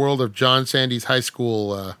walk in the world of John Sandy's high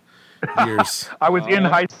school years. I was in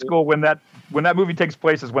high school when that movie takes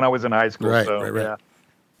place. Is when I was in high school. Right, so, right.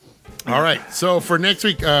 Yeah. All right. So for next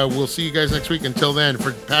week, we'll see you guys next week. Until then,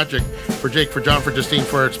 for Patrick, for Jake, for John, for Justine,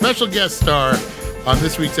 for our special guest star on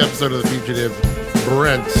this week's episode of The Fugitive,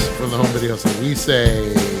 Brent from the Home Video. So we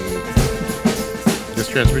say this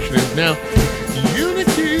transmission is now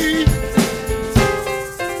Unity.